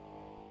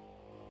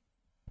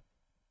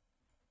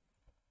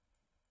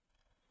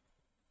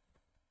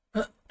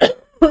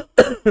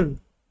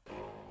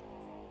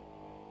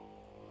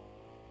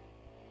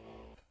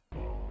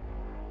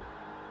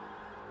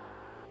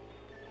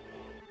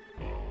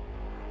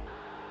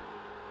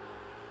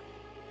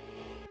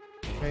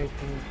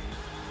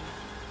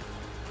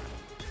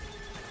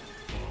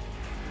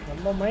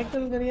 நம்ம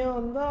மைக்கேல் கனியா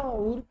வந்தா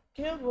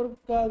ஊருக்கே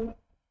பொறுக்காது.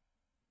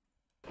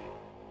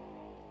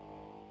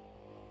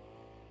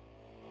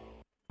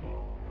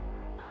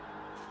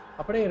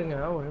 அப்படியே இருங்க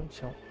ஒரு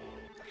நிமிஷம்.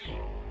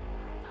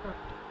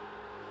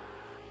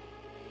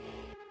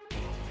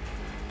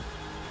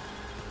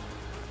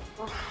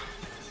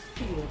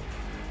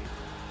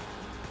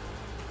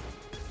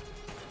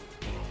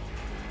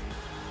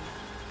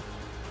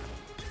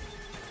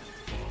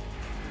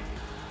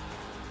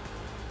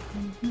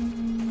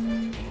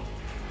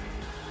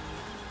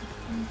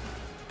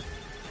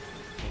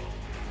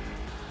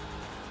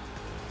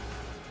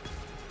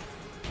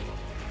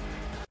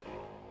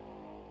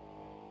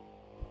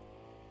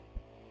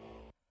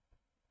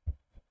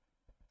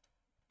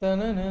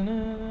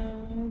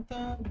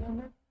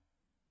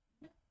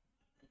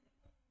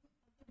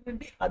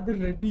 அது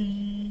ரெடி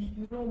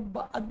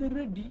ரொம்ப அது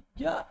ரெடி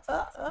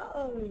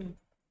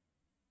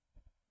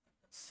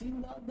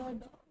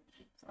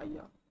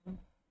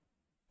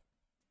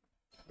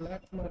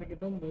பிளாக்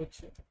மார்க்கெட்டும்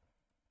போச்சு.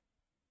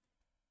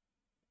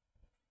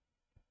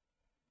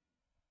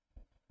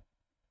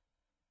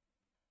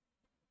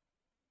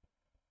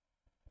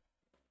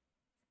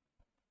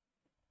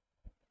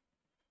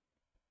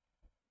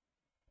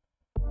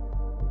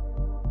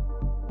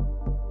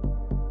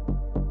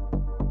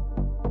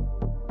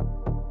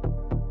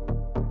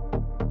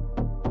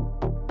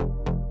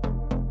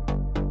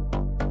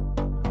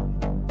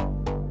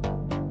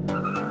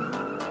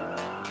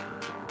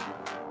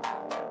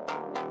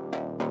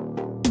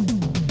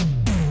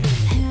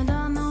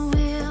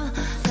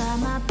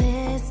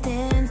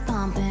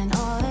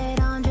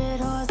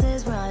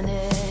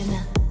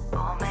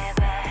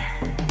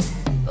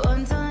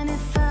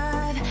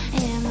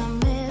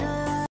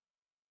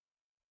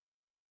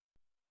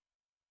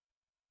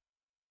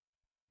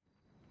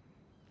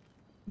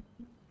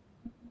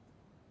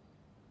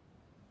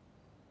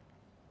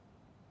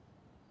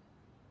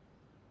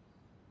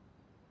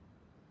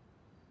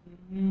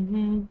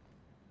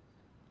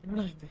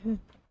 என்னடா இது?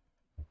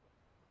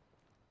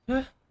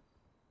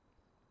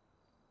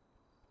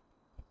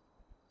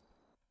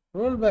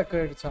 ரோல் பேக்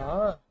ஆயிடுச்சா?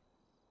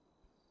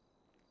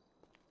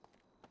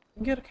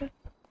 இங்க இருக்கு.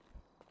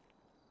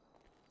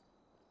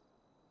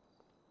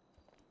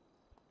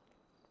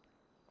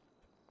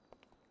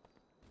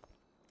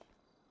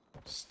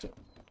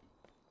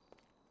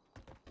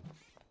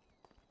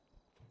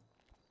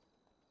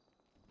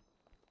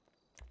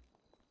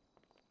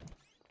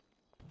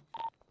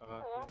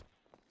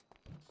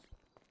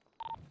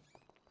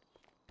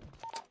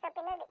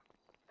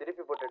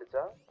 திருப்பி போட்டு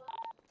அடிச்சா?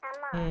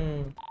 ஆமா.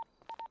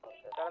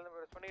 கலந்து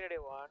பிரஸ் பண்ணி ரெடி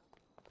 1.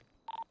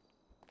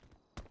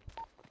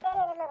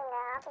 சரி இருங்க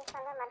ஆபீஸ்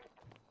வந்து மாத்திட்டு.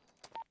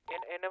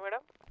 என்ன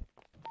மேடம்?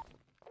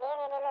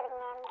 வேலையில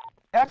இருங்க.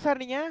 யார்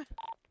சார் நீங்க?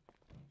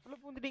 உள்ள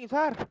பூந்துட்டீங்க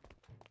சார்.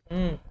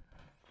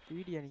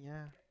 வீடியா நீங்க?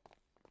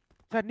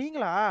 சார்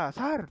நீங்களா?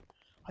 சார்.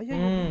 ஐயோ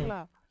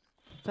நீங்களா?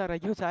 சார்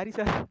ஐயோ சாரி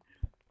சார்.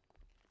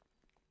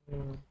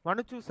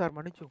 மன்னிச்சு சார்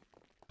மன்னிச்சு.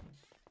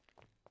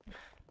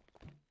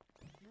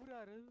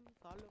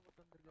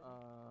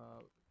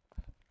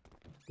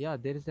 Yeah,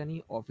 there is any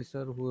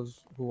officer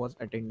who was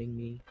attending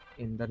me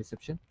in the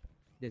reception.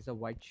 There's a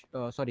white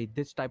sorry,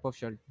 this type of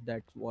shirt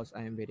that was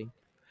I am wearing.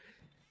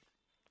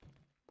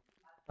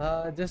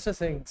 Just a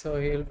second, so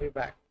he'll be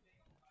back.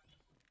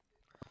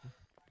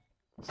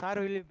 Sir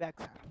will be back,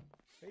 sir.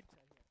 Wait,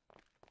 sir.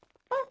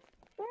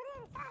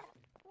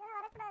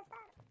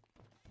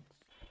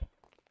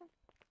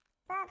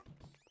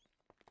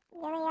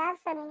 Sir,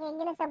 யார் sir நீங்க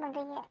எங்க sir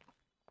பண்றீங்க?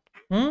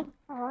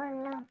 Oh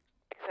no.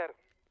 Sir.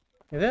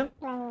 எது?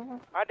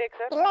 ஆடெக்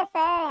sir. இல்ல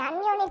sir,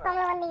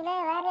 அன்யூனிஃபார்ம்ல வந்தீங்களே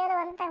வேற யாரோ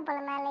வந்துட்டாங்க போல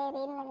மேலே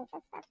ஏறின்னு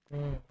நினைச்சேன் sir.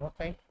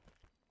 Okay.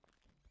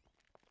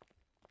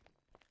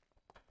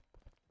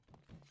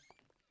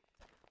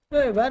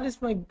 Hey, where is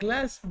my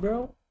glass, bro?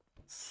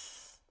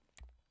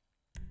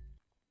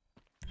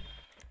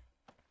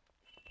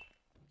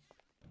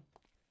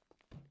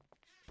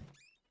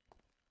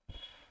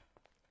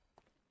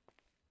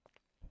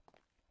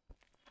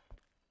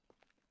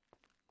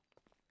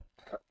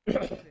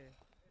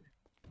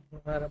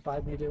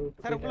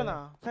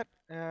 Sir,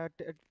 sir,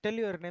 tell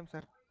your name,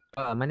 sir.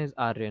 My name is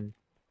Aryan.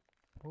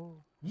 Oh,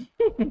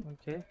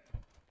 okay.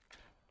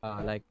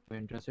 Like, I'm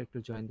interested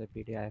to join the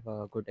PD. I have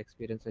a good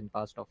experience in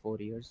past of 4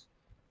 years.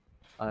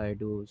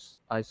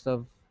 I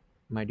serve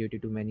my duty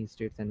to many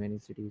states and many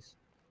cities.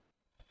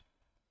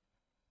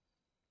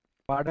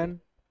 Pardon?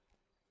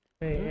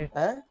 ஏன்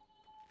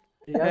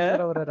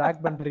sir அவரை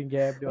rack பண்றீங்க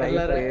இப்படி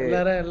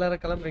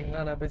எல்லாரும்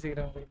கிளம்புறீங்களா? நான்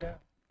பேசிக்கிறேன் உங்ககிட்ட.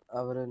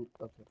 அவரு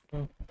okay.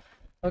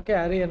 Okay,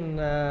 Aryan,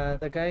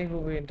 the guy who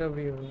we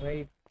interviewed,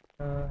 right?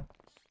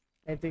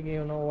 I think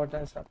you know what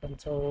has happened.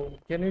 So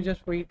can you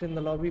just wait in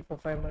the lobby for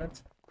 5 minutes?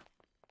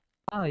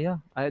 Yeah.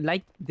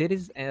 Like there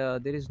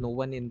is no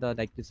one in the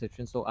like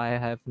reception, so I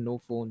have no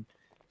phone,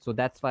 so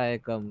that's why I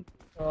come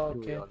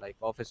through your like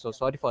office. So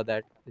sorry for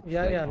that. It's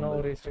like Yeah, no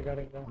worries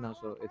regarding that. No,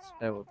 so it's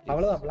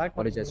Black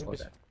apologize for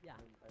that.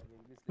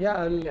 Yeah,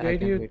 I'll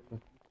guide you wait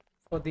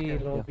for the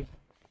lobby.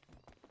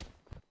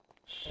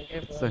 Okay,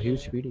 it's a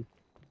huge video.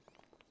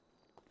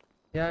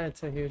 Yeah,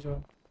 it's a huge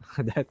one.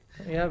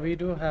 Yeah, we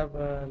do have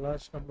a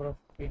large number of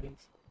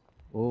PDs.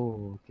 Oh,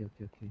 okay.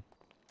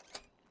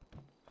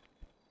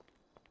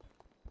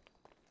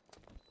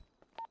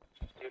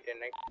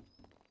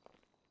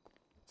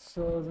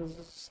 So this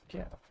is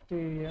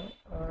cafeteria.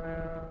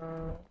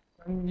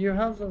 And you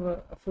have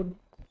food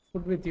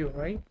with you,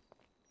 right?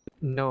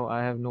 No,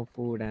 I have no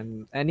food and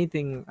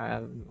anything. I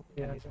have no.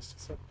 Yeah, just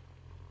a sec.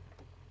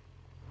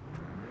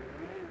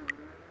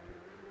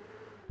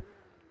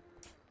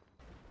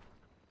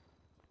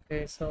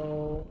 Okay, so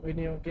when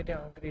you get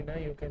hungry now,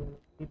 you can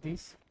eat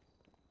these.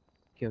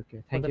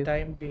 Okay. For Thank the you.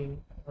 time being,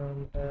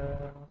 and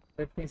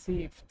let me see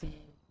if the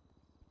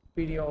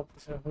PD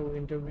officer who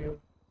interviewed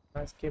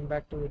has came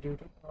back to the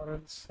duty, or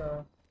else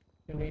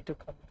you need to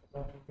come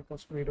tomorrow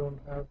because we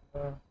don't have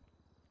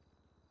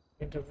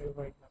interview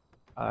right now.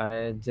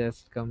 I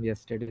just come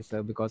yesterday,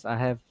 sir, because I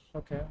have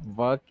Okay.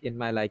 work in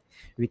my like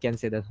we can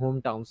say the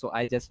hometown. So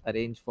I just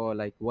arranged for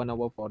like 1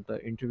 hour for the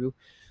interview.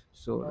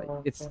 So like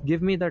it's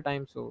give me the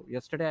time. So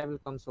yesterday I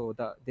will come. So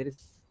there is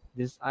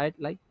this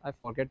I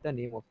forget the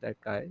name of that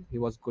guy. He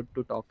was good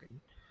to talk in.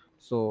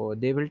 So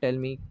they will tell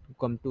me to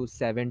come to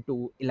 7 to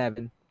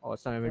 11 or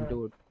 7 to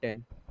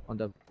 10 on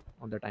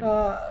the time.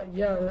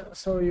 Yeah,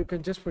 so you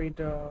can just wait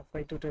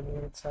 5 to 10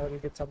 minutes. I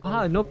will get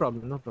something. No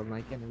problem.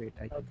 I can wait.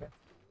 Okay.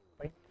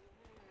 Fine.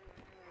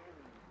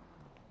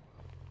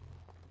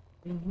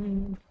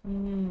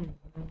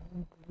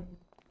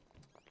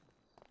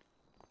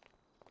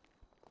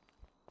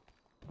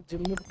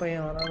 ஜிம்முக்கு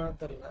பையன் வரானா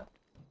தெரியல.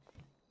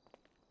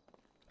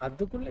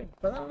 அதுக்குள்ள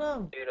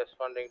இப்பதான்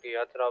responding to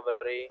yacht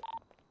robbery.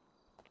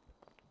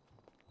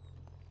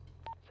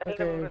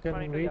 Okay, you can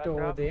wait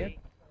over there.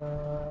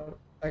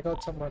 I got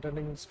some other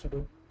things to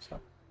do. So.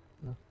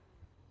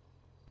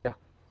 Yeah.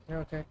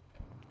 Okay.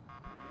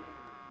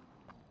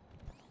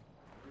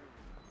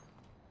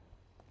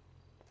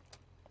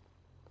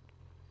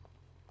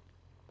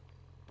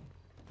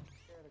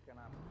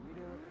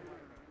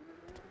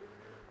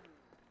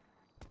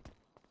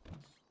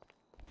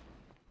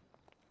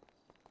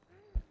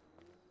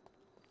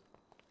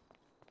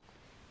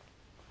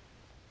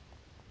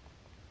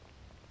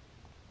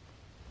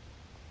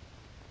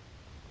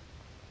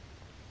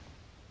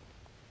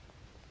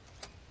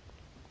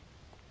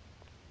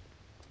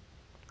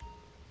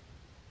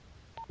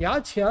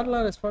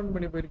 யாரெல்லாம் respond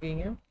பண்ணி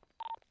போயிருக்கீங்க?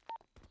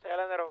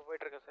 சேலந்தர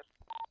போயிட்டு இருக்கேன் சார்.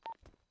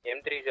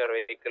 M30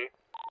 vehicle.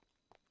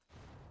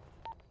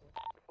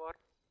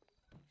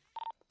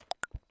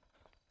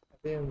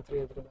 அதே M3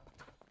 எடுத்துறேன்.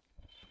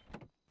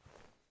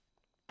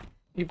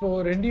 இப்போ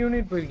 2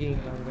 யூனிட்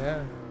போயிருக்கீங்களா அங்க?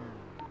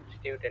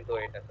 Steve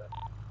 1028 sir.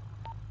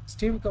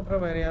 ஸ்டீவ்க்கு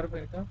அப்புறம் வேற யார்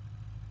போயிருக்கா?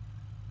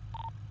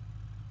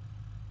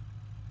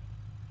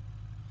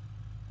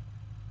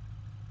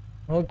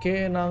 ஓகே,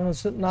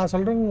 நான்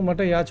சொல்றவங்க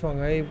மட்டும் யாச்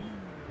வாங்க.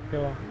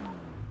 ஓகேவா?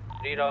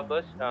 3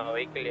 robbers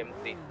vehicle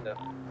M3 sir.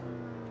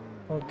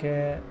 Okay,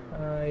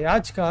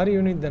 யாச் car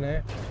unit தானே?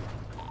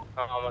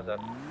 ஆமா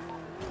சார்.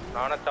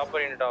 நானா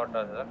சாப்பர் யூனிட்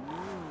ஆவட்டா சார்.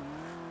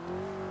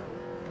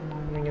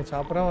 நீங்க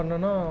சாப்பரா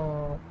வரணும்னா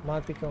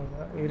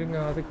மாத்திக்கோங்க. இருங்க,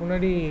 அதுக்கு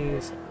முன்னாடி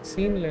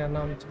சீன்ல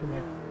என்ன அமைச்சுக்கோங்க.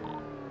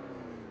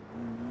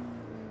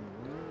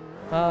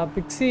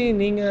 பிக்ஸி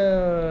நீங்க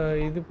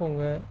இது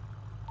போங்க.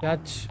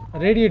 யாச்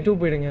ரேடியோ 2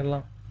 போயிடுங்க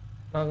எல்லாம்.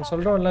 நாங்கள்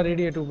சொல்கிறோம் எல்லாம்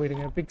ரேடியோ 2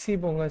 போயிடுங்க. பிக்ஸி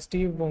போங்க,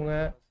 ஸ்டீவ் போங்க,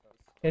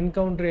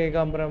 என்கவுண்டர்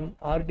ஏகாம்பரம்,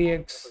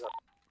 ஆர்டிஎக்ஸ்,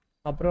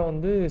 அப்புறம்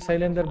வந்து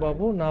சைலேந்தர்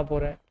பாபு, நான்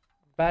போகிறேன்.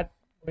 பேட்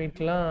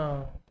வெயிட்லாம்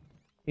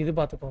இது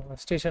பார்த்துக்கோங்க,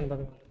 ஸ்டேஷன்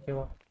பார்த்துக்கோங்க.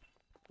 ஓகேவா?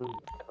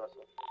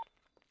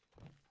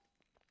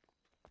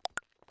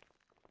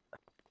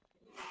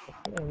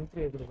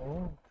 என்ட்ரி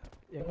எடுத்துருக்கோம்.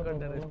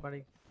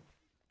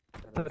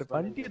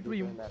 வண்டி எடுத்து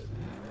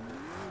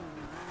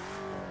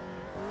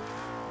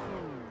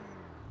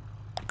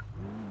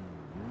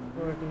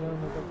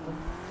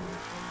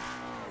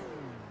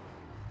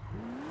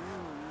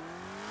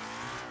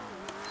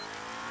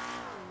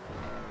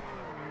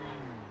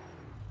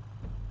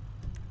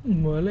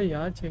முதல்ல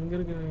யாச்சு எங்க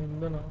இருக்கு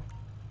இருந்தனா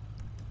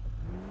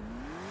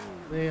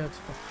அதே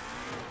யாச்சு தான்.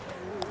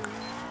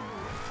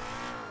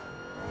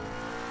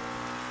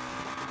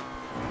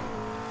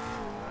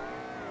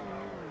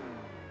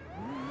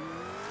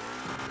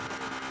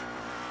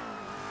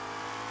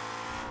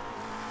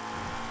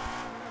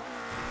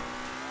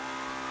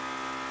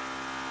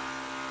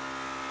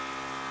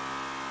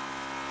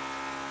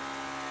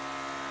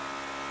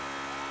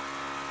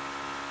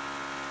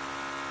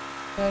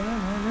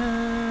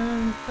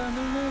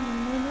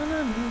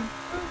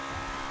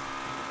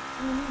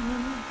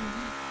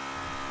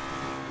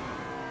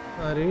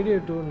 ரேடியோ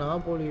 2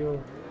 நான் போலியோ.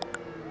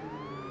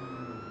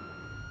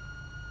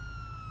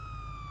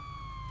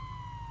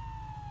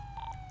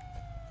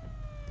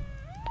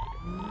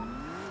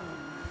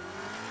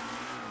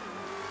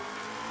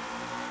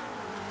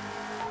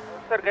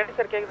 சார் கணேஷ்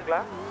சார்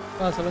கேக்குதுங்களா?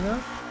 சொல்லுங்க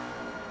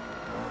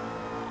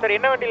சார்.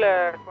 என்ன வண்டியில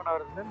ரெஸ்பாண்ட்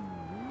ஆகுது சார்?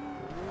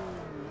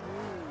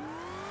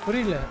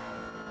 புரியல.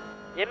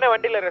 என்ன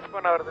வண்டியில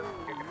ரெஸ்பாண்ட் ஆகுதுன்னு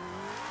கேக்குறேன்.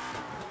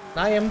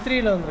 நான்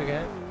M3ல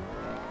வந்திருக்கேன்.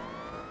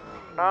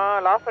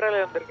 நான் லாஃபரேல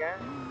வந்திருக்கேன்.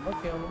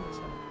 ஓகே ஒண்ணும்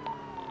சார்.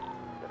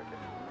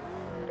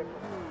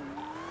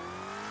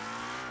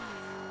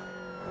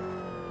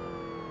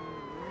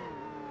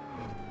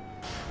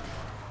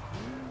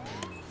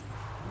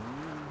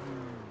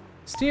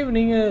 ஸ்டீவ்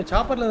நீங்க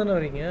சாப்பர்ல தானே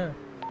வரீங்க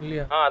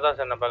இல்லையா? அதான்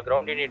சார் நம்ம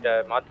கிரவுண்ட் யூனிட்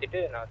மாத்திட்டு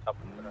நான்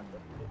சாப்பிட்டு வரேன்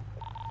சார்.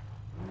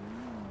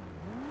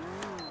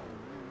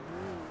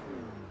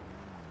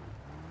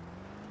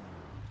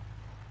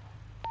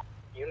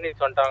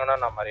 யூனிட்ஸ் வந்துட்டாங்கன்னா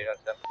நான்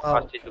மாறிடுறேன் சார்.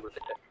 ஹாஸ்டேஜ்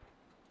கொடுத்துட்டு.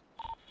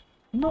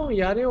 இன்னும்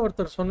யாரையோ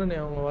ஒருத்தர் சொன்னனே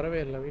அவங்க வரவே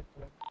இல்லை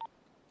வீட்டுல.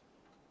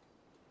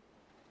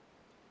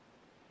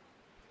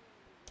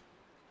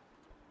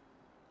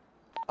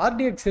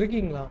 RDX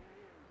இருக்கீங்களா?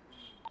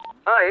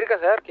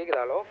 இருக்கேன் சார்.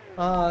 கேக்குதா? ஹலோ.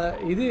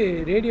 இது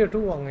ரேடியோ 2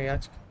 வாங்க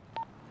யாச்சுக்கு.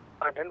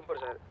 10-4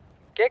 சார்.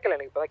 கேட்கல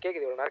எனக்கு இப்பதான்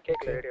கேக்குது. இவ்வளவு நேரம்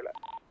கேட்கல ரேடியோல.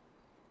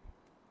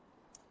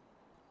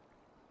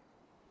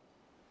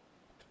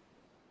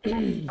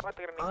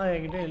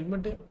 என்கிட்ட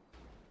ஹெல்மெட்.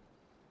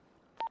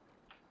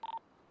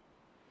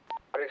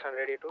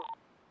 ரேடியோ 2.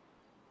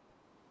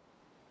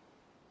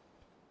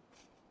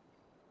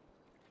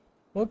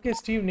 ஓகே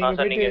ஸ்டீவ் நீங்க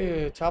போயிட்டு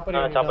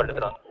சாப்பர்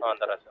எடுத்துறோம்.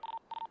 தரேன் சார்.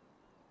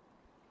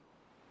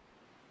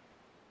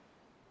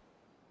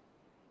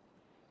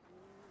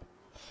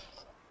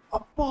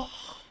 அப்பா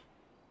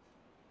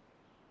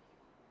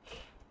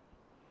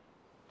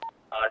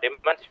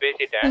டிமாண்ட்ஸ்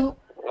பேசிட்டேன்.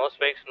 No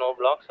spikes no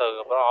blocks.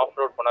 அதுக்கப்புறம் ஆஃப்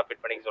ரோட் பண்ணா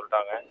ஃபிட் பண்ணிக்க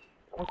சொல்லிட்டாங்க.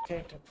 ஓகே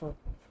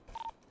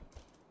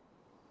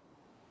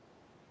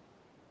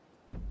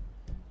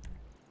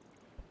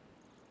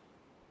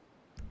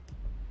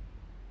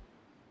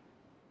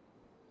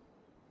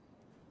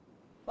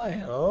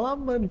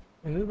எல்லாம்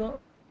இதுதான்.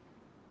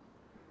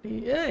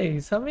 ஏய்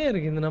செமையா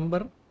இருக்கு இந்த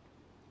நம்பர்.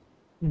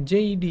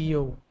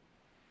 JDO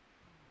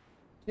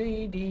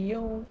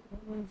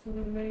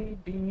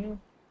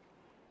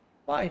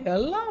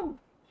எல்லாம்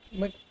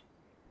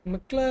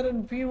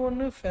மெக்லாரன் P1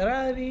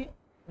 ஃபெராரி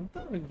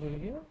அதான்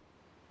இருக்கு.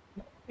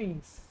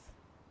 நைஸ்.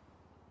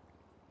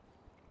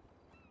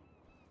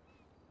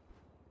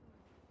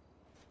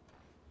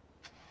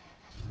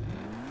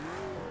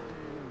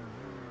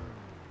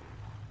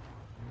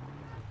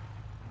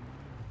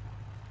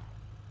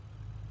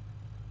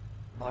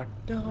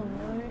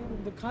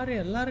 இந்த கார்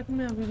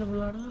எல்லாருக்குமே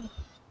அவைலபிளானா?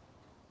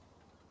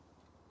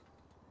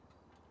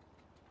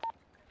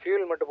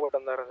 ஃபியூல் மட்டும் போட்டு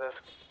வந்தாரேன் சார்.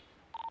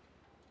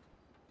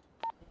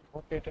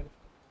 ஓகே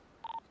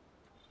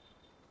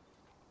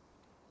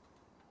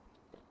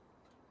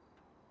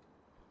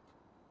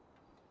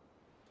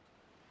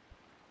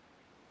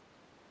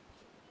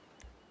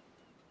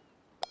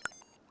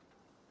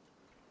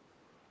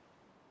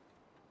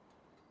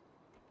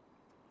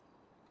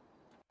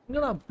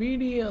என்னடா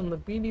பிடி அந்த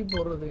பிடி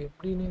போடுறது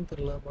எப்படின்னே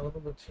தெரியல, மறந்து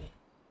போச்சு.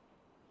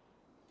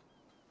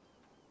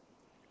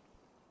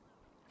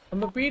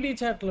 நம்ம பிடி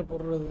சாட்ல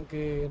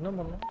போடுறதுக்கு என்ன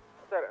பண்ணோம்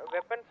சார்?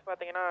 வெப்பன்ஸ்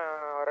பாத்தீங்கன்னா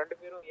ரெண்டு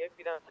பேரும்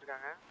ஏபி தான்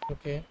வச்சிருக்காங்க.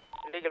 Okay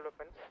illegal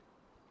weapons.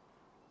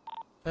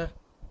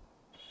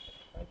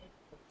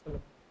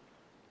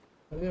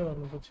 அதே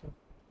மறந்து போச்சு.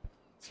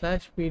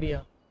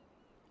 /PDயா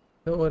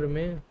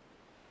வருமே.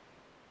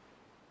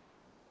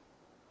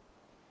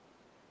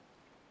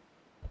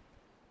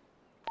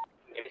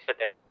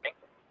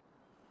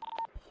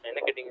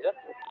 என்ன கேட்டீங்க சார்?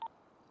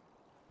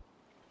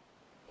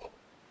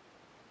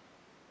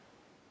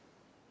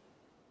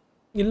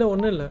 இல்ல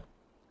ஒண்ணும் இல்ல.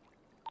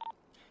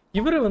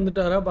 இவரு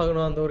வந்துட்டாரா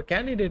பார்க்கணும். அந்த ஒரு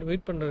கேண்டிடேட்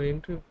வெயிட் பண்றாரு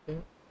இன்டர்வியூக்கு.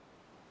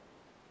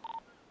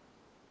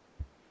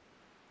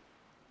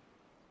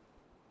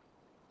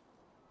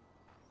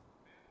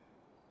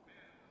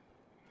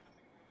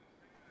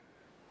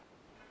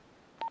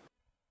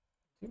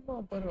 சும்மா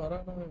பாரு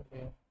வரானா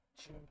இல்லையா?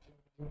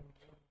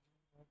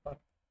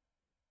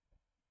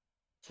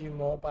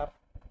 மோபார்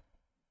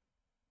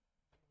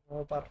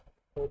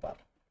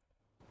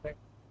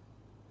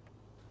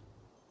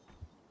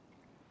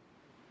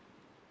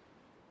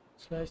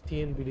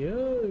 /TNBD.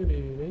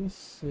 Nice.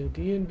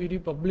 TNBD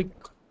public.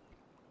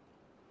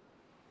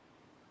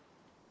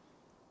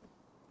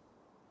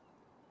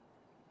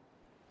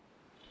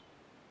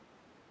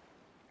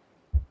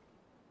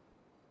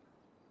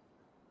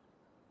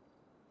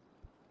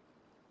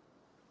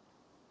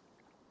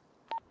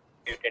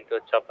 Into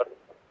a chopper.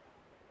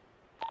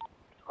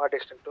 Hard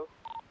distance to.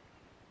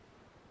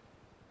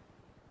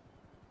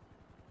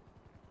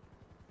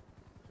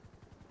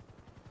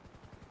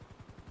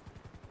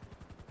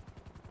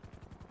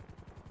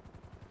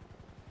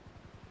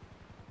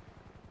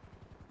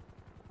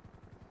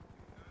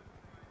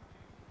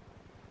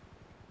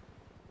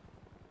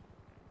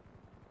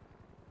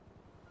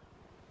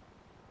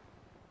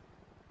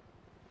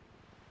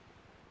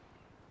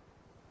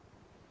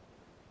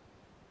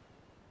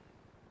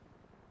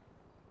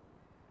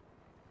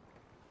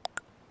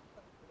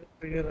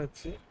 Trigger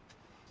ஆச்சு.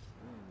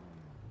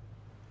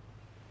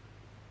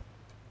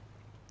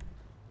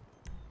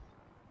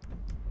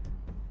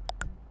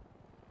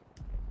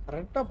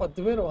 கரெக்டா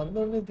 10 பேர்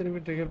வந்தோடனே திரும்பி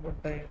ட்ரிகர்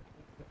பண்ணிட்டாங்க.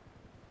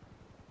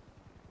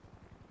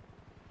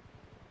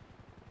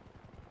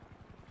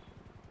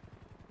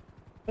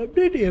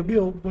 அப்டேட் எப்படி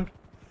ஓப்பன்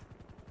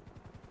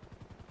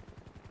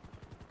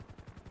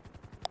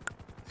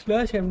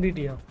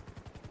 /mdtயா?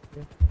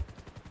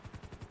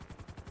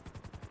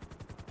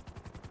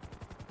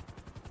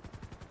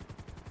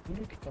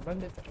 mdt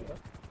கமாண்டே தெரியல.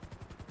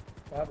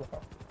 பாருப்பா.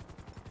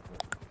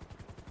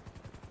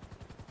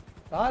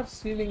 Car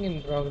stealing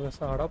in progress.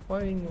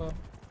 அடப்பாவீங்களா,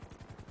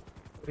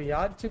 ஒரு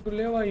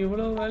யாச்சுக்குள்ளேவா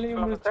இவ்வளவு வேலையை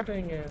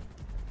முடிச்சுட்டீங்க?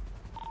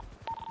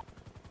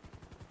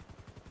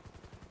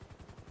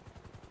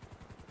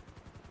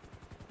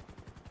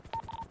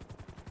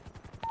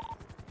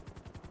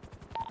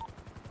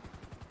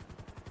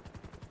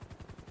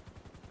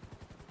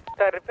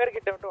 சார் ரிப்பேர்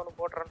கிட்ட மட்டும் ஒன்று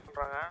போட்டுறேன்னு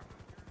சொல்கிறாங்க.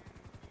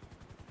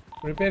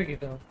 ரிப்பேர்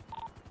கிட்டா?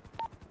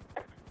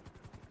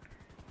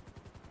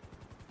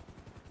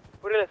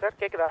 புரியல சார்,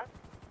 கேட்குதா?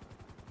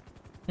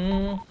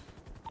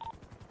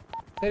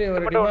 சரி,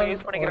 ஒரு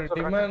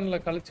டிமாண்ட்ல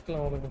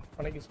கழிச்சுக்கலாம். உனக்கு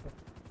பணக்கு சார்.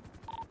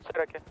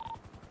 சரி, ஓகே.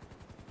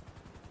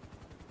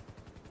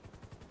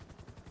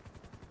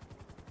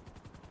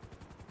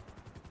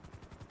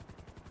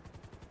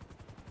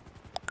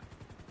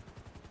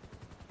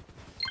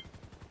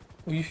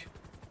 உயிஷ்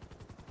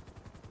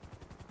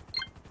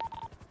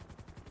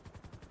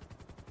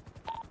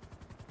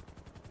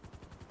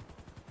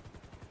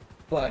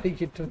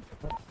பாடிக்கிட்டு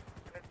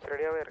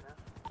ரெடியாகவே இருங்க.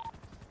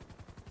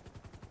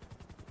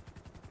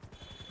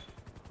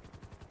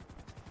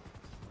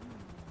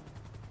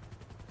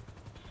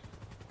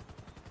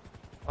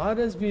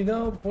 ஆர்எஸ்பி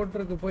தான்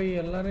போட்டிருக்கு. போய்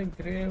எல்லாரும்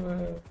கிரேவ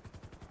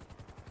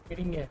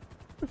பிடிங்க.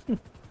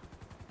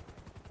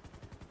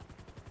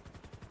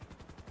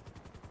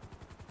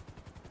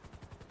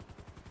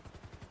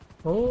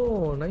 ஓ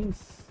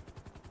நைஸ்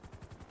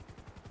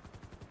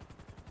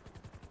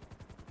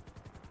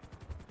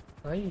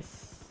நைஸ்.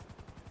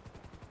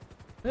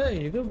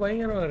 இது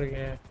பயங்கரமா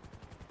இருக்கு,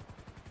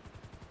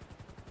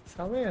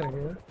 செமையா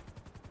இருக்கு.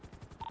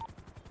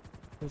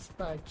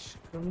 dispatch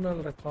criminal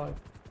record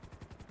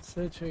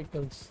search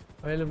vehicles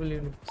available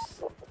units.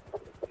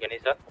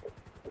 Ganeee sir.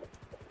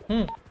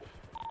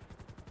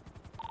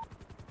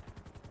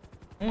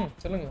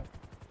 சொல்லுங்க.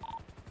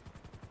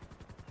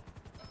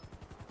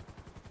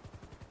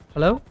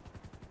 ஹலோ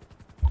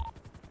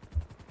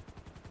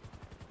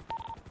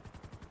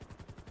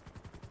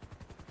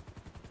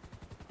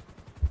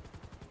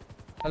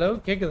ஹலோ,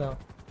 கேக்குதா?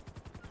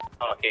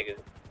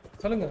 கேக்குது.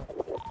 சொல்லுங்க.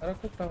 யாரோ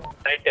கூப்பிட்டாங்க.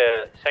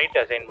 சைட்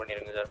அசைன்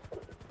பண்ணிருங்க சார்.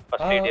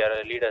 ஃபர்ஸ்ட் லீட் யார்?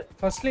 லீடர்.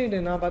 ஃபர்ஸ்ட் லீட்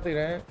நான்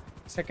பாத்துக்கிறேன்.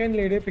 செகண்ட்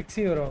லீடு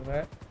பிக்ஸி வருவாங்க.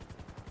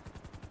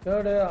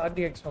 தேர்டு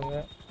ஆர்டிஎக்ஸ் வாங்க.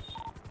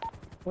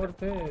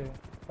 ஃபோர்த்து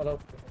ஃபாலோ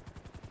பண்ணுங்க.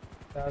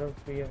 யாரும்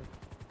ஃப்ரீயா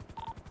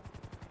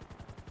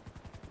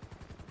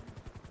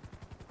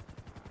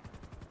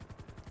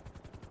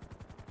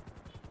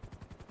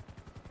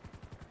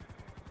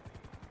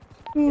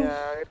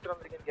எடுத்துட்டு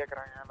வந்திருக்கீங்கன்னு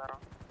கேக்குறாங்க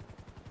எல்லாரும்.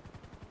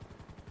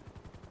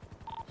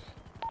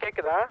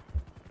 கேக்குதா?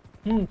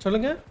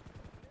 சொல்லுங்க.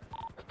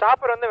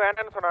 ஸ்டாப்பர் வந்து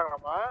வேண்டாம்னு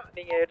சொன்னாங்களாமா,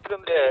 நீங்க எடுத்துட்டு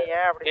வந்தீங்க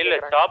அப்படி? இல்ல,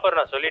 ஸ்டாப்பர்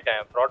நான்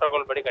சொல்லிட்டேன்,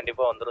 புரோட்டோகால் படி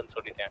கண்டிப்பா வந்துரும்னு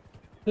சொல்லிட்டேன்.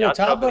 இல்ல,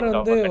 ஸ்டாப்பர்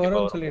வந்து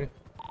வரும்னு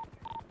சொல்லிருக்கேன்.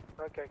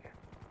 Okay okay.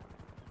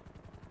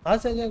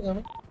 ஆசையா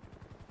காணோம்.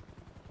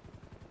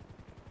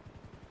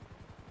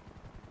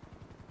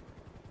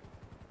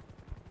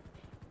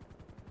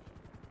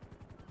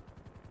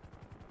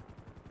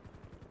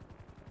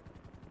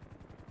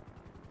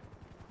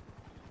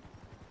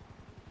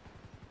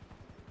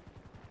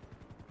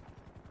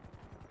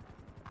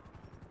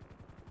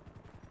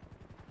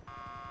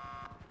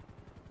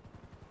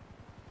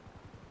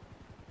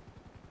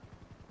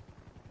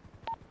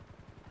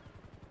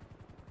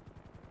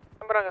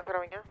 நம்புறாங்க சார்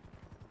அவங்க.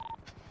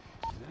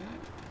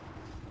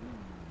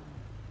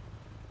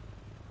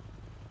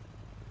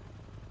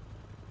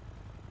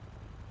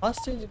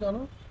 ஹாஸ்டேஜ்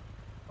காணோம்.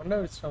 ஒண்ணா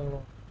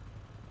வச்சிட்டாங்களோ?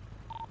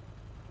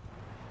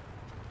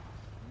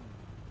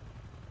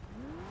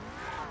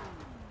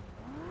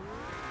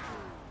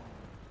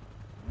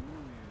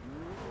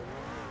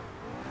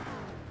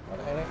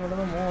 எனக்கு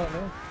ஒன்று தான்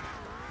மூவாது.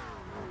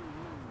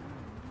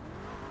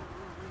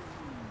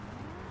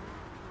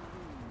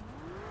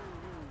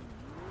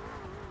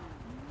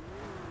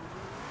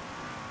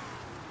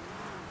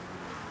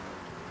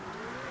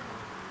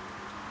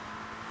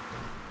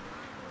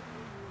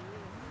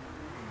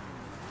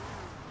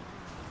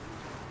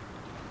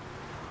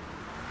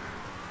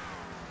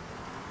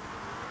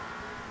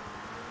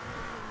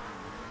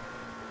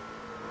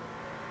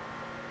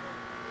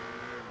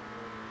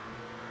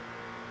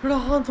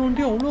 அந்த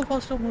வண்டி அவ்வளோ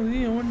ஃபாஸ்ட்டாக போகுது,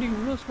 என் வண்டி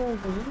இவ்வளோ ஸ்லோவாக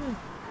போகுது.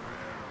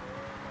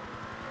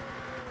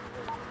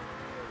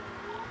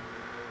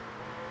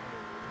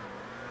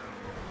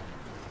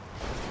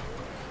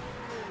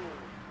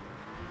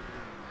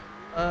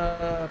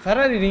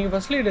 ஃபெராரி நீங்கள்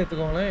ஃபர்ஸ்ட் லீட்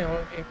எடுத்துக்கோங்களேன்.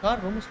 என்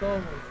கார் ரொம்ப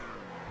ஸ்லோவாக போகுது.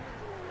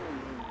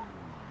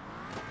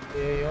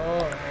 ஐயோ,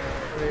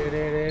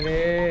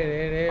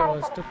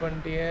 ஃபர்ஸ்ட்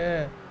பண்ணிட்டியே.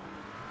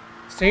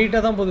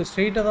 ஸ்ட்ரைட்டாக தான்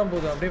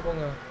போகுது அப்படியே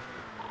போங்க.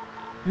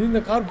 இது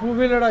இந்த கார்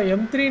போகவே இல்லைடா.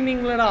 M3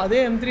 நீங்களடா, அதே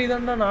M3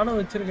 தான்டா நானும்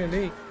வச்சிருக்கேன்.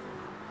 டேய்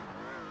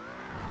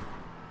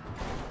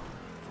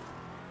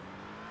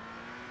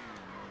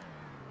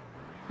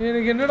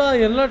எனக்கு என்னடா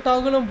எல்லா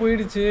டாகுலும்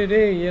போயிடுச்சு.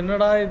 டேய்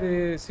என்னடா இது,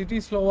 சிட்டி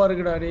ஸ்லோவா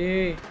இருக்குடா.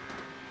 டேய்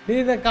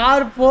இந்த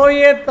கார்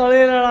போயே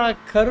தொலைலடா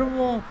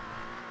கருமம்.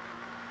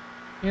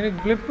 எனக்கு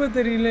கிளிப்பு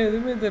தெரியல,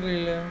 எதுவுமே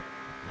தெரியல.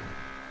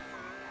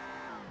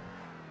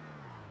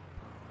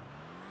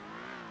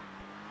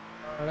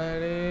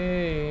 அடடே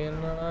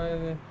என்னடா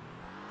இது.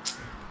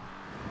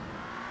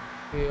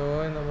 ஐயோ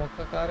இந்த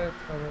மொக்க கார்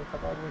எடுத்துட்டு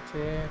தப்பா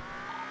போச்சு.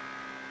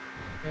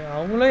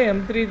 அவங்களும்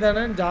M3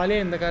 தானே,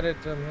 ஜாலியாக இந்த கார்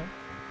எடுத்துட்டு வந்தேன்.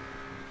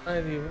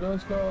 இது இவ்வளோ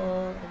ஸ்லோ.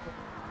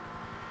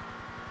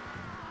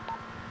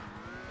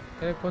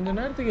 எனக்கு கொஞ்ச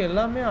நேரத்துக்கு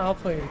எல்லாமே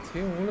ஆஃப் ஆயிடுச்சு.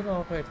 உங்களுக்கும்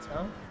ஆஃப் ஆயிடுச்சா?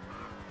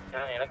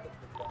 எனக்கு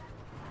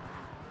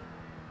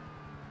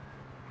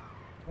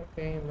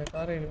ஓகே இந்த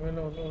காரை இனிமேல்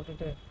ஒன்று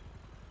விட்டுட்டு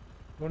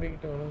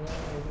மூடிக்கிட்டு ஒழுங்கா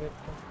இது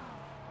இருக்கும்.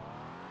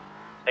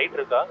 சைட்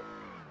இருக்கா?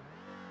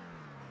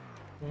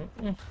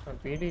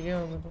 பீடிக்கே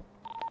வந்துடும்.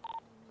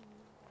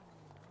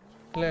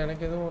 இல்லை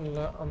எனக்கு எதுவும்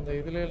இல்லை. அந்த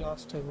இதுலேயே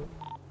லாஸ்ட் இது.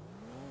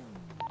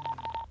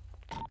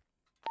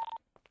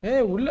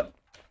 ஏய் உள்ள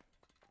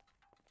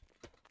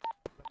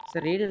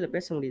சார் ரேடியோல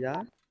பேச முடியுதா?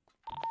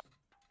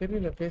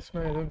 தெரியல,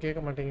 பேசினா எதுவும் கேட்க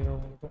மாட்டேங்குது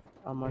உங்களுக்கு.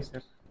 ஆமாம்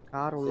சார்,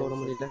 கார் உள்ள விட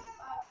முடியல.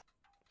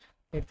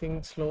 ஐ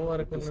திங்க் ஸ்லோவாக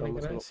இருக்குன்னு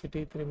நினைக்கிறேன்.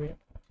 சிட்டி திரும்பி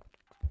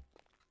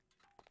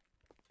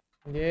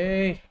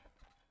ஏய்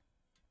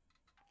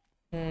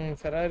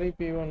ஃபெராரி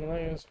P1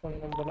 தான் யூஸ்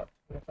பண்ணணும் போல.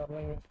 இந்த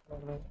கார்லாம் யூஸ்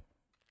பண்ணக்கூடாது.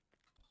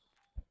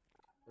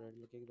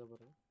 கேக்குதா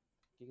பாருங்க.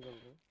 கேக்குதா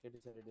ப்ரோ?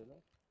 கேட்டுச்சா ரேடியோல?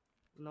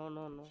 No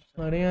no no.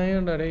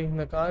 அநியாயம்டா டேய்,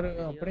 இந்த கார்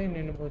அப்படியே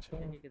நின்று போச்சு.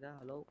 கேக்குதா?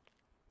 ஹலோ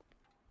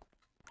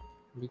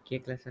நீ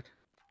கேட்கல சார்.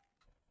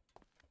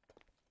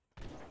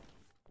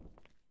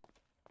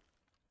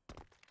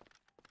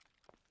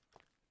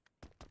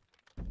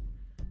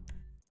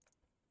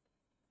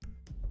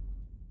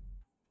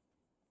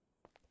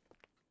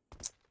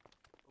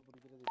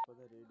 பிடிக்கிறது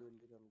இப்போதான் ரேடியோல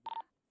காமிக்குது.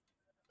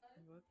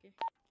 ஓகே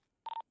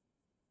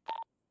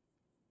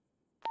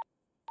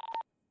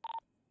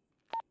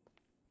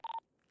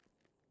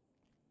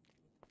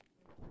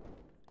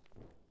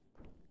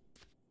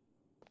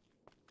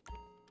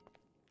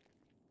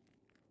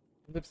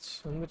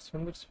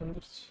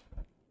வந்துருச்சு.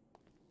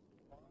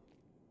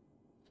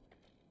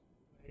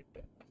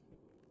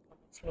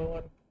 ஸ்லோவா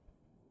இருக்கு.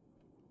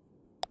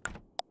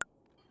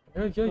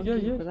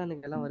 இப்பதான்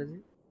எனக்கு எல்லாம் வருது.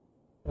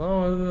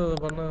 வருது அதை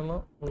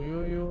பண்ணதெல்லாம்.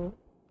 ஐயோ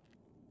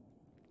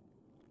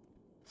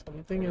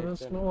சம்திங் ஏதோ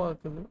ஸ்லோவா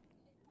இருக்குது.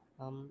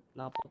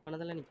 நான் அப்போ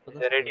பண்ணதெல்லாம் நீ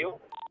இப்போதான் ரேடியோ.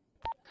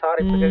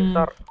 சார்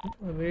சார்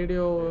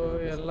ரேடியோ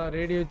எல்லாம்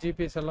ரேடியோ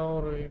ஜிபிஎஸ் எல்லாம்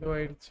ஒரு இது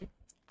ஆயிடுச்சு.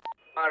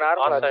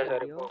 நார்மலா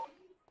சார் இப்போ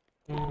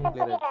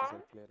கிளியர் ஆயிடுச்சு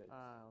சார். கிளியர்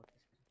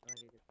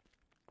ஆயிடுச்சு.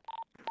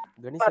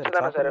 கணி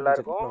சார்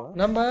எல்லாருக்கும்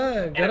நம்ம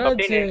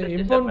கராஜ்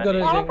இம்பவுண்ட்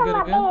கராஜ் எங்க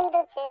இருக்கு?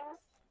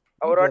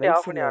 ஒரு வாட்டி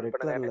ஆஃப் பண்ணி ஆன்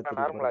பண்ணுங்க.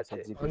 நார்மலா ஆச்சு.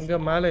 அங்க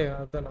மேலே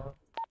அதானா?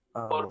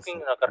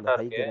 வர்க்கிங் கரெக்ட்டா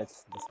இருக்கு.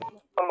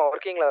 ஆமா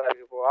வர்க்கிங்ல தான்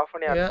இருக்கு. இப்போ ஆஃப்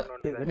பண்ணி ஆன்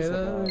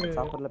பண்ணனும்.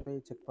 சாப்பர்ல போய்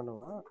செக்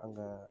பண்ணுங்க. அங்க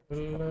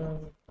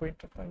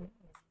போயிட்டு இருக்காங்க.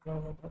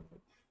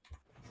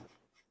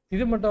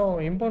 இது மட்டும்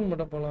இம்பவுண்ட்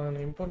மட்டும்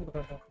போலாம். இம்பவுண்ட்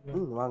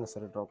மட்டும் வாங்க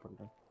சார் டிராப்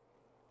பண்றேன்.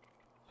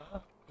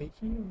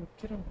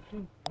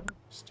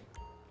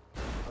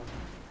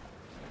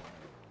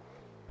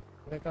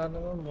 இந்த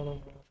காரணம் தான்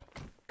போனோம்.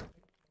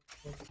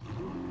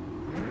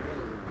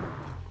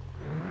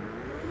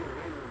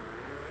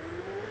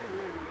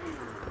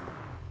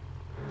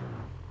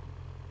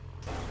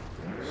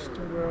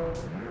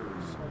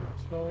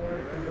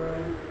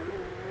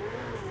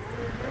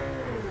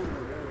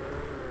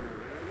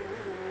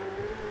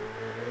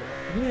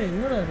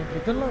 என்னடா எனக்கு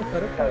இதெல்லாம்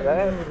கரெக்டா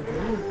இருக்கு.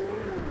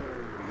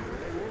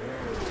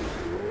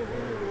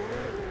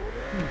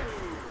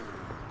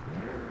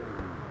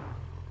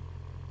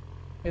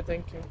 Hey,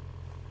 thank you.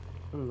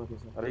 Okay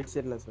sir. Right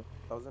side la sir.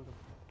 1000.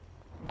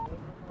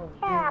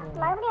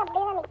 மறுபடியும்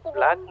அப்படியே தான் நிக்குது.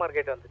 Black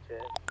market வந்துச்சு.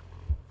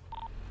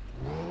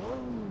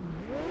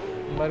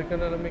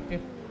 மறுக்க நிலைமைக்கு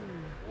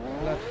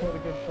Black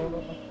market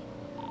போடணும்.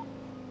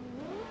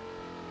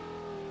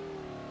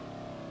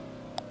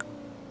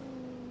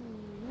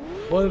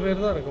 ஒரு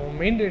பேர் தான் இருக்கும்.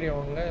 மெயின் ரேடியோ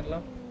வாங்க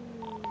எல்லாம்.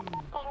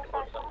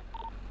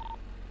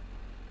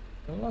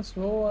 எல்லாம்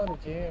ஸ்லோவா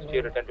இருக்கே.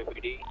 ரிட்டர்ன் டு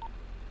பிடி.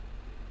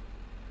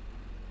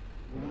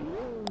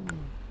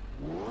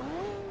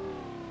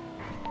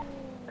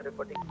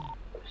 Reporting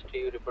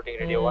Steve reporting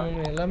ரேடியோவா?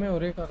 எல்லாமே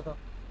ஒரே கார் தான்.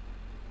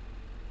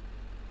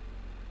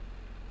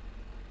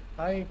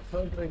 Hi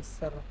curd rice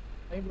sir.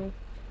 Hi bro.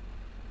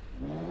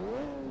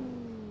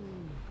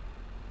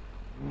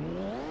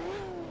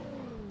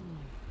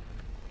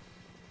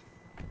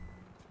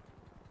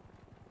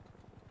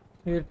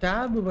 இது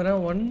டேப் வர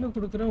 1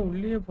 கொடுக்குறேன்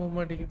உள்ளே போக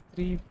மாட்டேங்குது.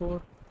 3 4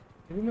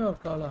 எதுவுமே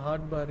ஒர்க் ஆகல.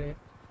 ஹார்ட் பாரு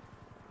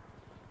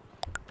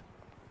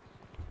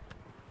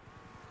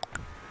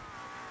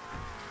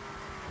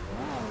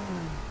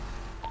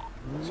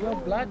ஸ்லோ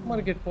பிளாக்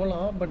மார்க்கெட்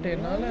போகலாம், பட்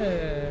என்னால்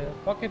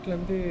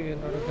பாக்கெட்லேருந்து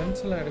என்னோட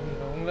கன்ஸ் எல்லாம் எடுக்க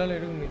முடியும். உங்களால்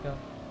எடுக்க முடியுதா?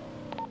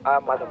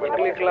 மற்ற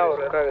மெட்டலுக்குலாம்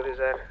ஒர்க் ஆகுது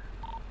சார்.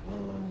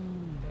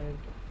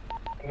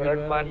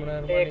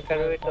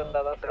 கழுவிட்டு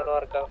வந்தால் தான் சார்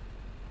ஒர்க் ஆகும்.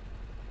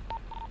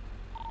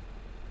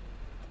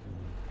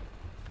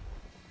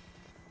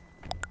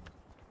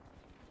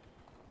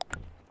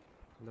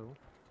 Hello.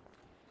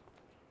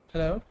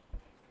 Hello.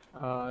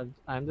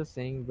 I'm just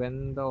saying when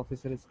the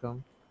officer is come.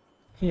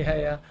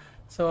 Yeah.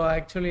 So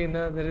actually,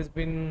 there has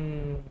been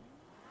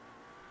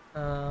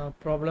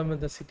problem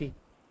with the city.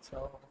 So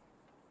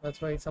that's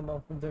why some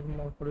of them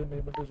couldn't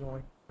able to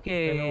join.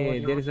 Okay,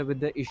 there is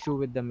with the issue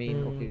with the main.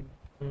 Okay.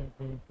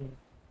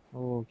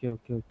 Oh,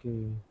 okay.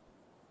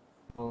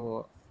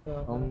 Oh,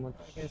 how much?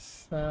 I guess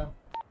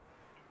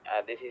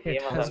This is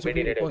it has to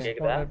be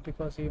postponed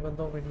because even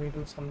though when we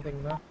do something,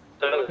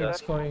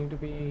 it's going to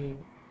be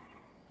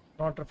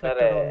not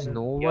reflected on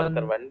no one.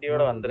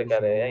 வண்டியோட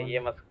வந்திருக்காரு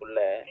EMS குள்ள.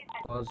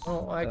 No,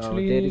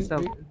 actually there is a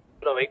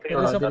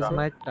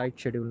my tight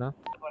schedule na.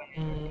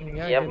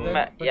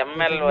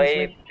 MLY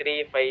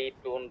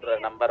 352ன்ற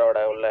நம்பரோட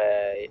உள்ள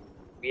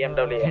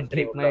BMW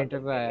entry my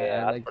interview.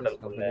 I like this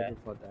company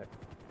for that.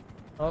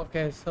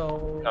 Okay, so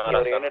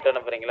unit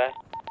அனுப்புறீங்களா?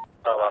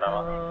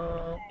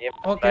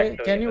 Okay,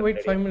 can you wait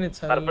 5 minutes?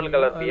 Purple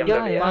color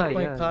BMW. Park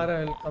my car,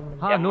 I'll come.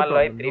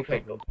 MLY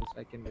 352.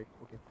 I can wait.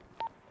 Okay.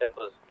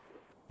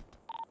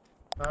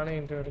 நானே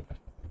interview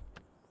எடுக்கிறேன்.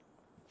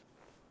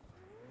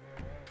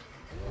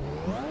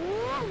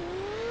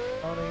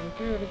 அவனை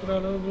interview எடுக்கிற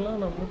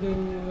அளவுக்குலாம் நமக்கு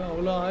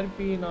அவ்வளோ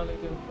RB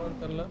நாளைக்கு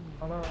இருக்குமான்னு தெரில.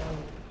 ஆனால்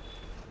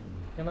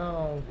ஏன்னா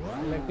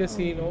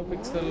legacy no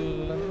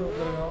பிக்சல்லேருந்து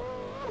வந்துருக்கான்.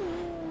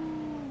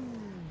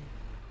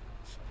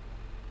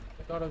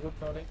 got a good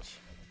knowledge.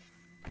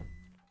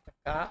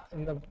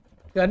 இந்த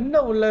கண்ணை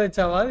உள்ள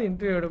வச்சாவது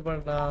இன்டர்வியூ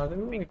எடுப்பேன்டா,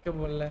 அதுவும் வைக்க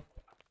முடியல.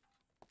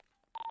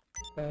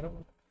 வேற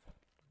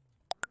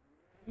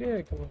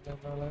வைக்க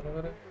முடியல.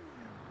 வேற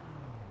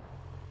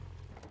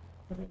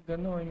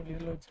கண்ணை வாங்கி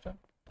இதில் வச்சுட்டேன்.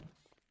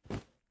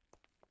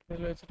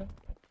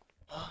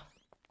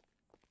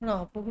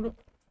 அப்போ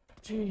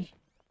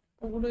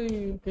கூட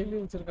கேள்வி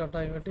வச்சிருக்காட்டா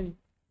இவட்டி.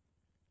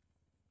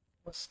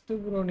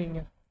 ஃபஸ்ட்டு ப்ரோ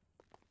நீங்கள்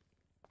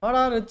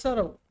ஆடா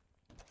ரெச்சாரோ.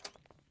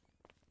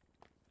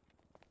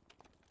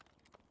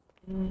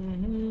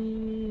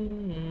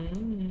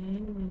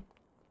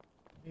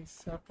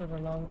 After a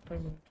long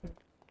time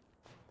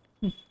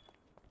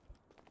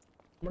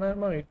ரொம்ப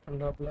நேரமா வெயிட்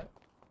பண்றாப்ல.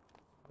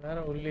 வேற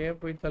உள்ளே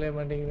போய் தொலைய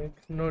மாட்டேங்குது.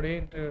 என்னோட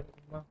இன்டர்வியூ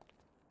எடுக்கணுமா?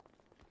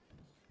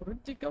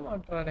 புரிஞ்சிக்க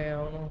மாட்டானே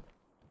அவனும்.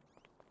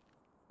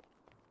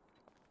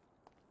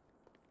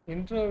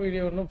 இன்ட்ரோ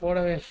வீடியோ ஒன்றும்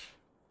போடவே இல்லை.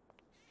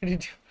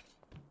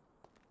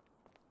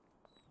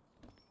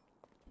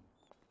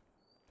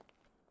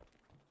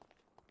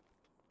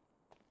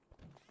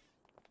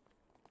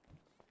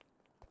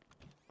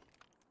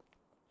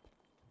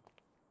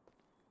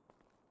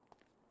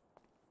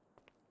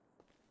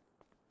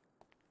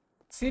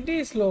 சிட்டி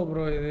ஸ்லோ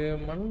ப்ரோ, இது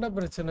மண்டை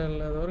பிரச்சனை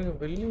இல்லை. அது வரைக்கும்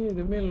வெளியே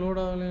எதுவுமே லோட்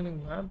ஆகலை.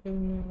 எனக்கு மேப்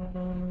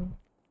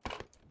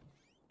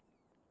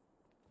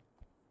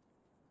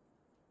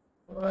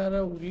வேற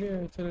உள்ளே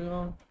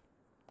வச்சிருக்கான்.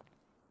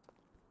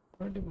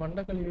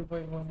 மண்டை கழுவி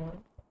போயிருக்காமா.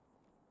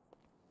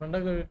 மண்டை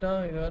கழுவிட்டா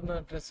இது வேறு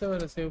நான் ட்ரெஸ்ஸை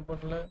வேறு சேவ்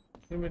பண்ணல.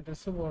 திரும்பி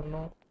ட்ரெஸ்ஸு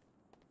போடணும்.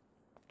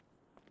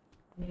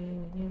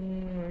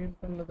 வெயிட்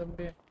பண்ணல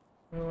தம்பி.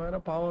 இவன் வேற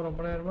பாவம்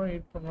ரொம்ப நேரமாக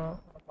வெயிட் பண்ணான்.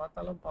 அதை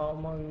பார்த்தாலும்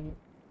பாவமாக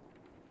இருக்குது.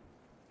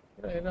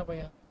 என்ன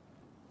பையன்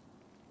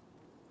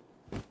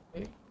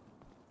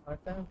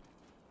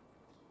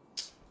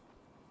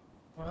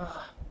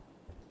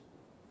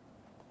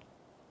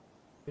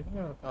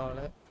என்ன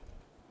கவலை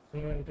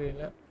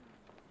இன்வென்ட்ரியில்.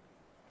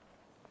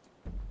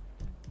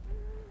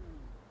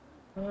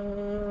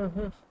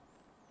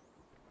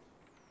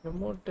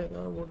 ரிமோட்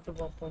ஏதாவது போட்டு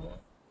பார்ப்போமா?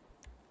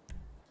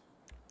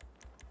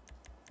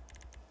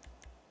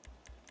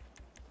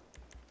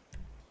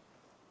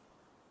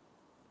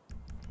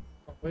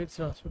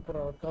 போயிடுச்சுடா,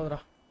 சூப்பராக work ஆகுதுடா.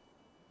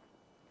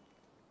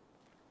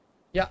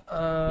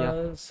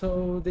 So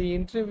the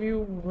interview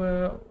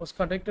was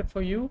conducted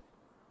for you,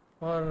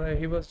 or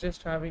he was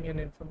just having an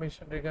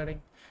information regarding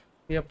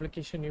the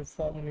application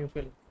form you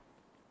fill?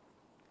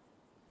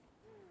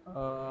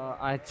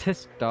 I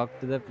just talked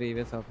to the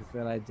previous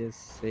officer. I just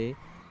say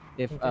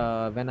if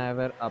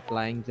whenever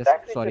applying,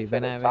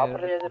 whenever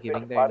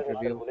giving the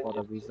interview for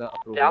the visa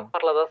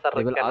approval,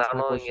 they will ask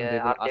my question.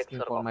 They will ask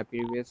me for my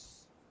previous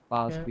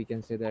past. We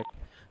can say that.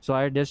 So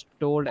I just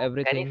told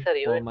everything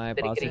for my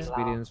past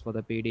experience for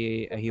the PD.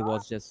 He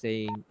was just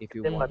saying if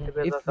we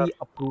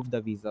approve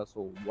the visa, so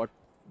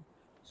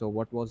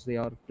what was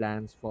your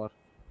plans for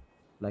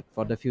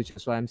for the future?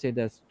 So I'm saying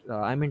that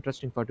I'm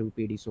interested for 2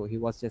 PD. So he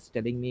was just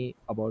telling me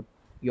about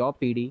your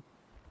PD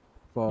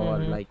for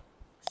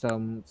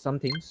some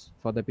things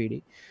for the PD.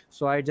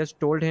 So I just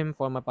told him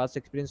for my past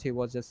experience. He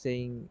was just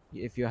saying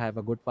if you have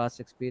a good past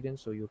experience,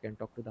 so you can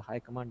talk to the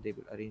high command. They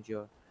will arrange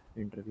your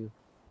interview.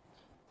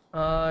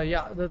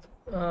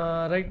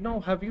 Right now,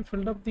 have you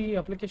filled up the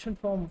application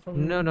form?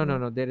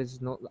 No. There is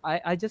no.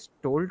 I just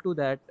told to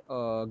that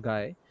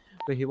guy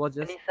So he was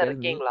just tell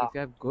me if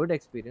you have good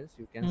experience,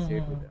 you can say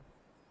to them.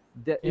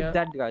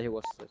 That guy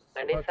was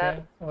okay.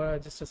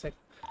 Just a sec.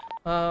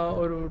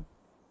 ஒரு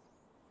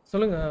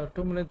சொல்லுங்க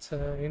 2 minutes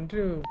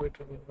interview போயிட்டு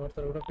இருக்கு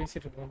ஒருத்தரோட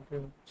பேசிட்டு இருக்கோம்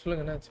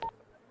சொல்லுங்க என்னாச்சு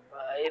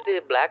இது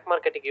பிளாக்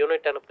மார்க்கெட்டுக்கு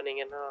யூனிட்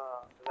அனுப்புனீங்கன்னா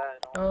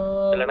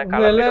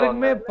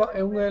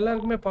உங்க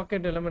எல்லாருக்குமே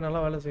பாக்கெட் எல்லாமே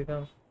நல்லா வேலை செய்யுதா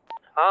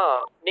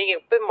நீங்க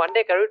இப்ப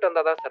மண்டே கழுவிட்டு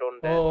வந்தாதான் சார்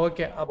உண்டு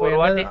ஓகே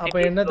அப்ப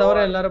என்ன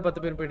தவிர எல்லாரும்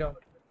 10 பேர் போய்ட்டோம்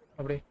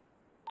அப்படி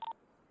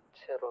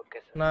சரி ஓகே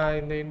சார் நான்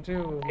இந்த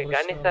இன்டர்வியூ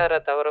கணேஷ் சாரை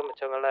தவிர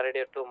மிச்சவங்க எல்லாம்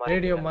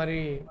ரேடியோ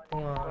மாதிரி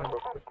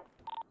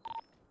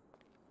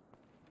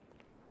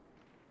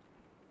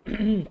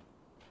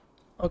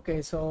okay,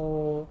 so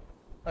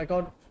I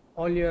got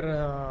all your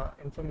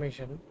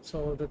information. So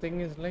the thing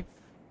is like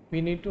we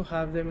need to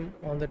have them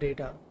on the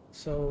data,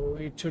 so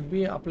it should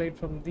be applied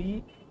from the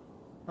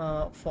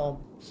form,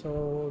 so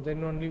then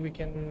only we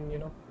can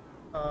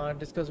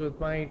discuss with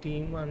my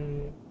team and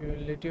we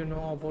will let you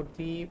know about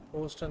the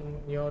post and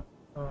your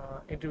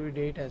interview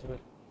date as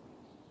well.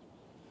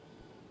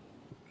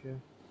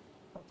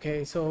 Okay,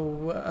 so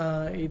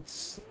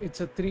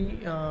it's a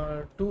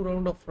 2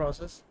 round of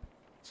process.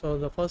 So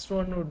the first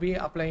one would be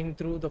applying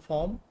through the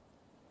form,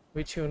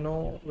 which you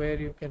know where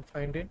you can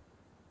find it,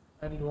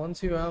 and once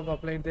you have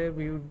applied there,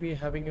 we would be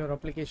having your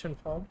application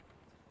form,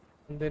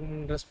 and then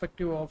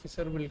respective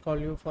officer will call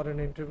you for an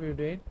interview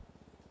date,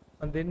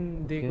 and then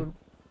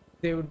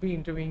they would be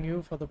interviewing you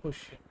for the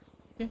position.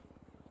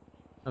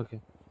 Okay.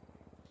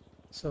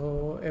 So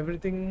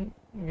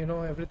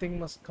everything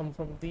must come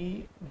from the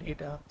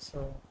data, so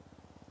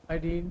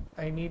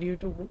I need you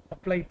to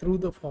apply through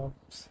the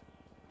forms,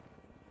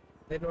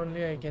 then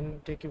only I can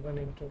take you an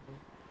interview.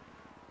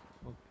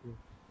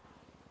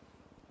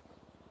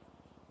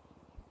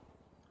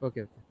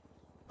 Okay.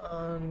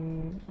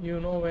 You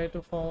know where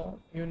to form,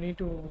 you need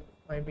to,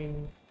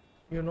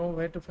 you know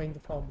where to find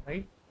the form,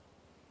 right?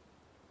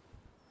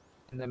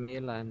 In the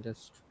mail, I'm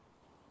just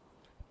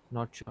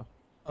not sure.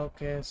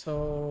 Okay, so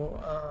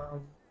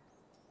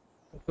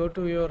go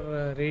to your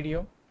radio.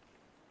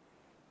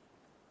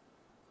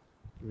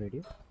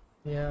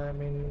 Yeah,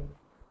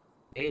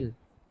 mail.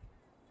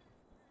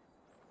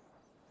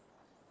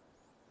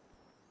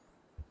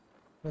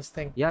 This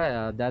thing.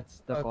 Yeah, that's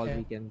the call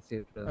we can say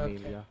to the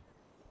mail. Yeah.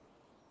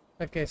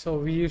 Okay, so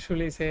we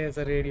usually say as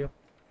a radio.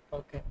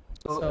 Okay.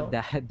 So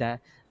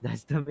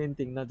that's the main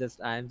thing. Not just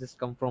I am just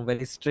come from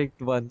very strict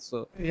one,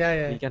 so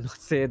we cannot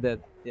say that.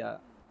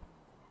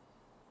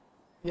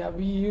 Yeah,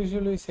 we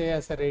usually say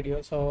as a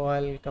radio, so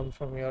I'll come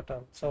from your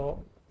term. So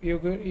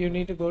you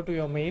need to go to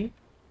your mail,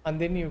 and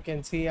then you can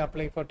see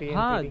apply for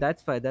TNPD.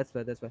 That's fine.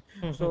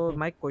 So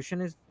my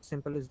question is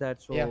simple is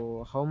that, so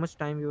how much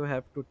time you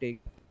have to take,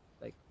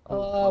 like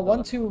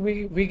once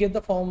we get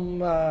the form,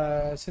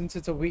 since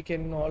it's a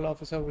weekend, all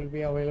officer will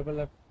be available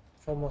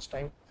for most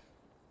time.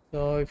 So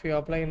if you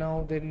apply now,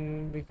 then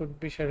we could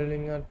be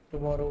scheduling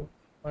tomorrow,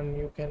 and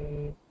you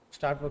can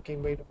start working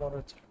by tomorrow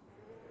itself.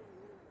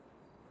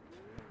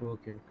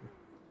 Okay.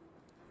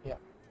 Yeah.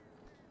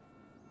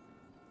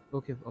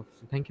 Okay,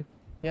 officer. Thank you.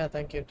 Yeah,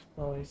 thank you.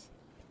 No worries.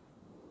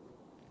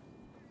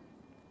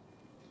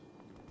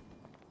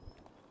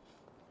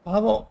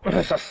 பாவம்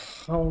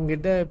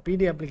அவங்ககிட்ட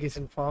பிடி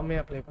application ஃபார்மே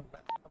apply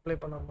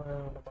பண்ணாம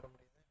ஒன்றும் பண்ண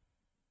முடியாது.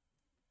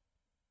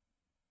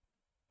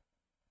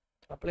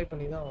 Apply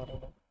பண்ணி தான்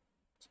வரணும்.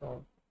 ஸோ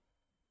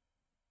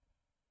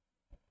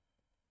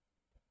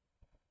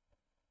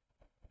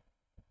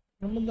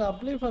நம்ம இந்த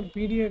அப்ளை ஃபார்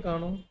பிடிஏ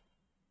காணும்.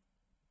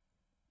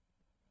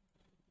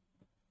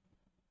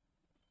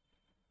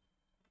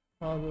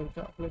 அது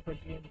இருக்கு, apply for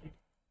DNB.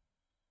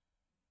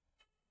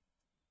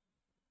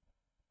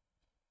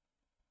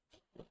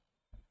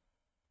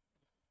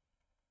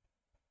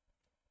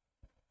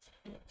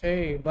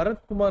 Hey, Bharat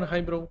Kumar, hi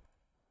bro.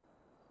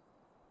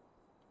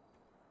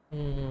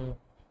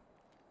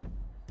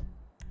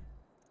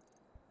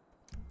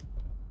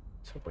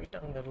 So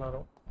போயிட்டாங்க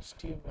எல்லாரும்.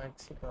 ஸ்டீவ்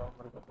மேக்ஸி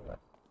தான் இருக்காங்க.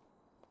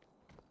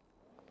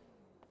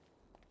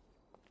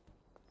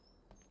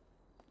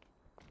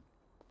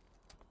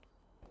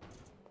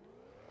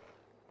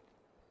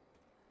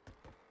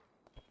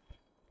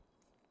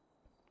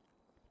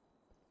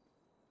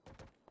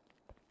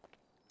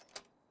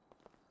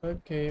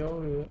 ஓகே,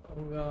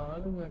 அவங்க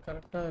ஆளுங்க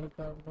கரெக்டாக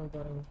இருக்கான்னு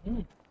பாருங்க.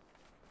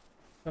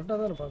 கரெக்டாக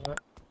தான் இருப்பாங்க.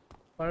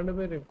 12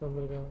 பேர் இப்போ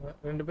வந்திருக்காங்க.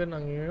 2 பேர்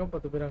நாங்கள் இங்கே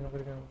 10 பேர் அங்கே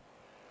போயிருக்காங்க.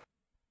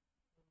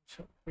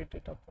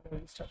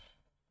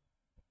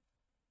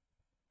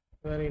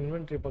 வேறு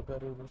இன்வென்ட்ரி பக்கம்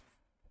இருக்குது.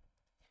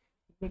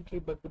 இன்வென்ட்ரி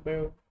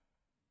பக்கம்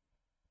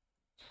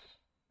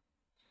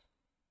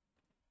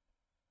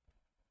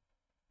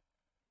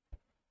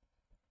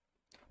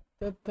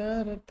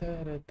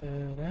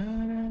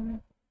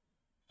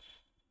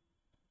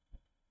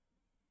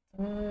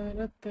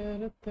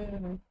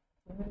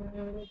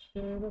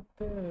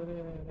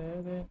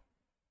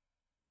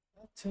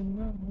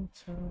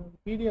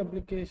பிடி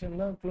அப்ளிகேஷன்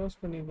தான் க்ளோஸ்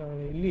பண்ணியிருக்காங்க.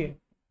 இல்லையே,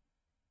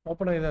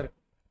 ஓப்பன் ஆகி தான்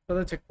இருக்கு.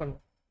 இப்போதான் செக்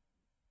பண்ணேன்.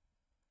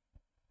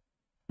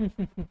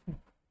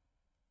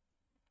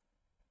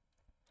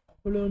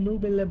 அவ்வளோ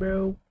நூப் இல்லை bro.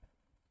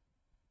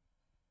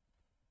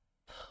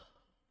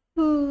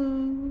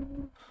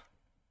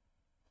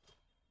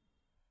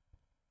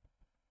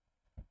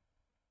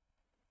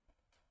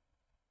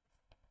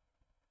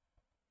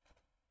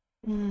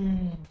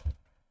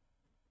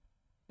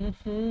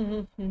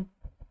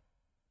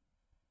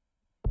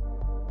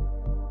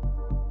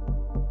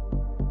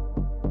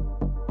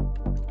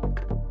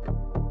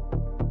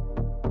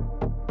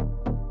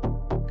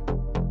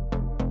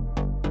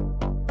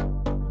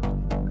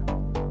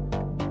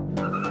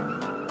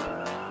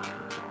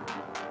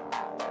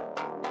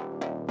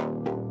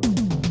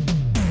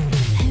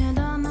 Hand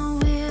on the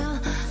wheel,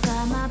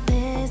 got my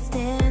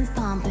pistons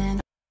pumping.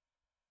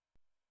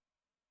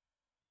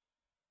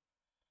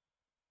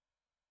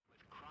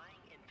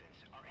 Crying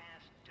infants are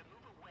asked to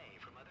move away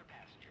from other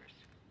passengers.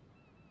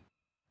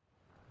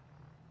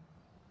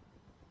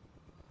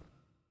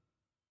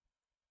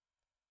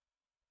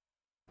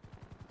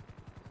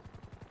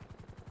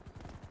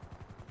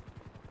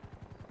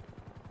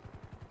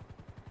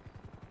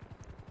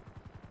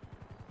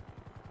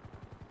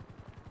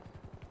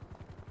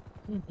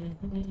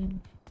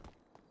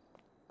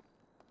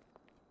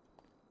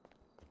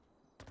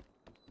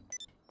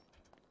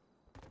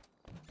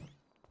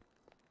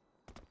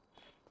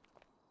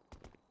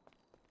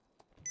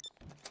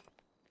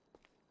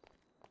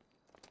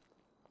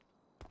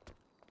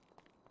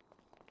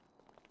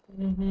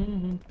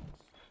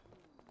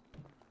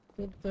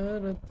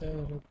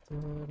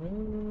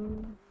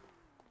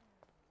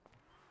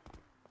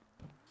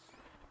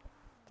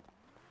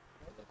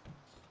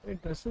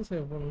 Dress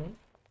save பண்ணனும்.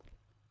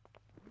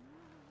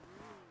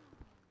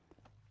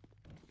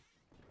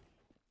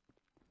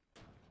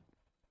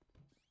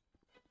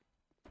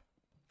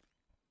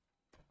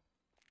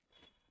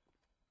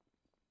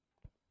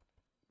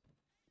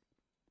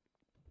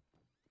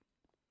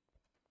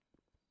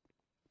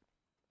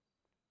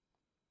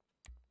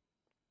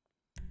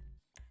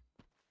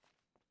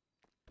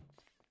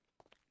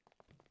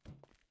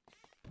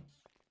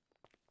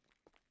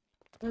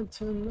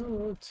 That's a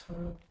no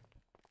time.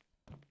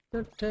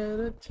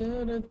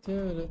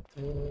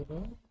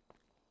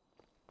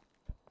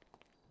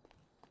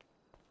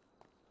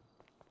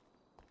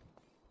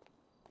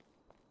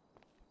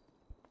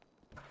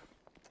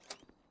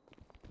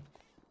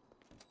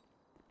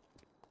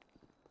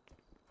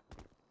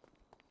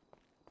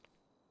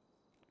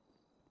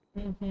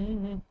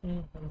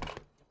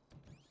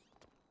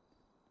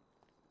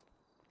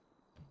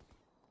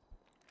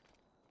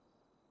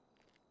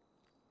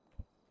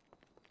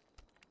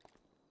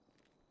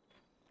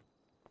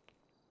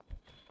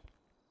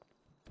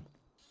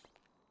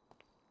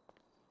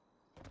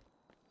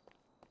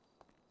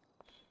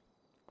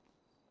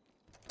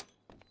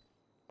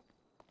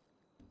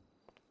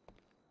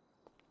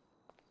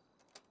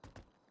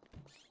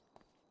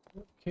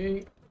 Okay,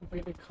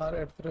 போயிட்டு கார்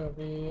எடுத்துட்டு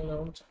அப்படியே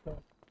ரவுண்ட்ஸ்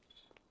போவோம்.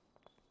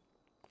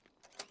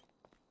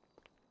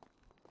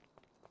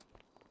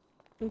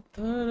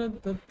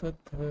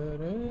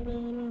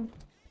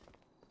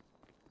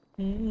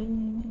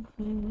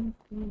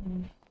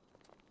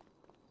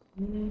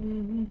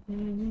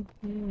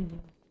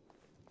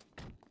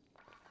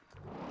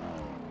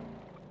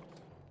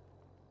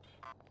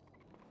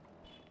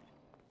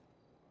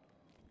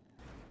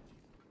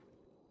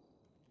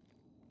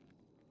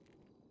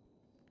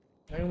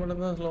 எனக்கு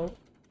மட்டும்தான் ஸ்லோ.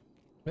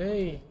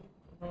 டேய்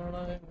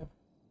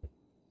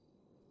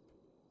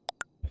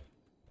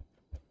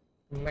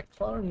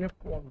McLaren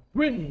F1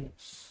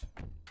 wins.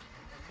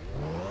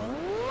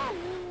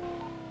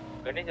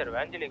 Ganesh sir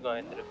வாஞ்சலிகா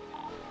எந்திருக்கு.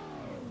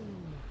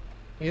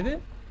 எது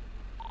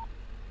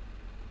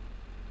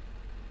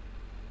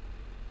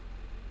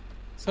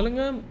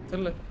சொல்லுங்க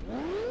தெரியல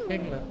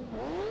கேக்கல.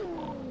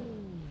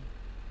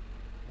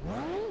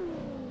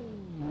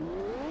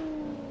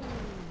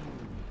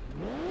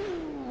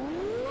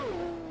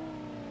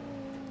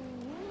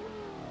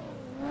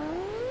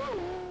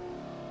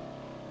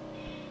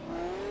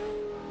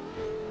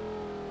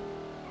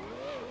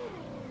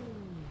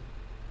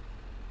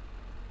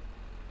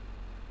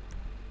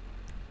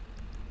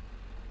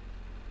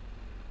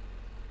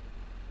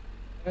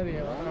 சரி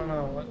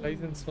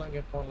லைசன்ஸ்லாம்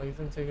கேட்போம்.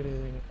 லைசன்ஸே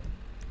கிடையாது.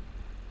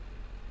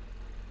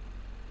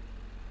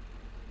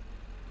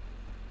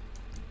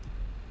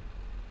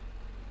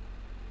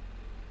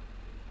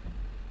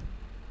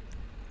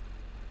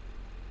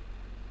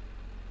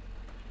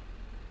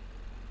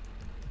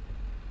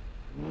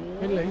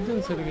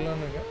 லைசன்ஸ்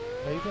எடுக்கலான்னு இருக்கேன்.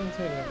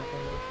 லைசன்ஸே இல்லை.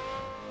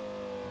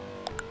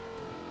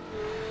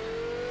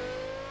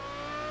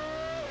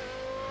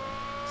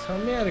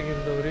 செம்மையா இருக்கு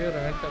இந்த ஒரே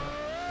ஒரு ஆண்டன்.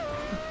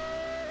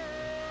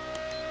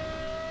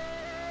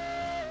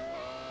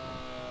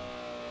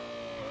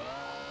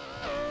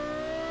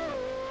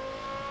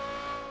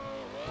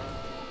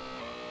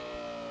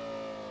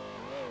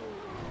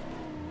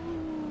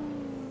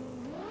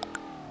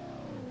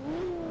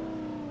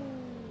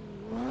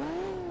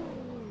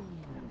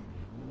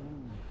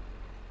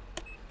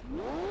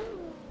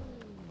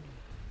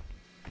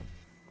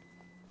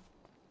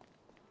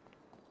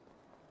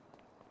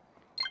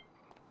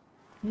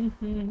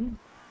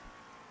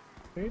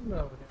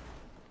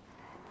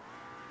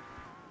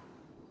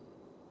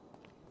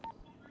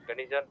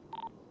 எப்படி சார்?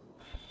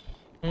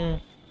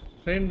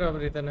 ட்ரெயின்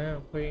ராபரி தானே,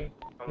 போய்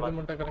இது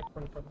மட்டும் கலெக்ட்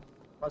பண்ணிட்டோம்.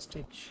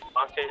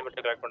 ஹாஸ்டேஜ்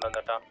மட்டும் கலெக்ட் பண்ணிட்டு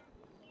வந்துட்டா.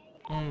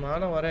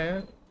 நானும் வரேன்.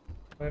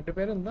 2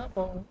 பேர் இருந்தா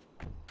போவோம்.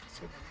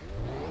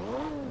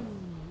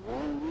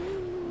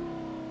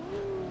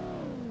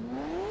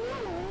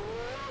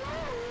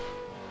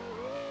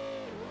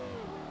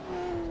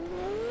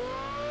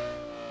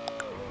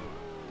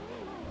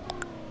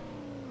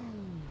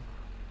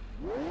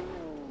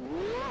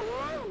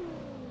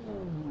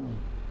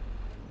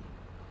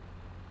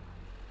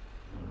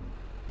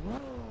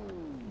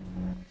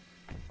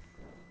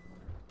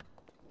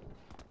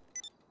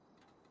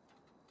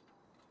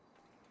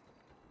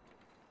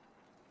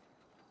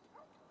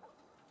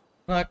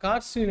 நான்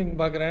கார் ஸ்டீலிங்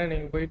பார்க்குறேன்,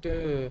 நீங்கள் போயிட்டு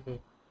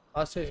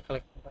ஹாஸ்டேஜ்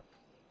கலெக்ட் பண்ணுறேன்.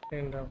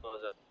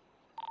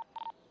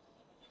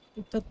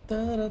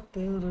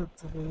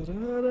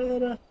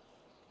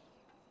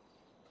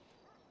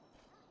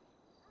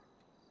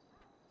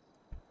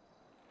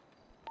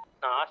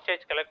 நான்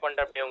ஹாஸ்டேஜ் கலெக்ட்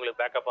பண்ணிட்டு அப்படியே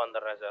உங்களுக்கு பேக்கப்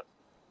வந்துடுறேன் சார்.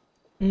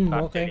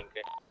 Okay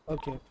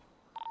okay.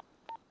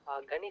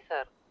 கணி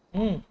சார்,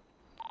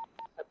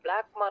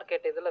 பிளாக்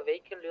மார்க்கெட் இதில்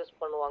வெஹிக்கிள் யூஸ்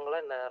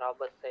பண்ணுவாங்களா என்ன?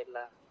 ராபர்ஸ்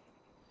சைடில்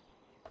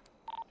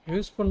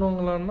யூஸ்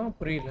பண்ணுவாங்களான்னா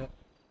புரியல.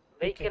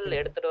 வெஹிக்கிள்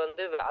எடுத்துட்டு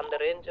வந்து அந்த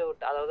ரேஞ்சை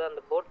விட்டு, அதாவது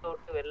அந்த போட்டை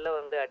விட்டு வெளில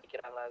வந்து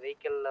அடிக்கிறாங்க,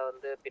 வெஹிக்கிளில்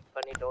வந்து பிட்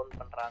பண்ணி டவுன்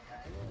பண்ணுறாங்க,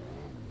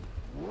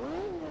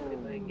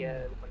 இங்கே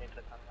இது பண்ணிட்டு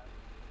இருக்காங்க.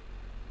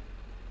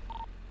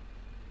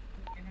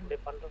 இப்படி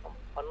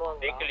பண்ணுவாங்க.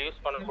 வெஹிக்கிள்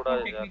யூஸ்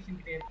பண்ணக்கூடாது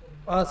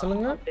சார்.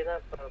 சொல்லுங்க.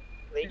 அப்படிதான் இப்போ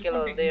வெஹிக்கிளை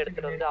வந்து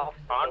எடுத்துட்டு வந்து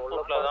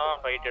ஆன்ஃபுட்ல தான்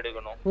ஃபைட்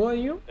எடுக்கணும்.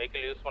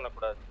 வெஹிக்கிள் யூஸ்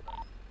பண்ணக்கூடாது.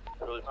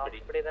 ரூல்ஸ் படி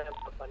அப்படிதான்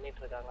இப்ப பண்ணிட்டு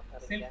இருக்காங்க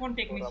சார். செல்போன்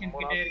டெக்னீஷியன்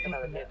கிட்ட இருக்கு.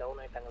 அதுல டவுன்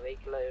ஆயிட்டாங்க,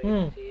 வெஹிக்கிள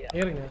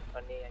ஏறுங்க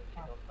பண்ணி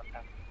ஆக்சுவலி டவுன்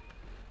பண்ணிட்டாங்க.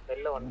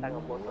 வெளில வந்துட்டாங்க,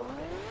 போட்டு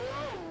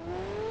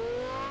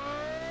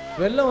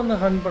வெளில வந்து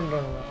ஹண்ட்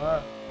பண்றாங்களா?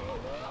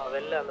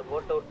 வெளில அந்த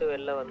போட்டை விட்டு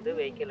வெளில வந்து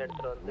வெஹிக்கிள்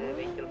எடுத்துட்டு வந்து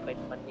வெஹிக்கிள்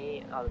ஃபைட் பண்ணி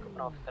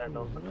அதுக்கப்புறம் ஆஃபீஸரை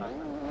டவுன்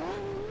பண்றாங்க.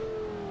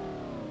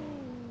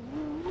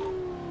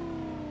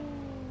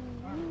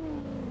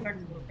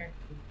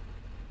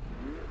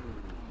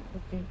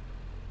 ஓகே.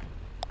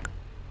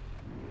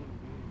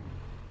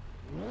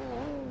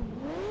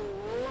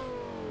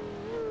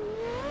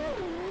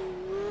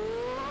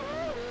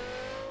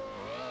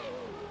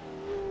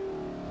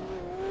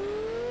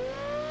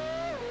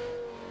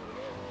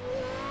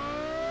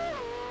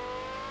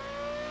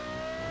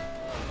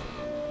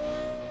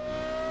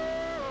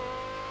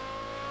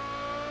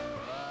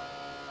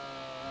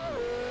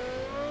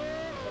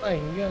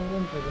 இங்க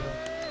அங்கன்னு ட்ரிகர்.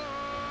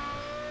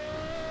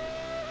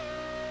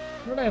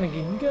 என்னடா எனக்கு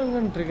இங்க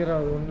அங்கன்னு ட்ரிகர்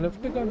ஆகுது. ஒன்று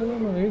லெஃப்ட் காட்டுது,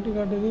 ஒன்று ரைட்டு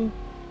காட்டுது.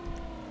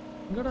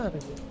 எங்கடா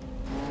இருக்கு?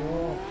 ஓ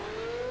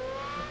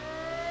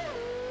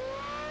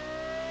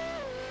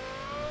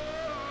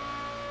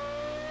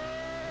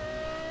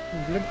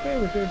பிளட்டே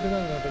விட்டு விட்டு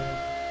தான் காட்டுது.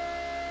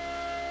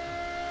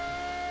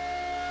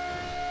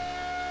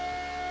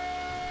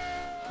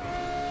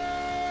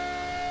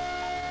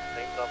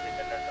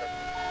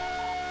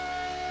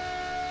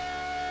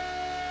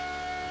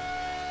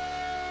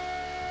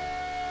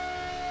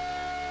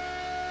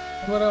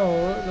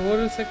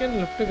 ஒரு செகண்ட்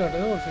லெஃப்ட்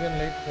காட்டுது, ஒரு செகண்ட்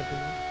ரைட்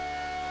காட்டுது.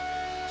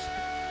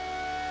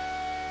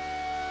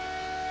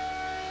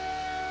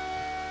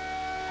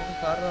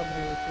 கார்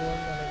அப்படி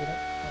வச்சுவோன்னு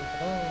நினைக்கிறேன்.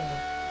 அப்புறம்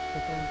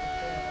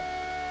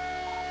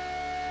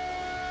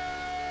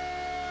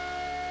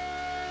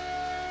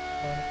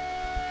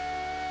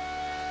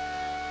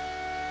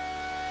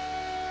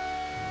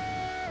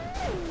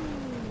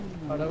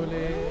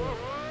கடவுளே,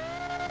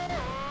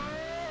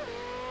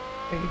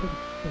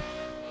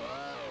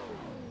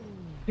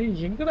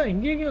 எங்கடா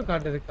எங்கெங்கயோ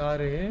காட்டுது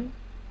காரு.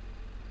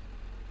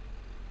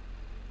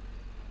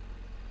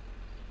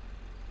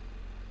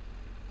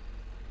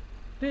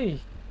 டேய்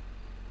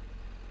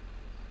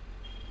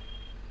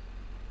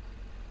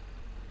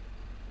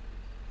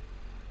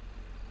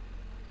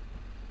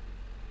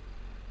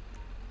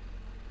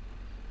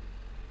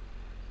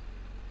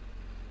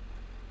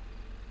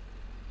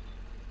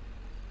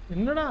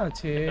என்னடா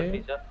ஆச்சு?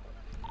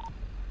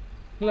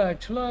 இல்ல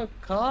ஆக்சுவலா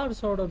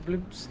கார்ஸோட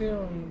பிளிப்ஸே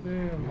வந்து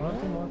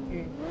மாத்தி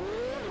மாத்தி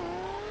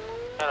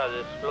அது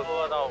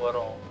ஸ்லோவா தான்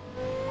வரும்.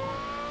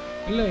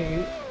 இல்ல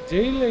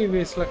ஜெயில்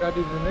ஹைவேஸ்ல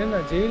காட்டிட்டு இருந்தேன்.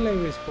 நான் ஜெயில்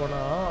ஹைவேஸ்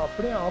போனா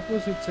அப்படியே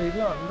ஆப்போசிட்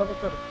சைடுல அந்த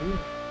பக்கம் இருக்கு.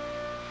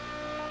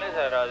 இல்ல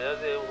சார்,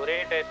 அதாவது ஒரே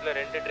டைத்துல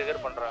 2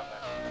 ட்ரிகர் பண்றாங்க.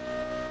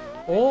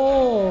 ஓ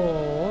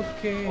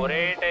ஓகே.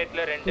 ஒரே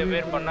டைத்துல 2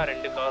 பேர் பண்ணா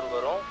 2 கார்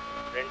வரும்,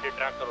 2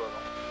 டிராக்கர்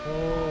வரும்.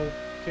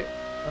 ஓகே,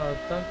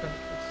 அதான்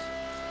கன்ஃபியூஸ்.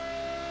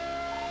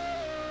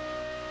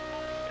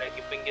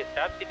 இப்போ இங்க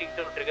ஸ்டாப்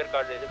சிட்டிக்கு ட்ரிகர்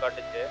கார்டு இது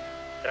காட்டுச்சு,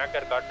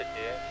 டிராக்கர்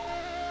காட்டுச்சு.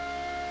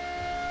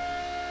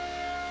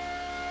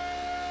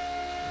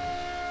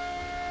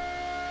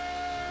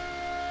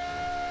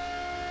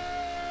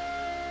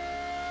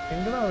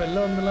 எங்கடா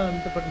வெளில வந்துலாம்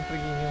வந்து பண்ணிட்டு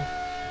இருக்கீங்க?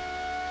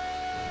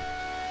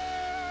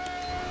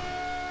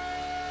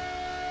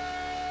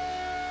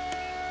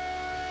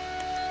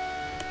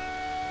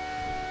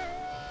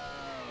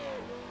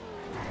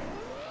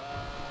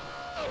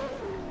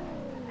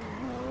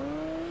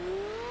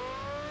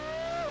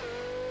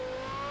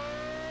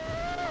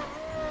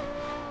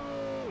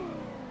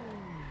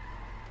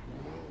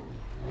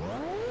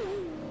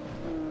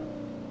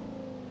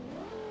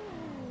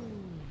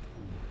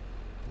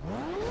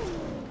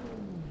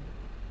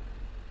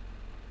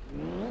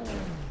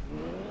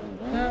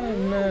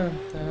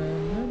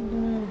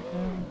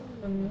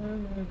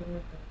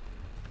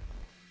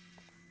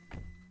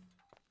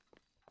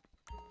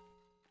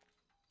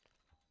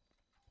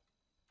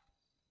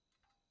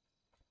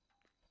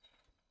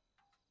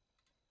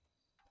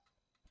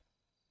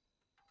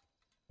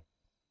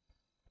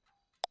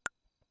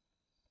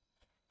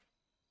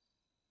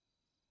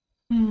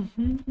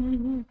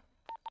 நீங்க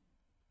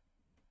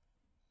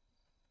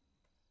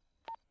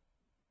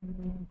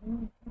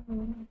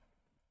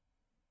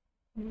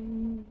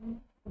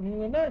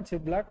என்னாச்சு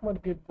பிளாக்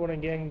மார்க்கெட் போன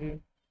கேங்கு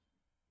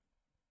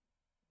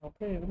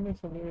அப்படியே எதுவுமே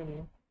சொல்லவே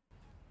இல்லை.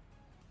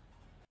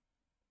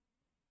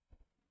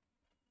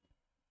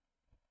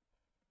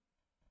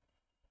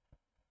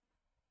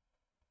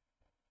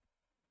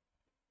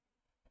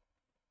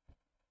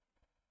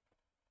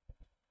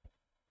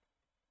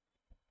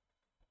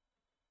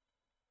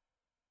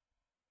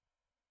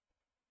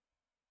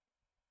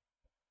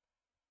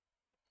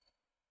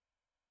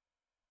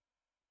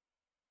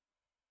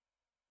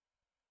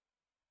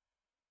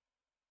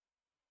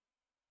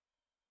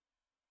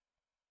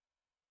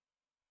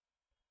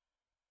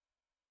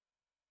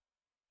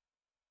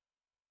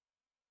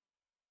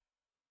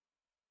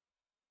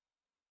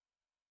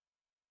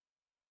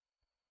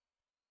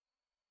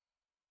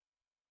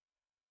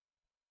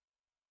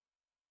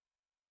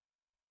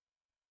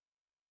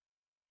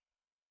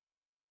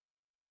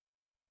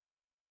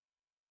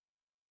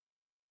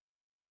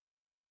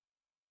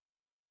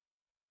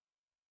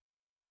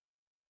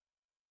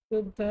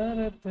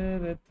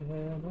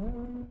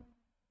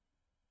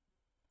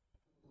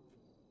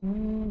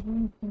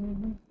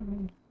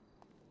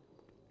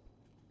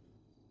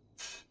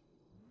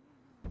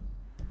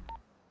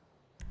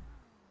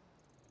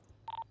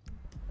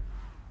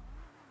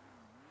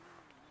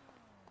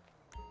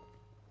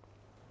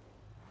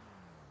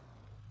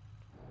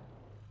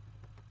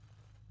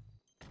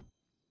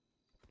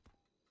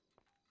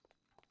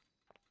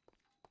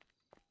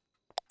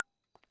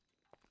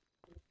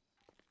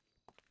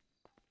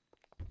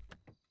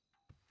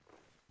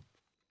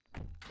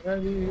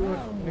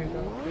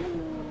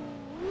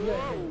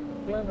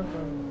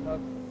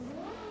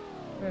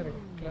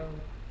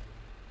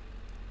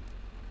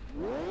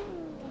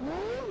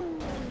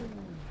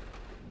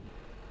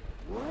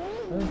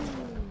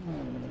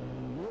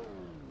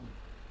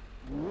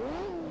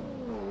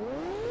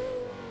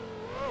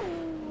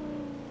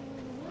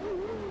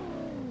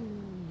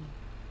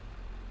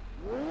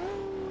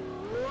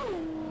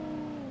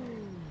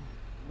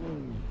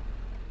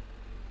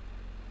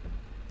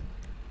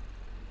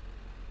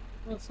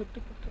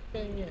 சுட்டுக்கிட்டு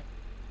இருக்காங்க.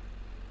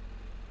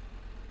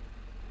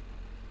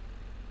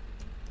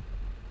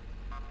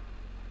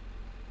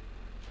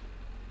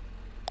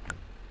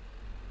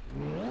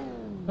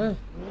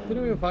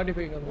 திரும்பி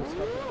 45 வந்துச்சு.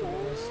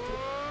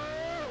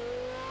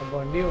 அப்போ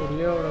வண்டியை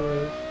உள்ளே விட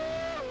சார்.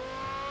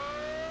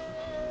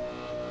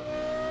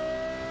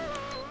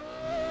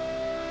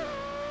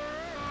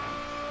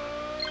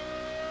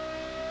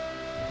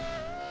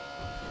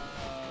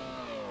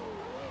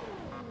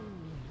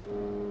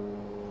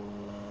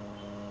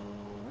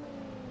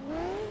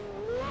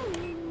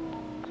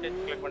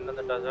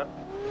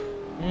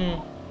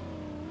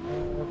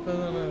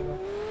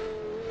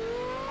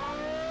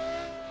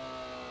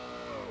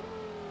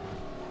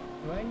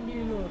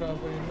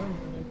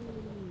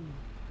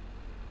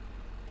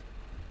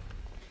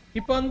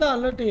 இப்போ அந்த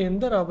அலர்ட்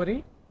எந்த ராபரி?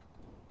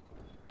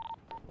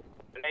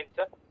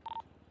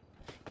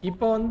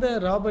 இப்போ வந்து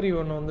ராபரி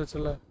ஒன்று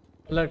வந்துச்சுல்ல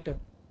அலர்ட்.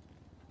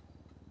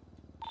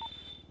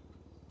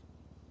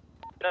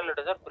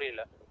 சார்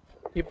புரியல.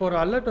 இப்போ ஒரு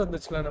அலர்ட்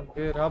வந்துச்சுல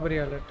நமக்கு ராபரி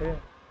அலர்ட்.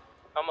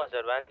 ஆமா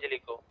சார்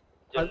வாஞ்சலிகோ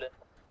ஜொல்லு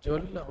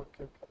ஜொல்லு.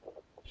 Okay okay.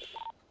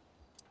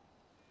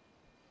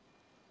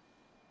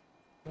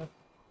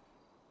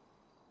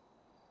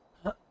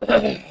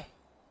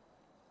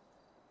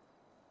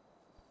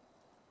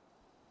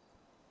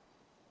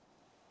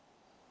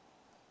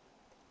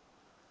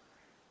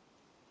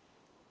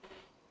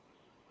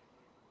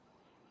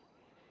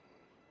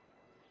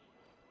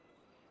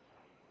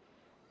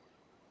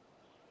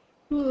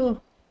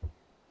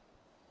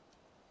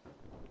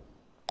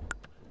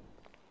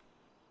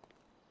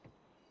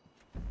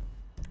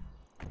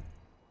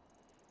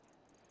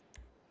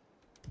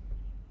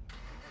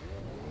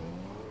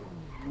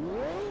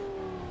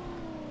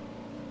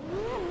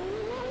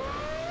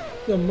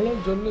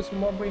 நம்மளும் சொல்லு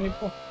சும்மா போய்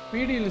நிற்போம்.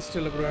 பிடி லிஸ்ட்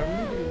இல்லை bro.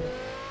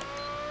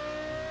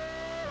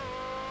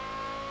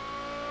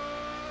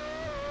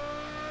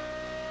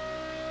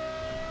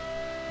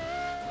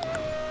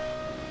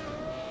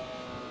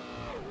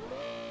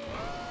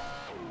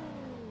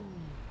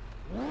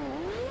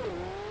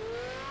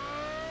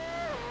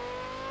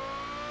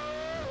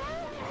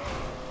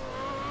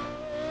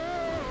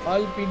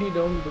 All PD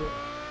down bro.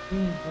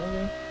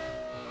 Okay.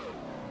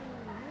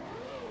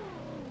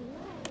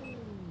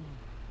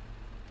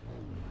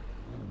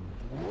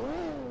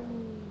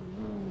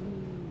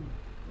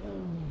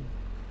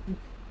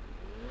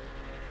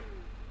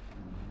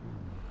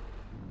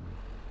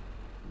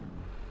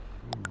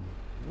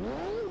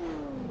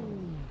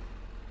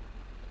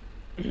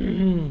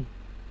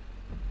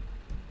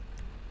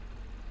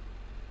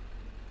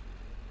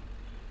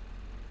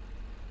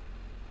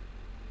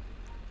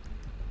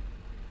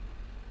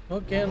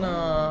 Okay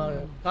நான்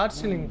கார்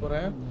ஸ்டீலிங்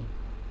போறேன்.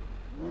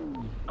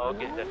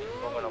 ஓகே சார்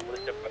போங்க நான்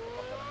முடிச்ச பார்க்க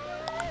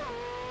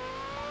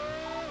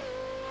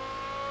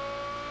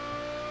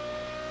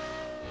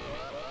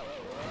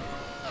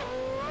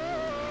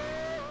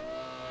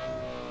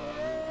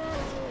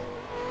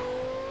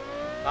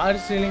கார்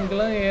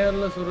ஸ்டீலிங்க்குலாம்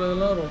ஏர்ல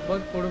சுடுறதுலாம் ரொம்ப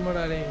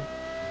கொடுமைடாடே.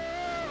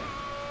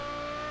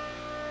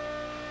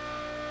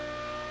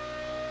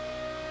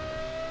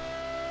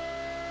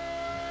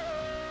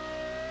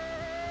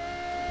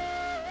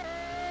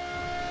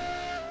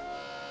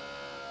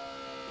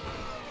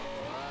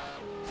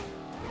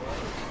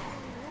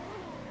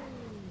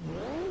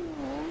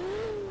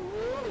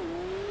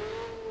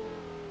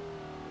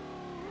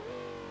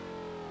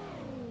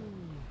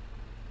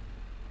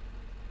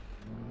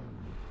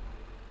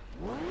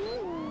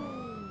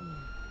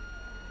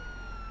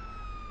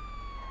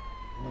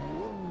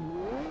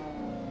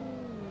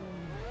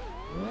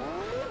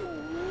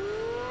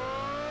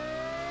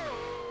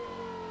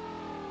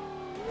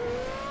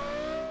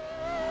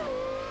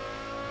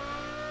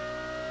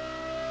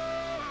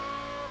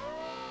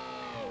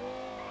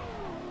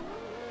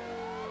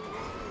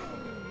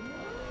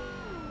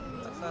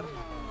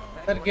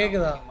 சார்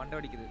கேக்குதா? மண்டை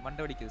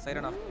வலிக்குது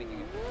சைரன் ஆஃப்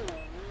பண்ணிக்கங்க.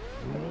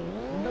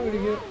 மண்டை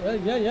வலிக்குது.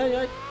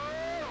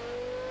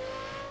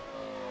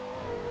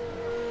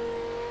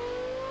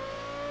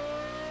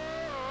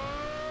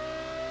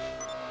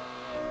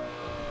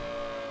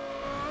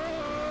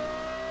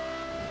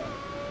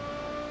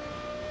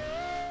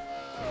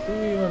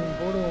 ஏய்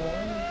போடுவோம்.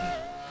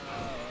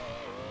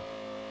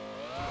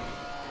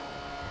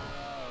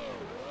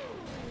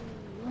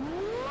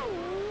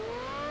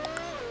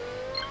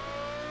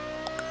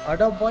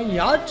 அடப்பா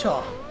யாச்சா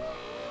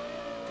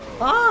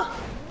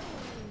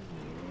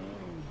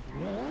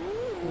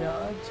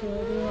யாச்சு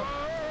வரையும்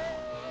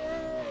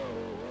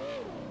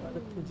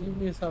அடுத்து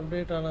ஜிபிஎஸ்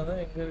அப்டேட்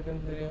ஆனாதான் எங்க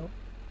இருக்குன்னு தெரியும்.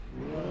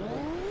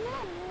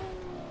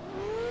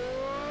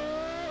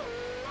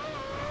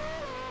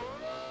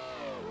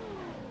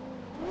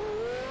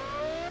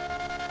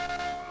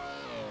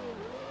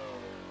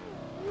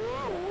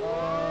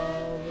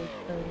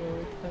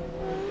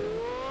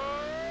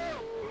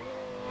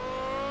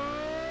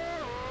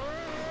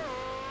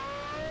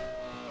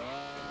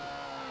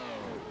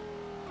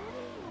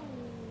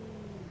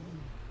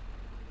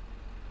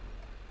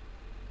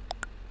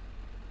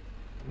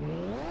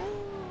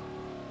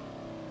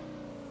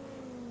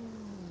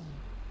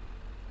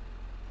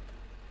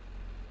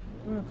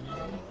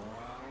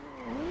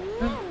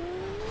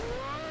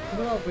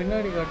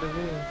 பின்னாடி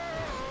காட்டுது.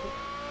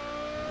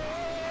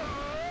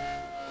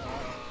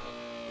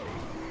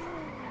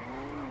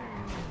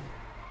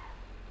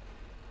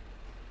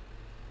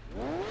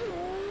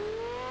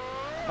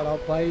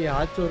 அடப்பா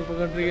யாச்சும் ஒரு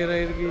பக்கம் ட்ரிகர்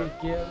ஆயிருக்கு.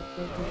 இருக்கு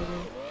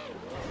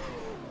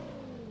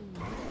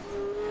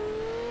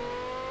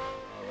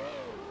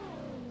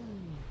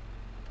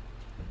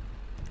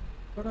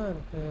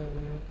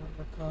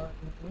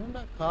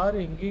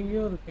கார்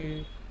எங்கெங்கயோ இருக்கு.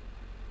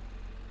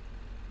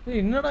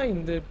 என்னடா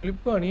இந்த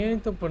கிளிப்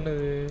அநியாயத்தை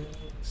பண்ணுது.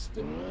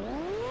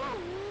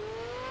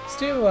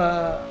 ஸ்டீவ்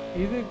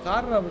இது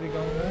கார்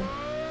ராபரிக்காங்க.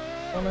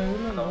 ஆனா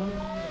இதுல நான்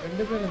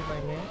 2 பேர்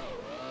இருந்தாங்க.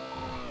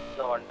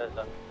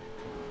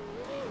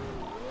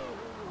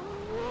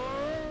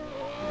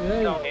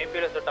 அவங்க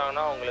ஏபில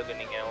சுட்டாங்கன்னா உங்களுக்கு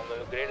நீங்க உங்க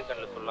கிரேட்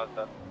கன்ல சொல்லலாம்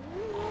சார்.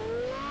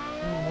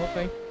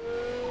 ஓகே.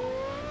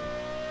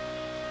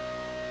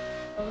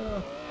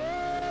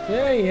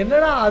 ஏய்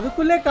என்னடா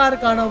அதுக்குள்ளே கார்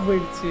காணாம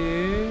போயிடுச்சு.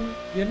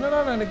 என்னடா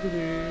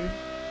நடக்குது?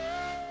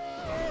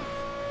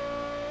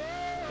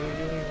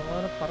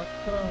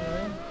 பறக்குறாங்க.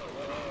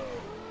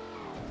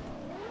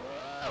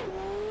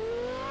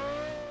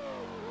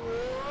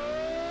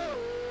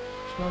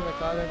 அந்த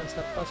காரை எனக்கு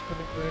சர்பாஸ்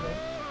பண்ணி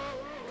போயிடும்.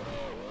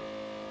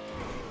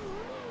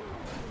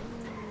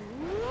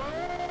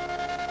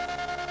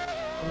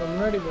 அந்த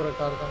முன்னாடி போற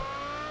கார் தான்.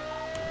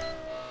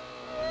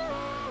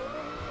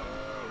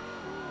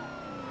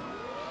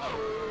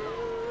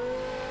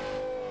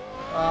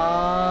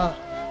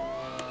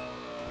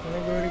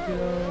 எனக்கு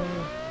வெடிக்குது.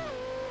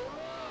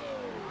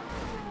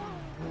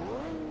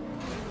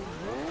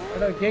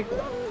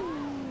 கேக்குதா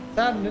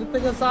சார்?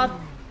 நிறுத்துங்க சார்.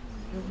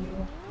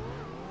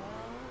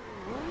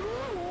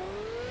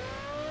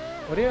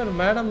 ஒரே ஒரு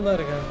மேடம் தான்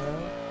இருக்காங்க.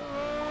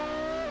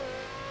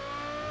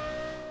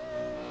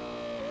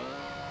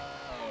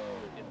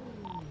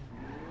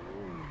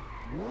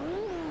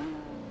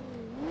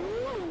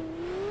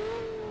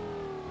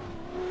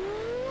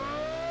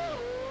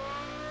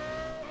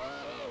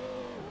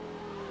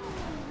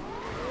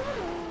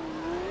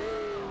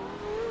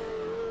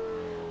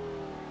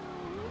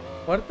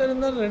 ஒருத்தர்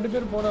இருந்தாலும் 2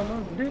 பேர் போடாமா?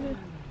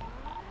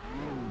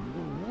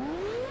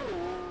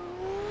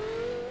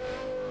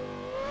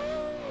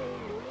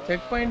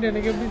 செக் பாயிண்ட்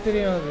எனக்கு எப்படி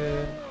தெரியும்? அது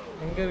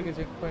எங்க இருக்கு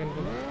செக் பாயிண்ட்?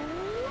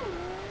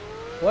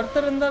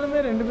 ஒருத்தர் இருந்தாலுமே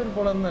 2 பேர்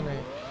போலாம் தானே?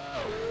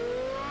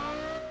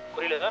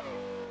 புரியலதா?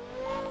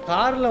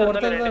 கார்ல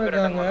ஒருத்தர் தான்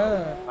இருக்காங்க.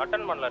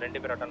 அட்டெண்ட் பண்ணலாம்.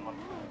 2 பேர் அட்டெண்ட்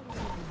பண்ணலாம்.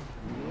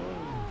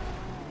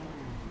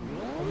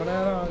 ரொம்ப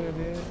நேரம்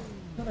ஆகுது.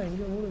 என்னடா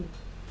இங்க ஓடுது?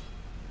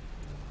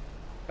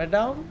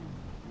 மேடம்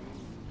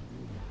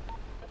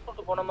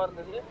போன மாதிரி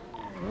இருந்தது.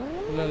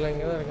 இல்ல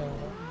இங்க தான்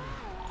இருக்காங்க.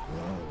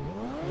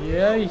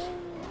 ஏய்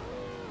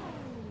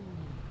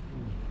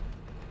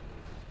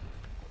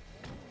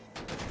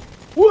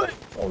ஓய்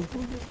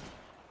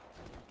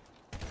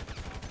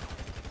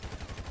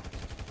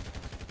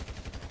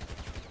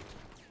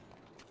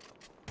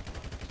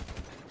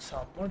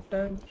சம்மர்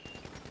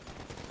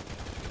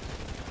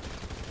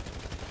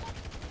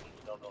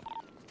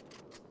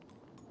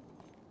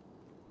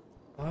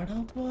அட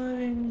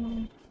பாருங்க.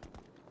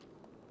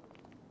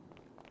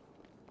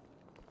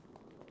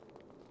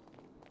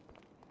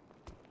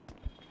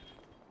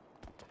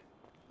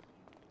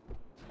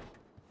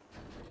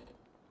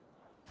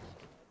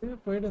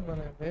 போயிடும்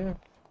தானே அது.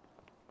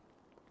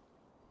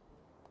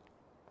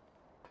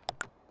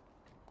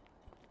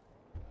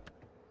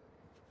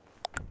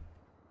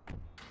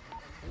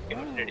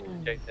 ready to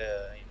check the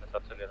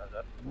infrastructure here,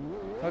 sir.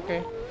 Okay.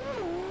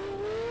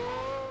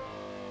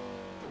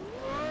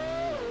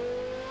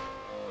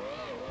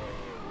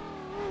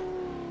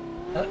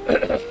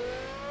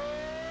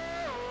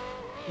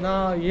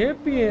 நான்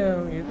ஏபி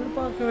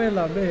எதிர்பார்க்கவே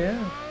இல்லை அப்படியே.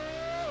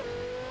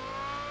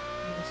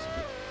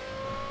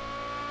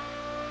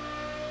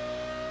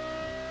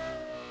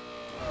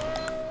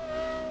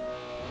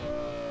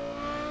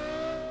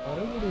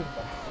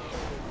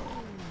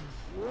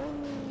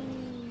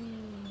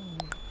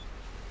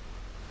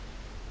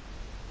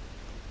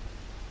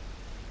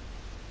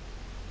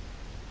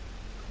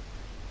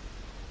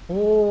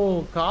 ஓ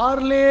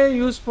கார்லயே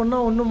யூஸ் பண்ணா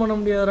ஒண்ணும் பண்ண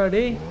முடியாதுடா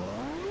டேய்.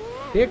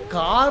 டேய்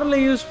கார்ல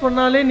யூஸ்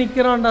பண்ணாலே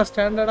நிக்கிறான்டா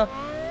ஸ்டாண்டர்டா.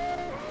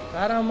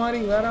 வேற மாதிரி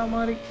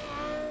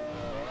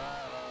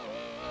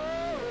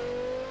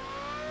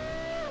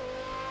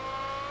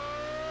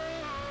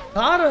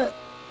கார்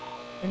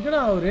எங்கடா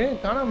அவரு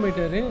காணாம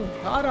போயிட்டாரு.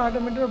 கார்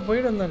ஆட்டோமேட்டிக்கா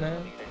போயிடும் தானே.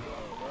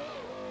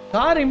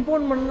 கார்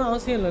இம்போர்ட் பண்ணணும்னு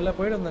அவசியம் இல்லைல்ல,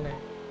 போயிடும் தானே.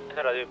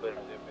 சார் அதுவே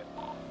போயிடும்.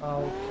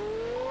 Okay.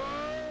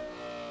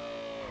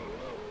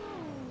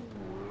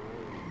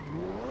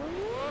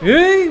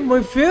 Hey, my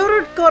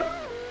favorite car.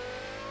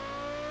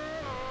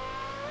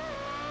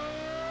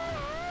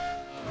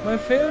 My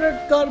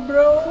favorite car,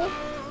 bro.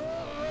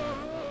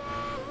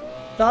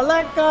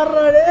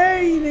 தலக்காரா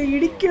டேய், இது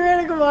இடிக்கவே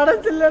எனக்கு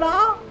மனசு இல்லடா.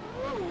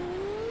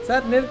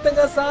 சார்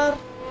நிறுத்துங்க சார்.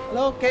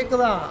 ஹலோ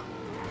கேக்குதா?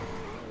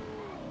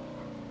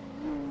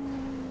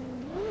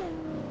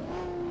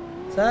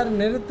 சார்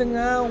நிறுத்துங்க,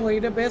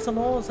 உங்ககிட்ட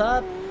பேசணும்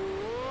சார்.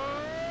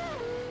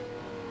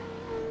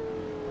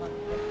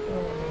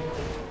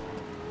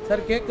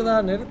 சார் கேக்குதா?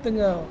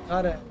 நிறுத்துங்க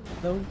காரை.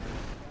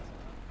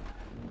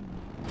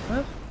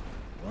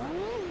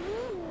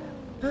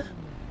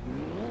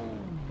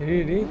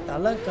 டேய்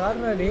தலை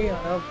காரணா டேய்.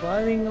 அட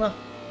பாவீங்களா,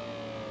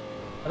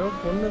 யாரோ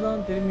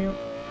பொண்ணுதான் திரும்பியும்.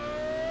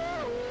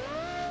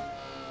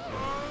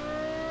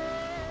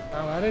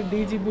 நான் வேற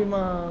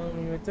டிஜிபிமா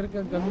நீ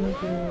வச்சிருக்க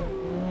கண்ணுக்கு.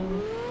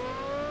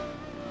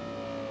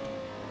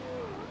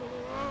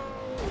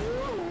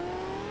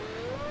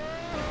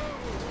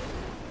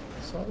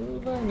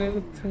 சொல்றேன்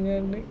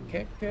நிறுத்துங்கன்னு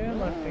கேட்கவே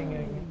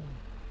மாட்டேங்கிறீங்க.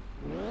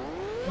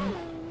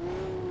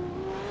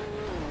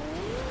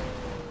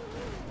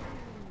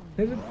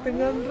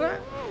 நிறுத்துங்கன்ற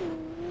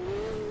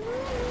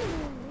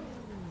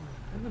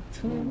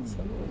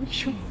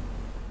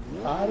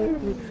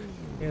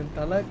என்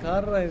தலை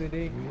காரா இது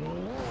டேய்.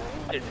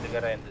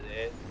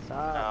 இருந்தது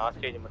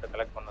ஹாஸ்டேஜ் மட்டும்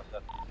கலெக்ட் பண்ணோம்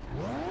சார்.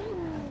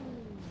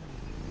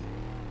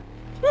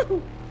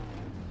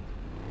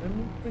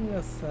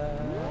 நிறுத்துங்க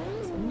சார்,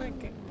 சொன்னா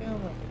கேட்கவே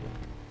மாட்டேங்க.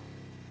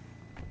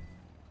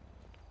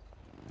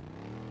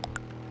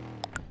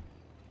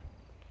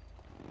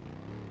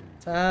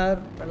 சார்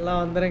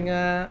எல்லாம் வந்துருங்க.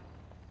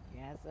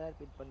 ஏன் சார்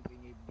பிட்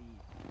பண்றீங்க இப்படி?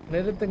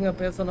 நிறுத்துங்க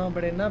பேசணும்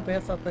அப்படின்னா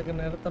பேசாததுக்கு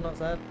நிறுத்தணும்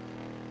சார்.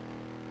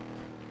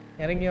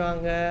 இறங்கி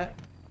வாங்க.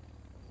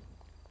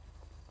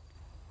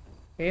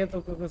 கையை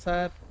தூக்குங்க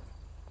சார்,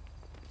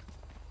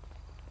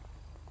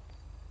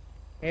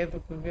 கையை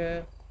தூக்குங்க.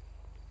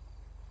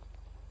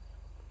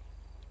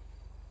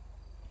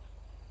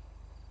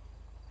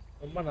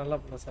 ரொம்ப நல்லா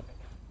பண்ண சார்.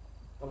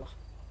 போலாம்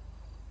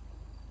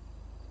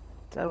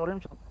சார். ஒரு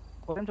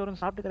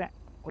நிமிஷம் சாப்பிட்டுக்கிறேன்.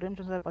 ஒரே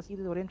நிமிஷம் சார்,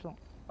 பசிக்குது. ஒரே நிமிஷம்.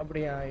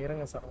 அப்படியா?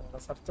 இருங்க சார், உங்களை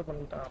சர்ச்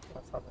பண்ணிட்டேன்.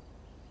 அப்புறம் சாப்பிடுங்க.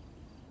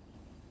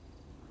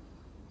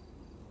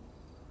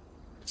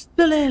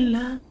 இல்ல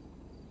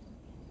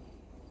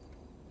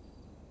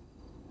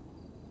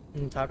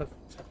சாப்பிடுங்க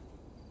சார்.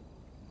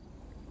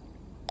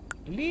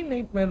 லீ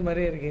நைட் மேர்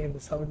மாதிரியே இருக்கு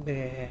இந்த சவுண்டு.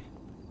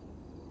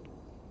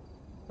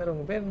 சார்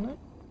உங்க பேர் என்ன?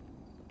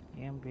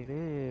 என் பேரு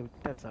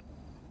Victor sir.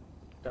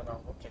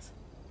 Okay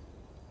sir,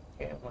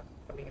 okay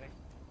பண்ணிக்கிறேன்.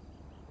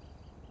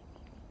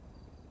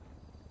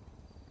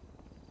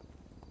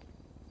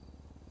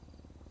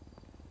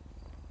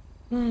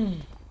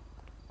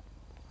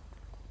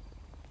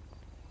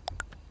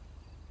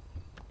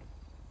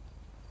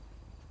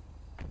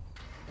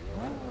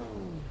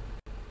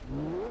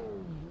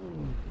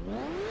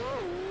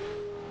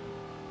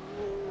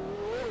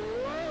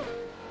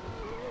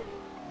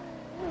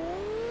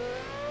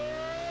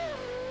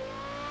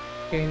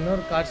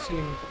 இன்னொரு கார்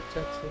ஸ்டீலிங்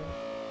பிடிச்சாச்சு.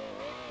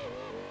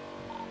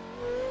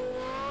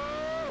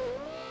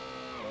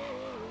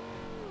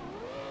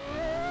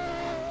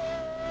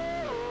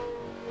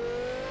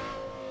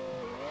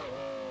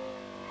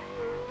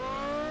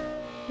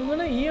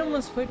 இவங்க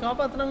இஎம்எஸ் போய்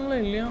காப்பாத்துறாங்களா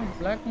இல்லையா?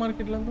 பிளாக்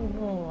மார்க்கெட்ல இருந்து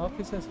இன்னும்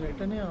ஆபீசர்ஸ்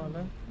ரிட்டர்னே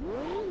ஆகல.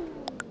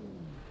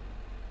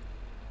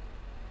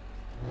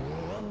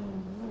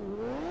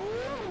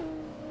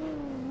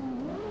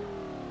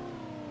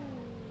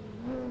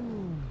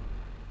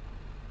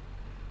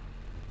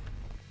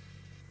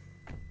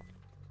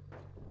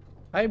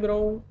 Hi bro.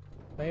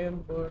 I am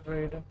bird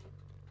rider.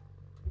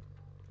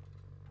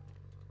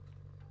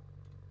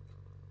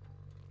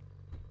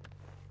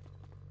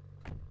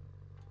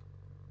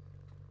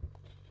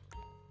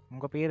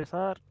 உங்க பேரு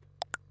சார்?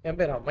 என்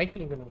பேரா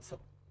மைக்கேல் கனி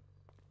சார்.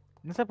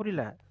 என்ன சார்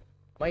புரியல?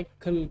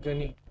 மைக்கேல்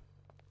கனி.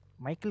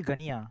 மைக்கேல்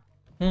கனியா?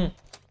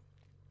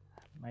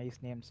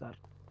 Nice name sir.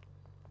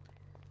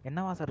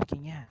 என்னவா சார்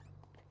இருக்கீங்க?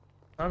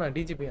 நானா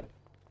டிஜிபியா.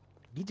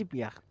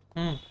 டிஜிபியா?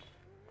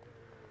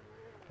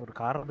 ஒரு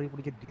காரை வரி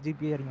பிடிக்க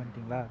டிஜிபியே இறங்கி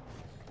வந்துட்டீங்களா?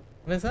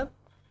 என்ன சார்?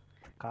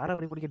 காரை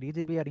வரி பிடிக்க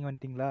டிஜிபியே இறங்கி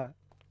வந்துட்டீங்களா?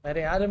 வேற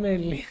யாருமே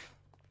இல்லையே.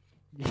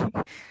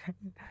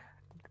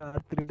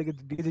 திருட்டுக்கு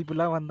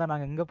டிஜிபிலாம் வந்தா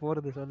நாங்க எங்க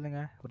போறது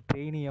சொல்லுங்க? ஒரு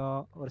ட்ரெயினியோ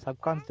ஒரு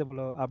சப்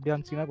கான்ஸ்டபிளோ அப்படி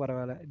வந்துச்சுன்னா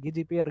பரவாயில்ல.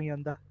 டிஜிபி இறங்கி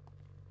வந்தா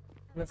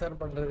என்ன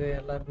சார் பண்றது?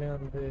 எல்லாருமே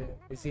வந்து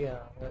பிஸியா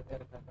அங்க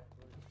இருக்காங்க.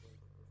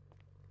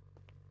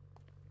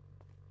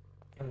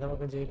 எந்த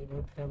பக்கம்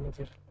ஜெயிலுமே தெரியாம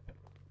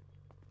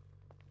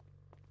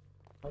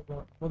ஆமா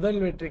முதல்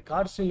வெற்றி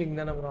கார் ஸ்டீலிங்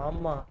தானே ப்ரோ?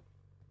 ஆமா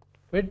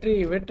வெற்றி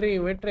வெற்றி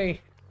வெற்றி.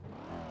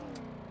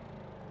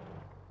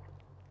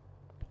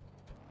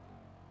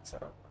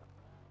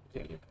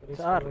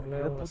 சார்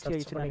பூச்சி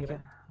ஆயிடுச்சு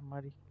நினைக்கிறேன்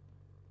மாதிரி.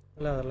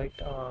 இல்லை அதை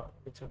லைட்டாக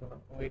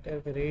வச்சுருக்கணும். உங்கள்கிட்ட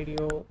இருக்க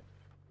ரேடியோ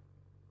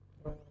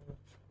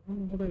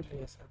கூட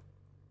இல்லையா சார்?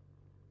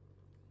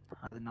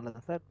 அது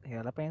நல்லதான் சார்.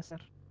 ஏழை பையன்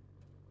சார்.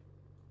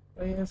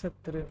 பையன்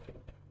செத்துரு.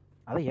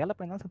 அதான் ஏழை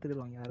பையன் தான்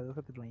செத்துடுவாங்க. யாராவது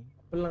செத்துடுவாங்க.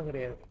 அப்படிலாம்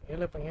கிடையாது.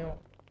 ஏழை பையன்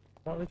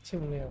முளைச்சி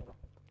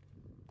முன்னேறணும்.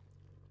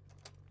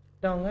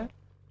 அவங்க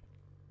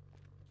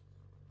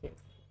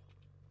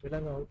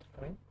விலங்கு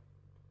அவுத்துக்கிறேன்.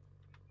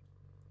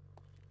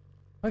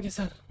 ஓகே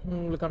சார்,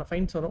 உங்களுக்கான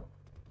ஃபைன்ஸ் வரும்.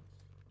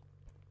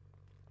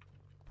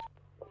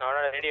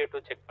 நானே ரேடியோ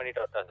 2 செக்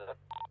பண்ணிட்டு வரட்டா சார்?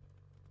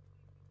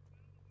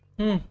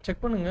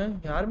 செக் பண்ணுங்க.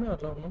 யாருமே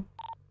வரல ஒன்றும்.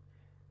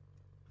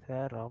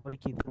 சார்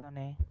ராபரிக்கு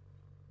இதுதானே?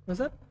 என்ன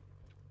சார்?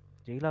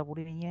 ஜெயிலா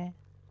போடுவீங்க?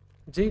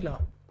 ஜெயிலா?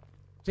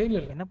 ஜெயில்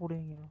இல்லை. என்ன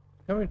போடுவீங்க?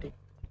 கமிட்டி.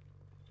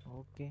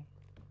 ஓகே.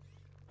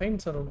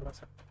 ஃபைன்ஸ் வரும்ல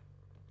சார்?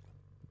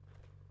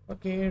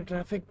 ஓகே,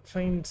 டிராஃபிக்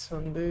ஃபைன்ஸ்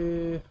வந்து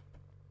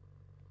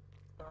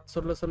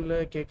சொல்ல சொல்ல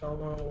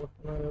கேட்காம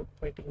ஓட்டுன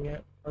போயிட்டீங்க.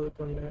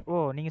 அதுக்கு ஒன்று. ஓ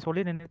நீங்கள்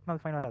சொல்லி நின்று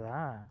ஃபைன் வராதா?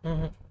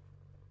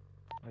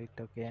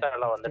 Right okay. சார்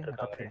எல்லாம் வந்துட்டு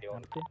இருக்காங்க ரேடியோ.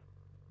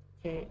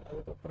 ஓகே,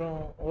 அதுக்கப்புறம்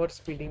ஓவர்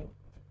ஸ்பீடிங்.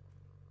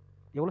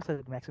 எவ்வளோ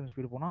சார் மேக்ஸிமம்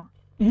ஸ்பீடு போனோம்?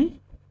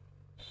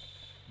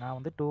 நான்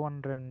வந்து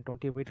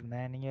 220 போயிட்டு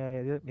இருந்தேன். நீங்கள்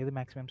எது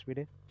மேக்ஸிமம்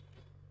ஸ்பீடு?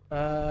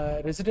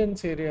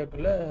 ரெசிடென்ஸ்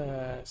ஏரியாக்குள்ளே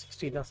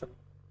 60 தான் சார்.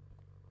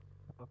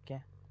 ஓகே.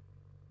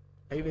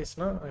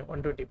 ஹைவேஸ்னா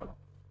 120 போகலாம்.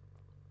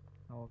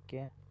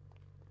 Okay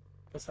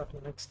sir.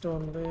 நெக்ஸ்ட்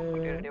வந்து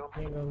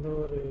நீங்கள் வந்து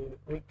ஒரு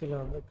வெஹிக்கிளை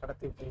வந்து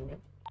கடத்திருக்கீங்க.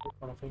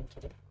 அதுக்கான ஃபைன்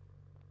சொல்லு.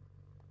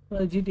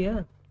 ஜிடியா?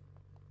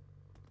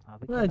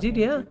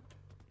 ஜிடியா?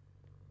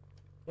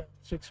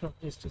 செக்ஷன்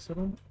ஆஃப் ஜஸ்டிஸ்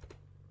வரும்.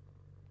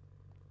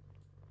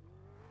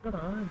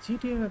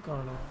 ஜிடிஏவை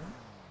காணும்.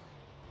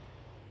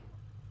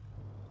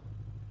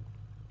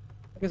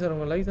 ஓகே சார்,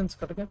 உங்கள் லைசன்ஸ்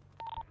கட்டுங்க.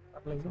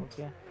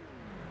 ஓகே.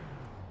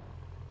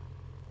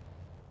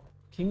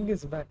 கிங்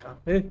இஸ் பேக்கா?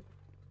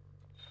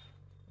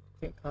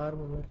 ஓகே, கார்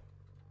மூணு.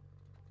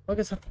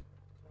 ஓகே சார்,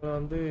 உங்களை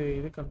வந்து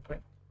இது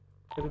கண்ட்றேன்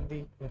திருந்தி.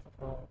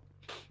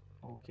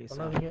 ஓகே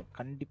சார்,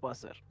 கண்டிப்பாக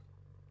சார்.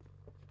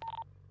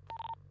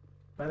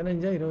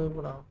 15 20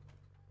 கூட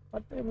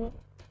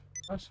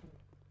 10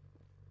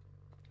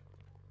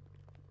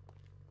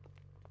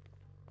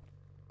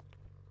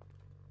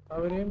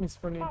 அவரே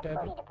மிஸ்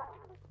பண்ணிட்டாரு.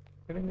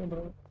 எடுங்க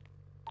ப்ரோ.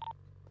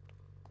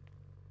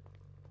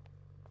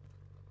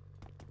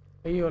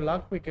 ஐயோ,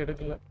 லாக் பிக்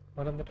எடுக்கல,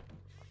 மறந்துட்டேன்.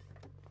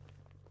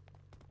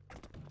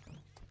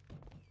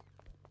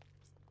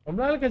 ரொம்ப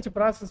நாள் கழிச்சு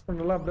ப்ராசஸ்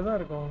பண்ணலாம். அப்படிதான்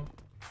இருக்கும்.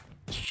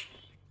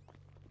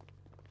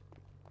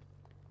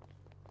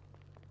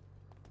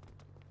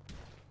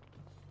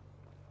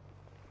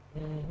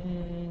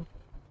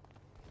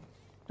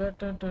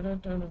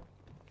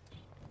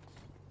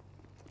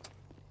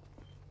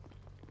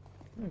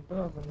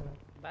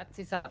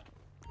 பேட்சி சார்.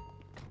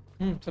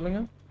 சொல்லுங்க.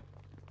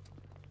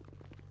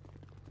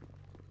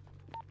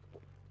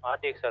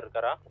 ஆர்டிஎக்ஸ் சார்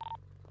இருக்காரா?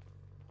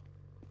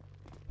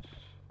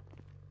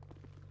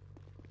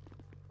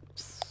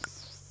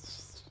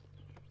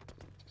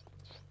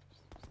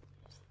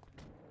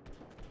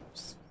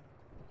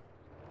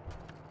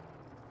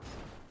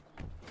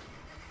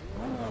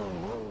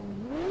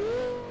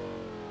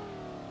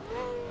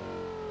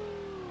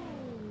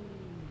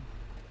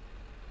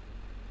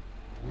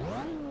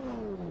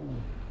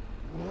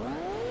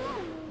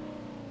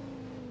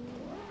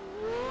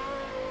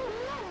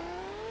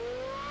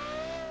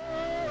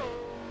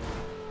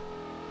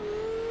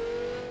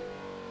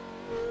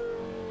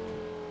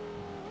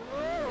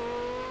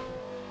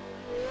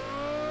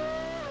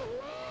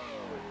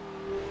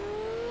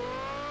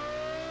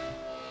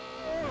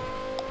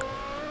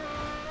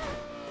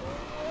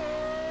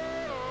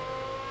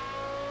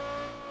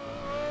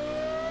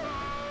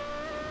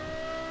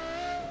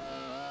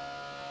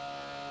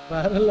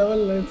 வேற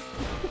லெவல்ல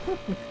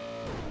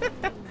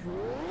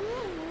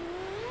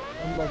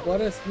நம்ம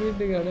போற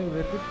ஸ்பீடுக்கான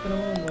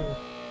வெறித்தனமா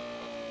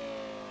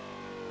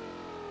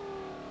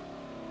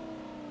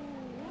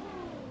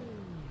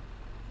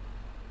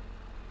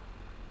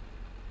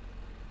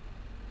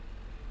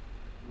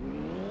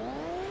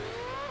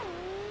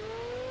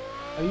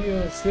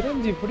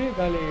சிரஞ்சு இப்படியே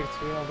காலி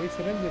ஆயிடுச்சு. அப்படியே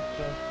சிரஞ்சு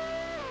எடுத்துறேன்.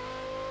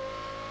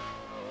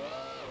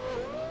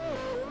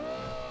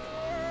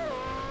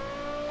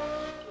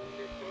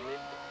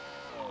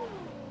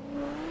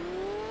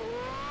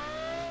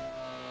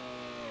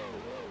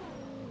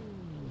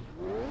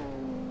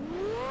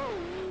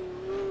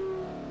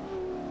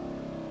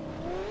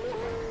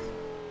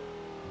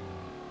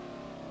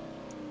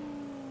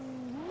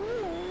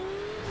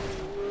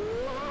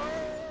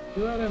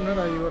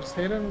 என்னடா your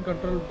siren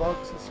control box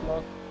is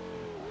locked.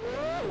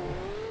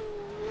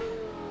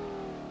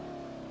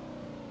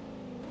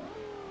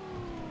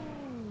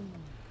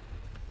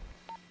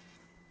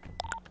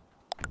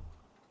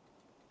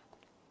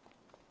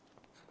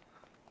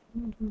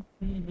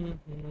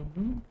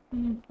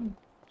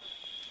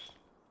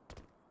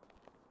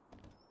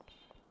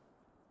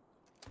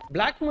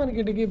 Black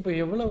marketக்கு இப்போ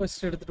எவ்வளவு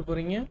வெஸ்ட் எடுத்துட்டு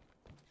போறீங்க?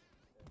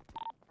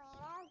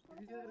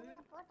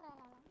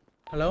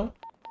 ஹலோ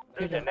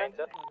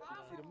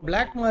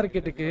பிளாக்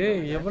மார்க்கெட்டுக்கு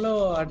எவ்வளவு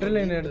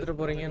அட்ரினலின் எடுத்துட்டு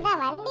போறீங்க?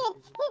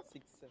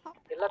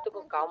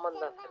 எல்லாத்துக்கும் காமன்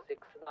தான் சார்.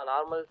 6 தான்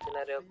நார்மல்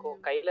சினாரியோக்கும்.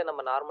 கையில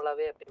நம்ம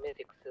நார்மலாவே எப்பயுமே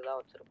 6 தான்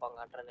வச்சிருப்பாங்க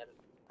அட்ரினல்.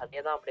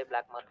 அதே தான் அப்படியே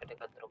பிளாக்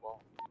மார்க்கெட்டுக்கு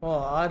எடுத்துருப்போம். ஓ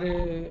 6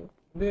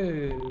 இது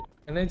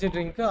எனர்ஜி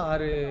ட்ரிங்க்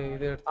 6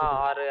 இது எடுத்து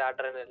 6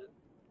 அட்ரினல்.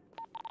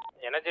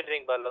 எனர்ஜி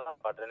ட்ரிங்க் பார்ல தான்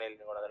அட்ரினல்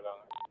கொண்டு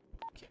வந்திருக்காங்க.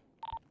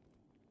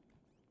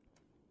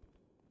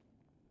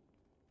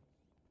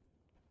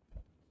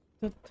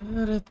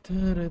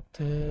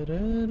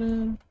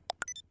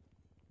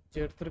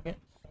 எடுத்துருக்கேன்.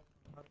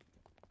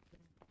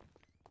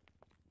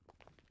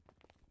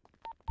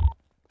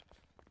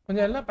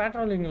 கொஞ்சம் எல்லாம்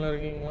பேட்ரோலிங்கில்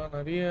இருக்கீங்களா?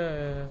 நிறைய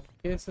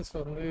கேசஸ்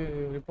வந்து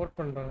ரிப்போர்ட்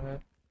பண்ணுறாங்க.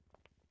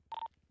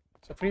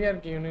 ஸோ ஃப்ரீயாக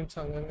இருக்க யூனிட்ஸ்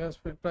அங்கங்கே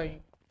ஸ்பிட் ஆகி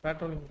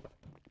பேட்ரோலிங்.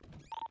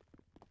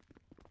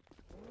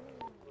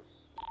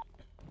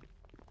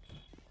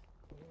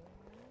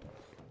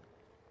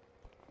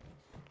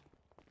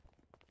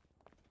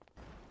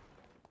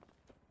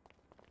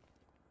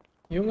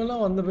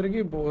 இவங்கெல்லாம் வந்த பிறகு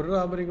இப்போ ஒரு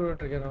ராபரி கூட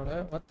இருக்கிறவங்க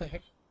மற்ற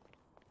ஹெக்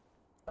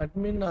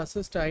அட்மின்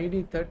அசிஸ்ட் ஐடி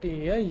 30.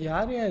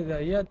 யார் இது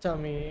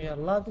ஐயாச்சாமி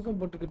எல்லாத்துக்கும்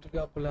போட்டுக்கிட்டு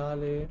இருக்காப்புல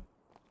ஆளு.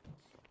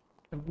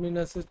 Admin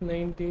assist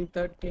 90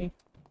 30.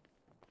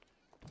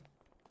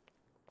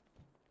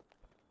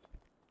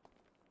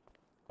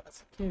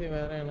 இது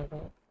வேற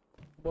எனக்கும்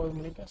 9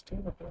 மணி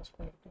காஸ்டிங் க்ளோஸ்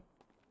பண்ணிட்டேன்.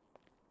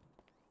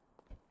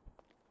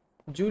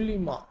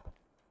 ஜூலிமா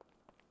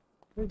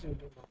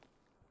ஜூலிமா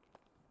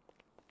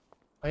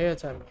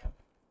ஐயாச்சாமியா?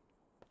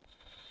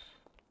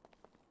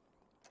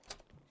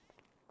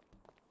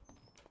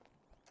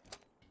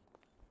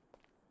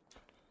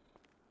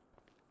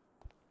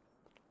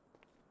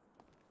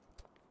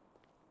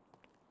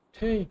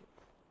 ஹேய்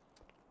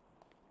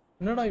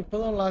என்னடா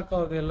இப்போதான் லாக்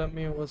ஆகுது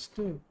எல்லாமே.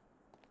 ஃபஸ்ட்டு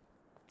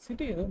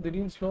சிட்டி ஏதோ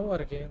திடீர்னு ஸ்லோவாக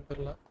இருக்கேன்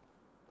தெரியல.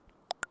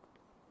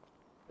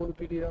 ஒரு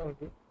பிடி தான்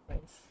இருக்கு.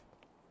 நைஸ்.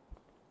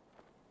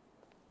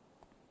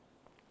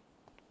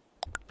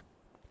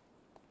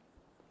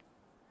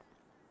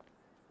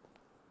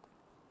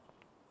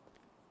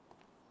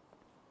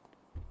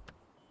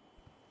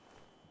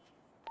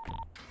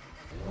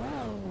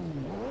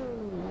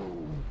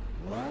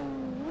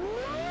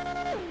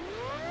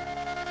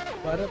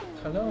 Bharat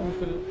hello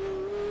uncle.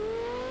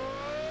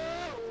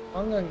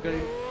 வாங்க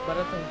uncle.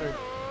 Bharat uncle.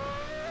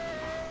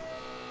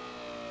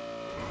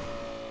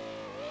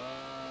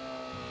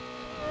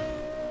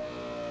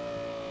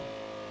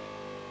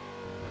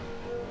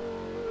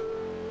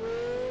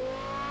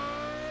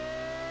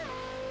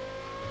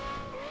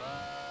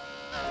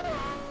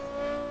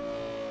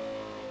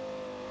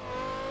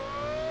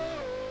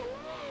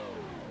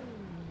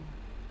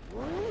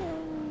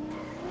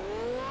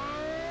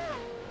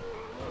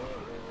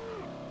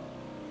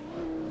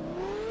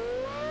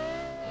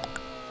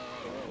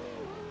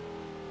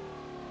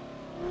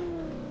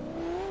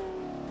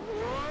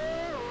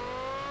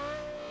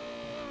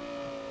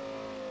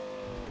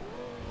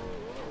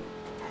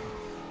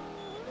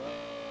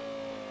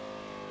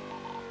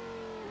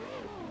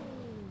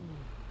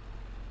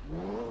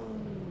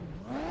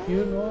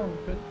 You know,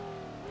 uncle.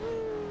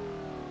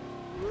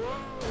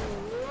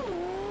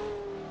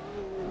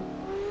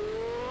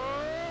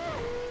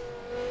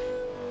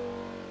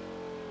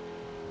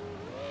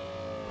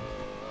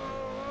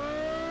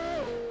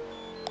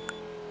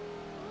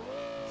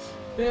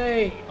 Hey,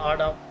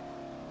 Adam.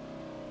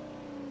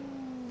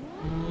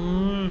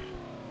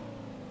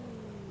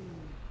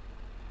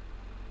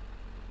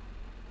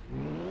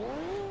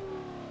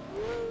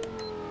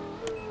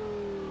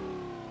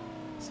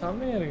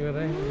 செமையா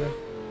இருக்குற இங்க.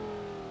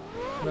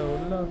 இந்த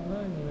உள்ள வந்தா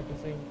இந்த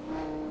டிசைன்.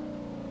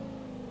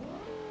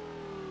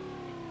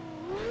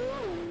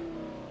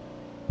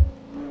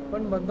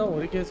 பார்த்தா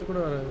ஒரு கேஸ் கூட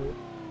வராது.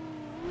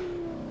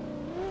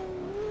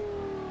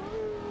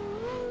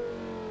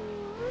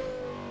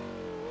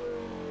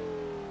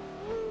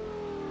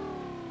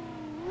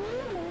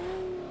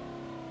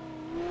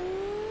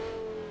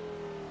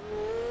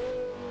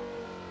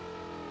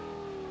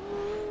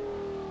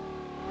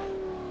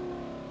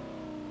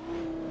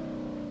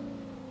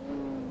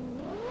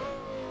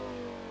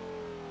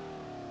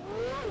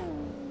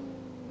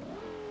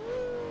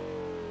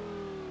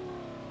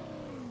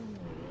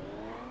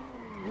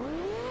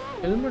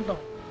 ஹெல்மெட்டா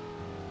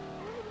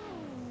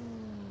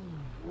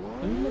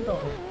ஹெல்மெட்டா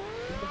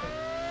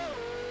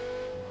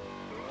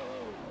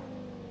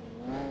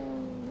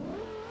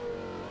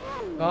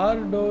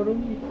கார்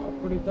டோரும்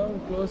அப்படித்தான்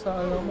க்ளோஸ்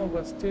ஆகாம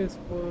ஃபர்ஸ்ட்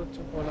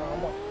போச்சு போல.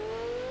 ஆமா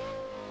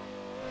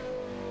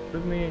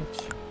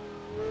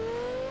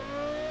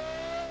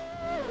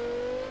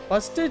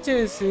ஃபர்ஸ்ட்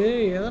சேஸ்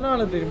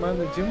எதனால தெரியுமா?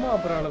 இந்த ஜிம்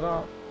ஆப்பரால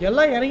தான்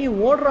எல்லாம் இறங்கி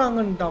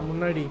ஓடுறாங்கன்ட்டான்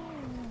முன்னாடி.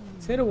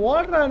 சரி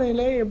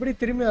ஓடுறானுங்களே எப்படி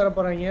திரும்பி வர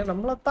போறாங்க,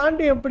 நம்மளை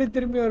தாண்டி எப்படி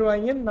திரும்பி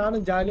வருவாங்கன்னு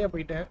நானும் ஜாலியா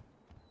போயிட்டேன்.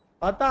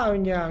 பார்த்தா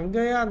அவங்க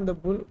அங்கேயே அந்த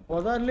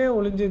புதர்லயே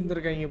ஒளிஞ்சு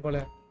இருந்திருக்காங்க போல.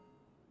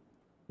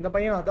 இந்த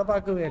பையன் அதை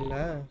பார்க்கவே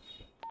இல்லை.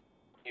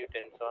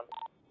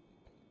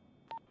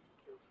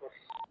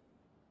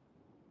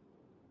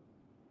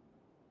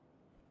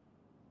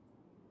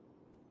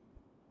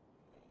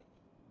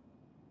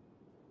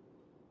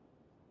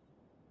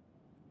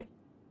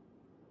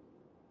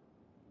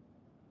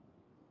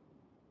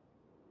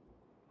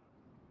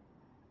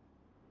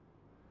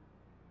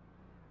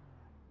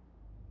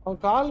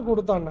 அவன் கால்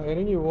கொடுத்தான்டா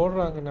இறங்கி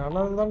ஓடுறாங்கன்னு.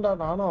 அதனால தான்டா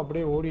நானும்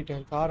அப்படியே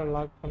ஓடிட்டேன், காரை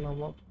லாக்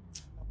பண்ணாம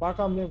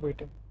பார்க்காமலே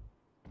போயிட்டேன்.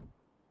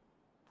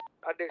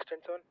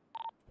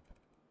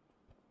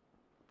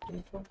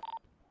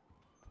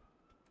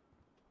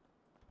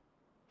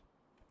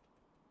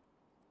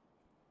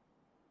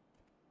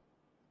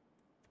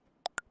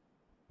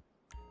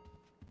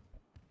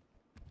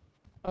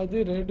 அது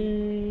ரெடி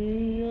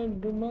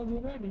அது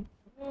ரெடி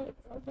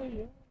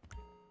அதையா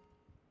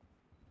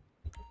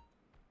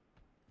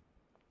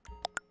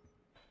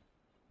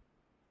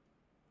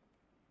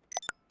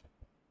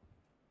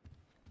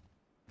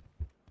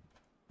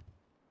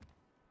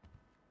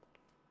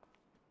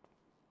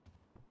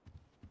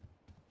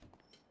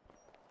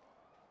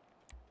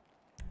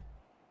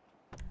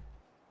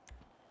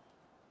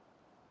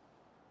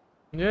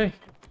ஏய்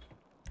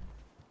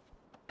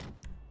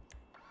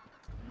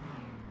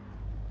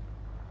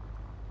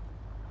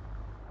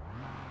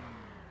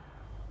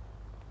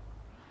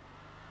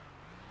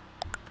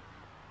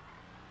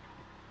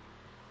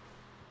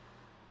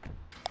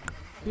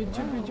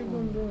பிச்சு பிச்சு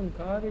கொண்டு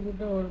காரு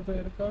கிட்ட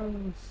ஒருத்தர்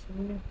இருக்கான்னு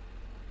சொல்லி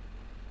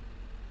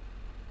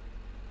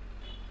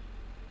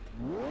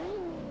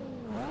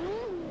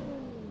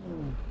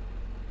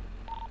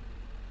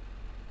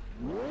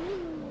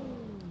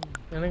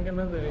எனக்கு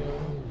என்ன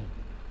தெரியும்.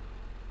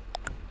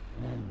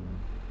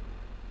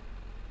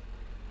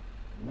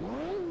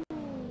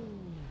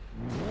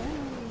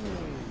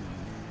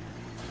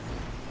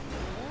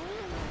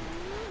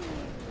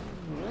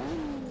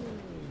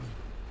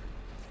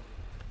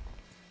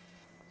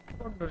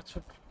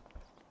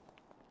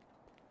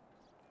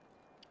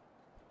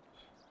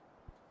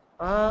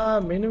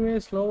 மெனுவே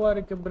ஸ்லோவா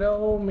இருக்கு ப்ரோ,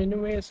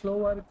 மெனுவே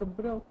ஸ்லோவா இருக்கு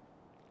ப்ரோ.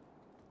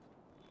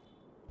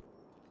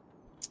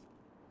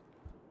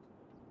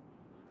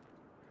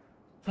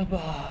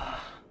 அப்பா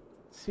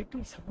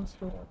சிட்டி செம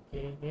ஸ்லோவா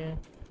இருக்கே.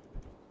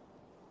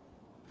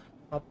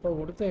 அப்போ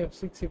கொடுத்த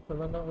F6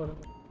 இப்போதானே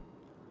வருது.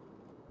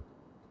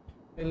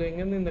 இதில்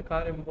எங்கேருந்து இந்த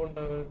கார்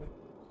இம்போர்ட் வருது?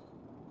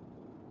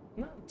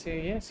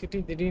 சரி ஏன் சிட்டி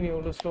திடீர்னு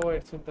எவ்வளோ ஸ்லோ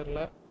ஆயிடுச்சுன்னு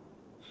தெரில.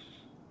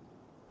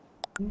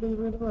 50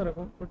 பேர் தான்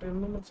இருக்கும், பட்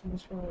இன்னும்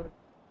செம்ம ஸ்லோவாக இருக்கு.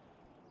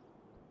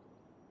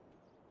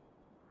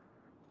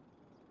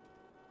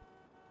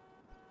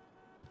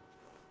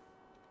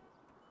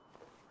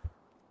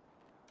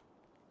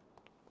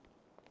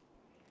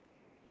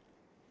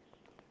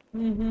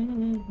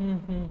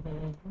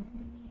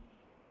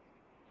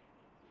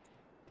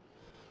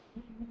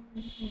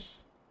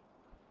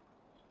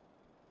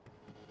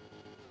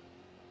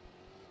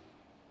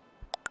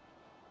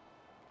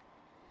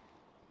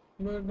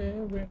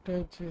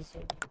 better cheese.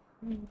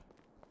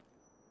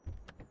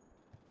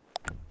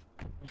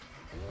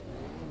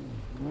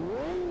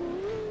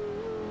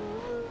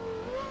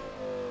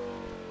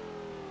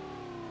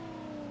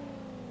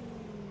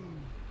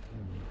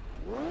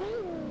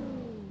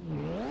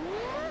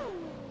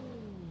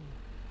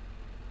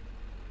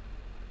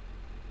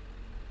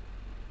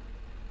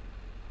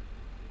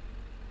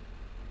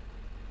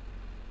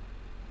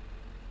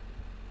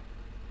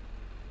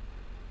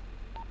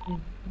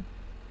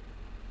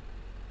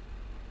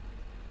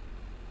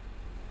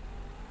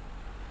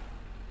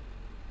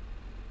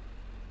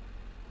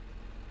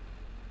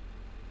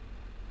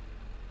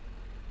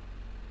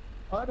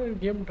 Horror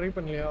game try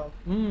பண்ணலையா?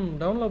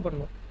 டவுன்லோட்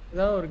பண்ணணும்.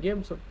 ஏதாவது ஒரு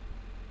கேம் சொல்,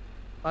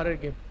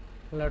 ஹாரர் கேம்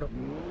விளையாடும்.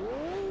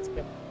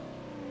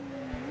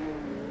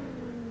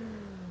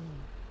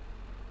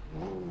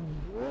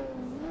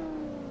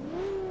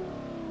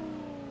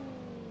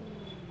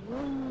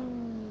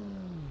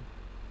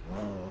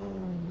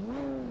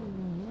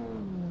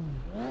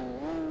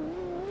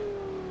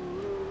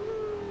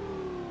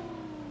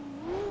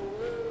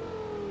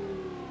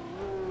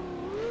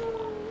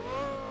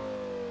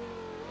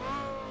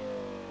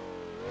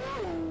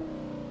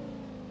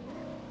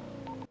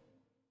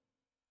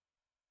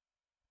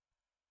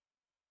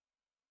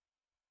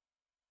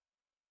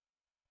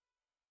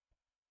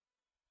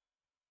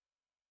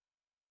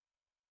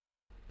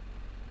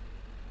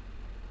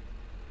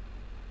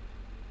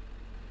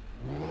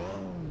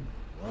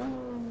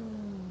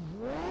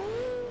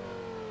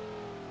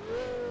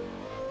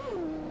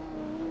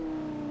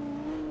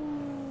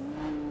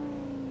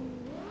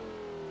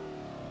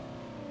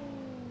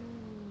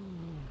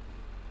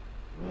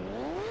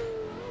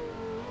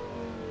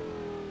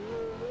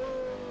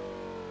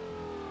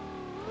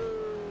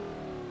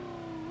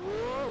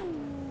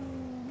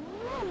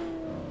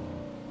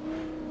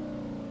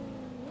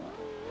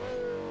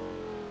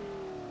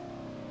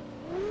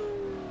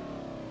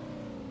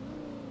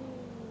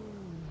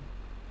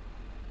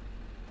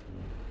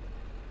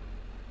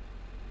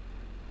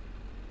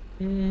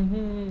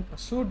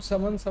 சூட்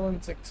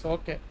 776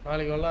 ஓகே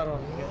நாளைக்கு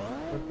விளாடுறோம் நீங்க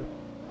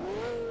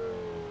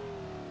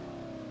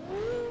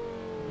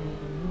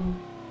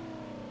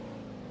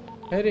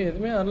சரி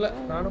எதுவுமே வரல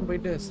நானும்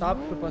போயிட்டு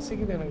சாப்பிட்டு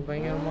பசிக்குது எனக்கு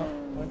பயங்கரமா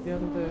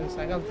மத்தியானத்து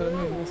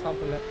சாயங்காலத்துலேருந்து எதுவும்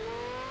சாப்பிடல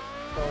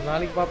ஸோ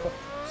நாளைக்கு பார்ப்போம்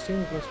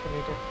ஸ்ட்ரீம் க்ளோஸ்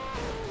பண்ணிவிட்டு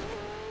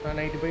நான்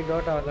நைட்டு போய்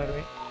டோட்டா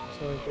விளாடுவேன்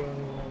ஸோ இப்போ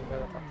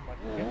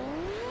மாட்டேன்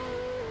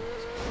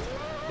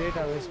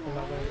டேட்டா வேஸ்ட்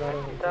பண்ணாங்க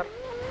எல்லாரும்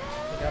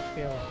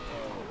ஹாப்பியாக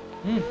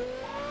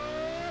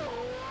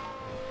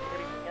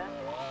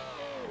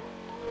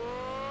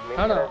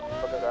ஆனா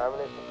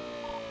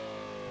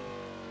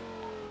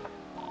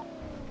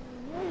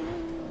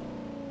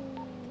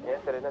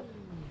ஏன் சார் என்ன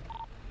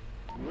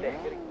இல்லை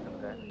எங்க இருக்கு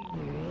சொல்லுங்க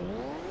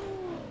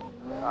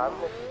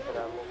ஆம்புலன்ஸ் சார்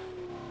ஆம்புலன்ஸ்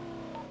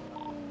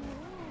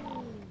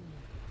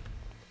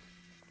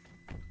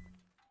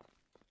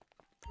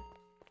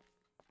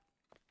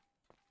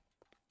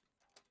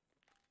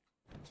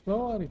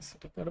ஸ்லோவாக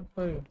இருக்கு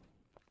கடுப்பாக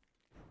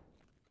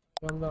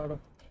வந்து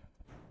ஆடும்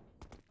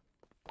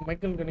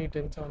மைக்கேல் கனி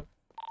டென்ஷன்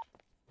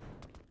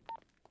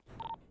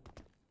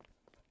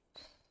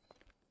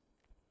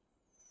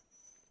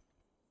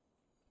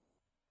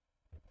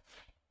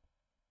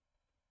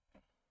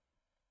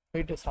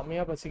போயிட்டு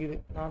செம்மையாக பசிக்குது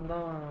நான்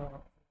தான்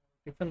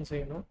டிஃபன்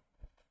செய்யணும்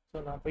ஸோ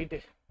நான் போயிட்டு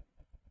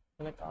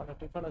எனக்கு அந்த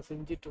டிஃபனை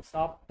செஞ்சுட்டு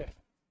சாப்பிட்டு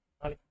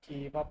நாளைக்கு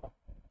பார்ப்போம்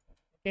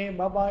okay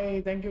bye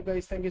thank you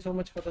guys thank you so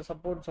much for the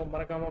support so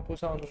மறக்காமல்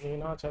புதுசாக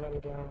வந்துருந்தீங்கன்னா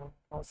சேனலுக்கு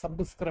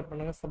சப்ஸ்கிரைப்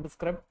பண்ணுங்கள்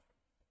சப்ஸ்கிரைப்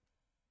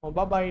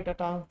பாய்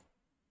டாட்டா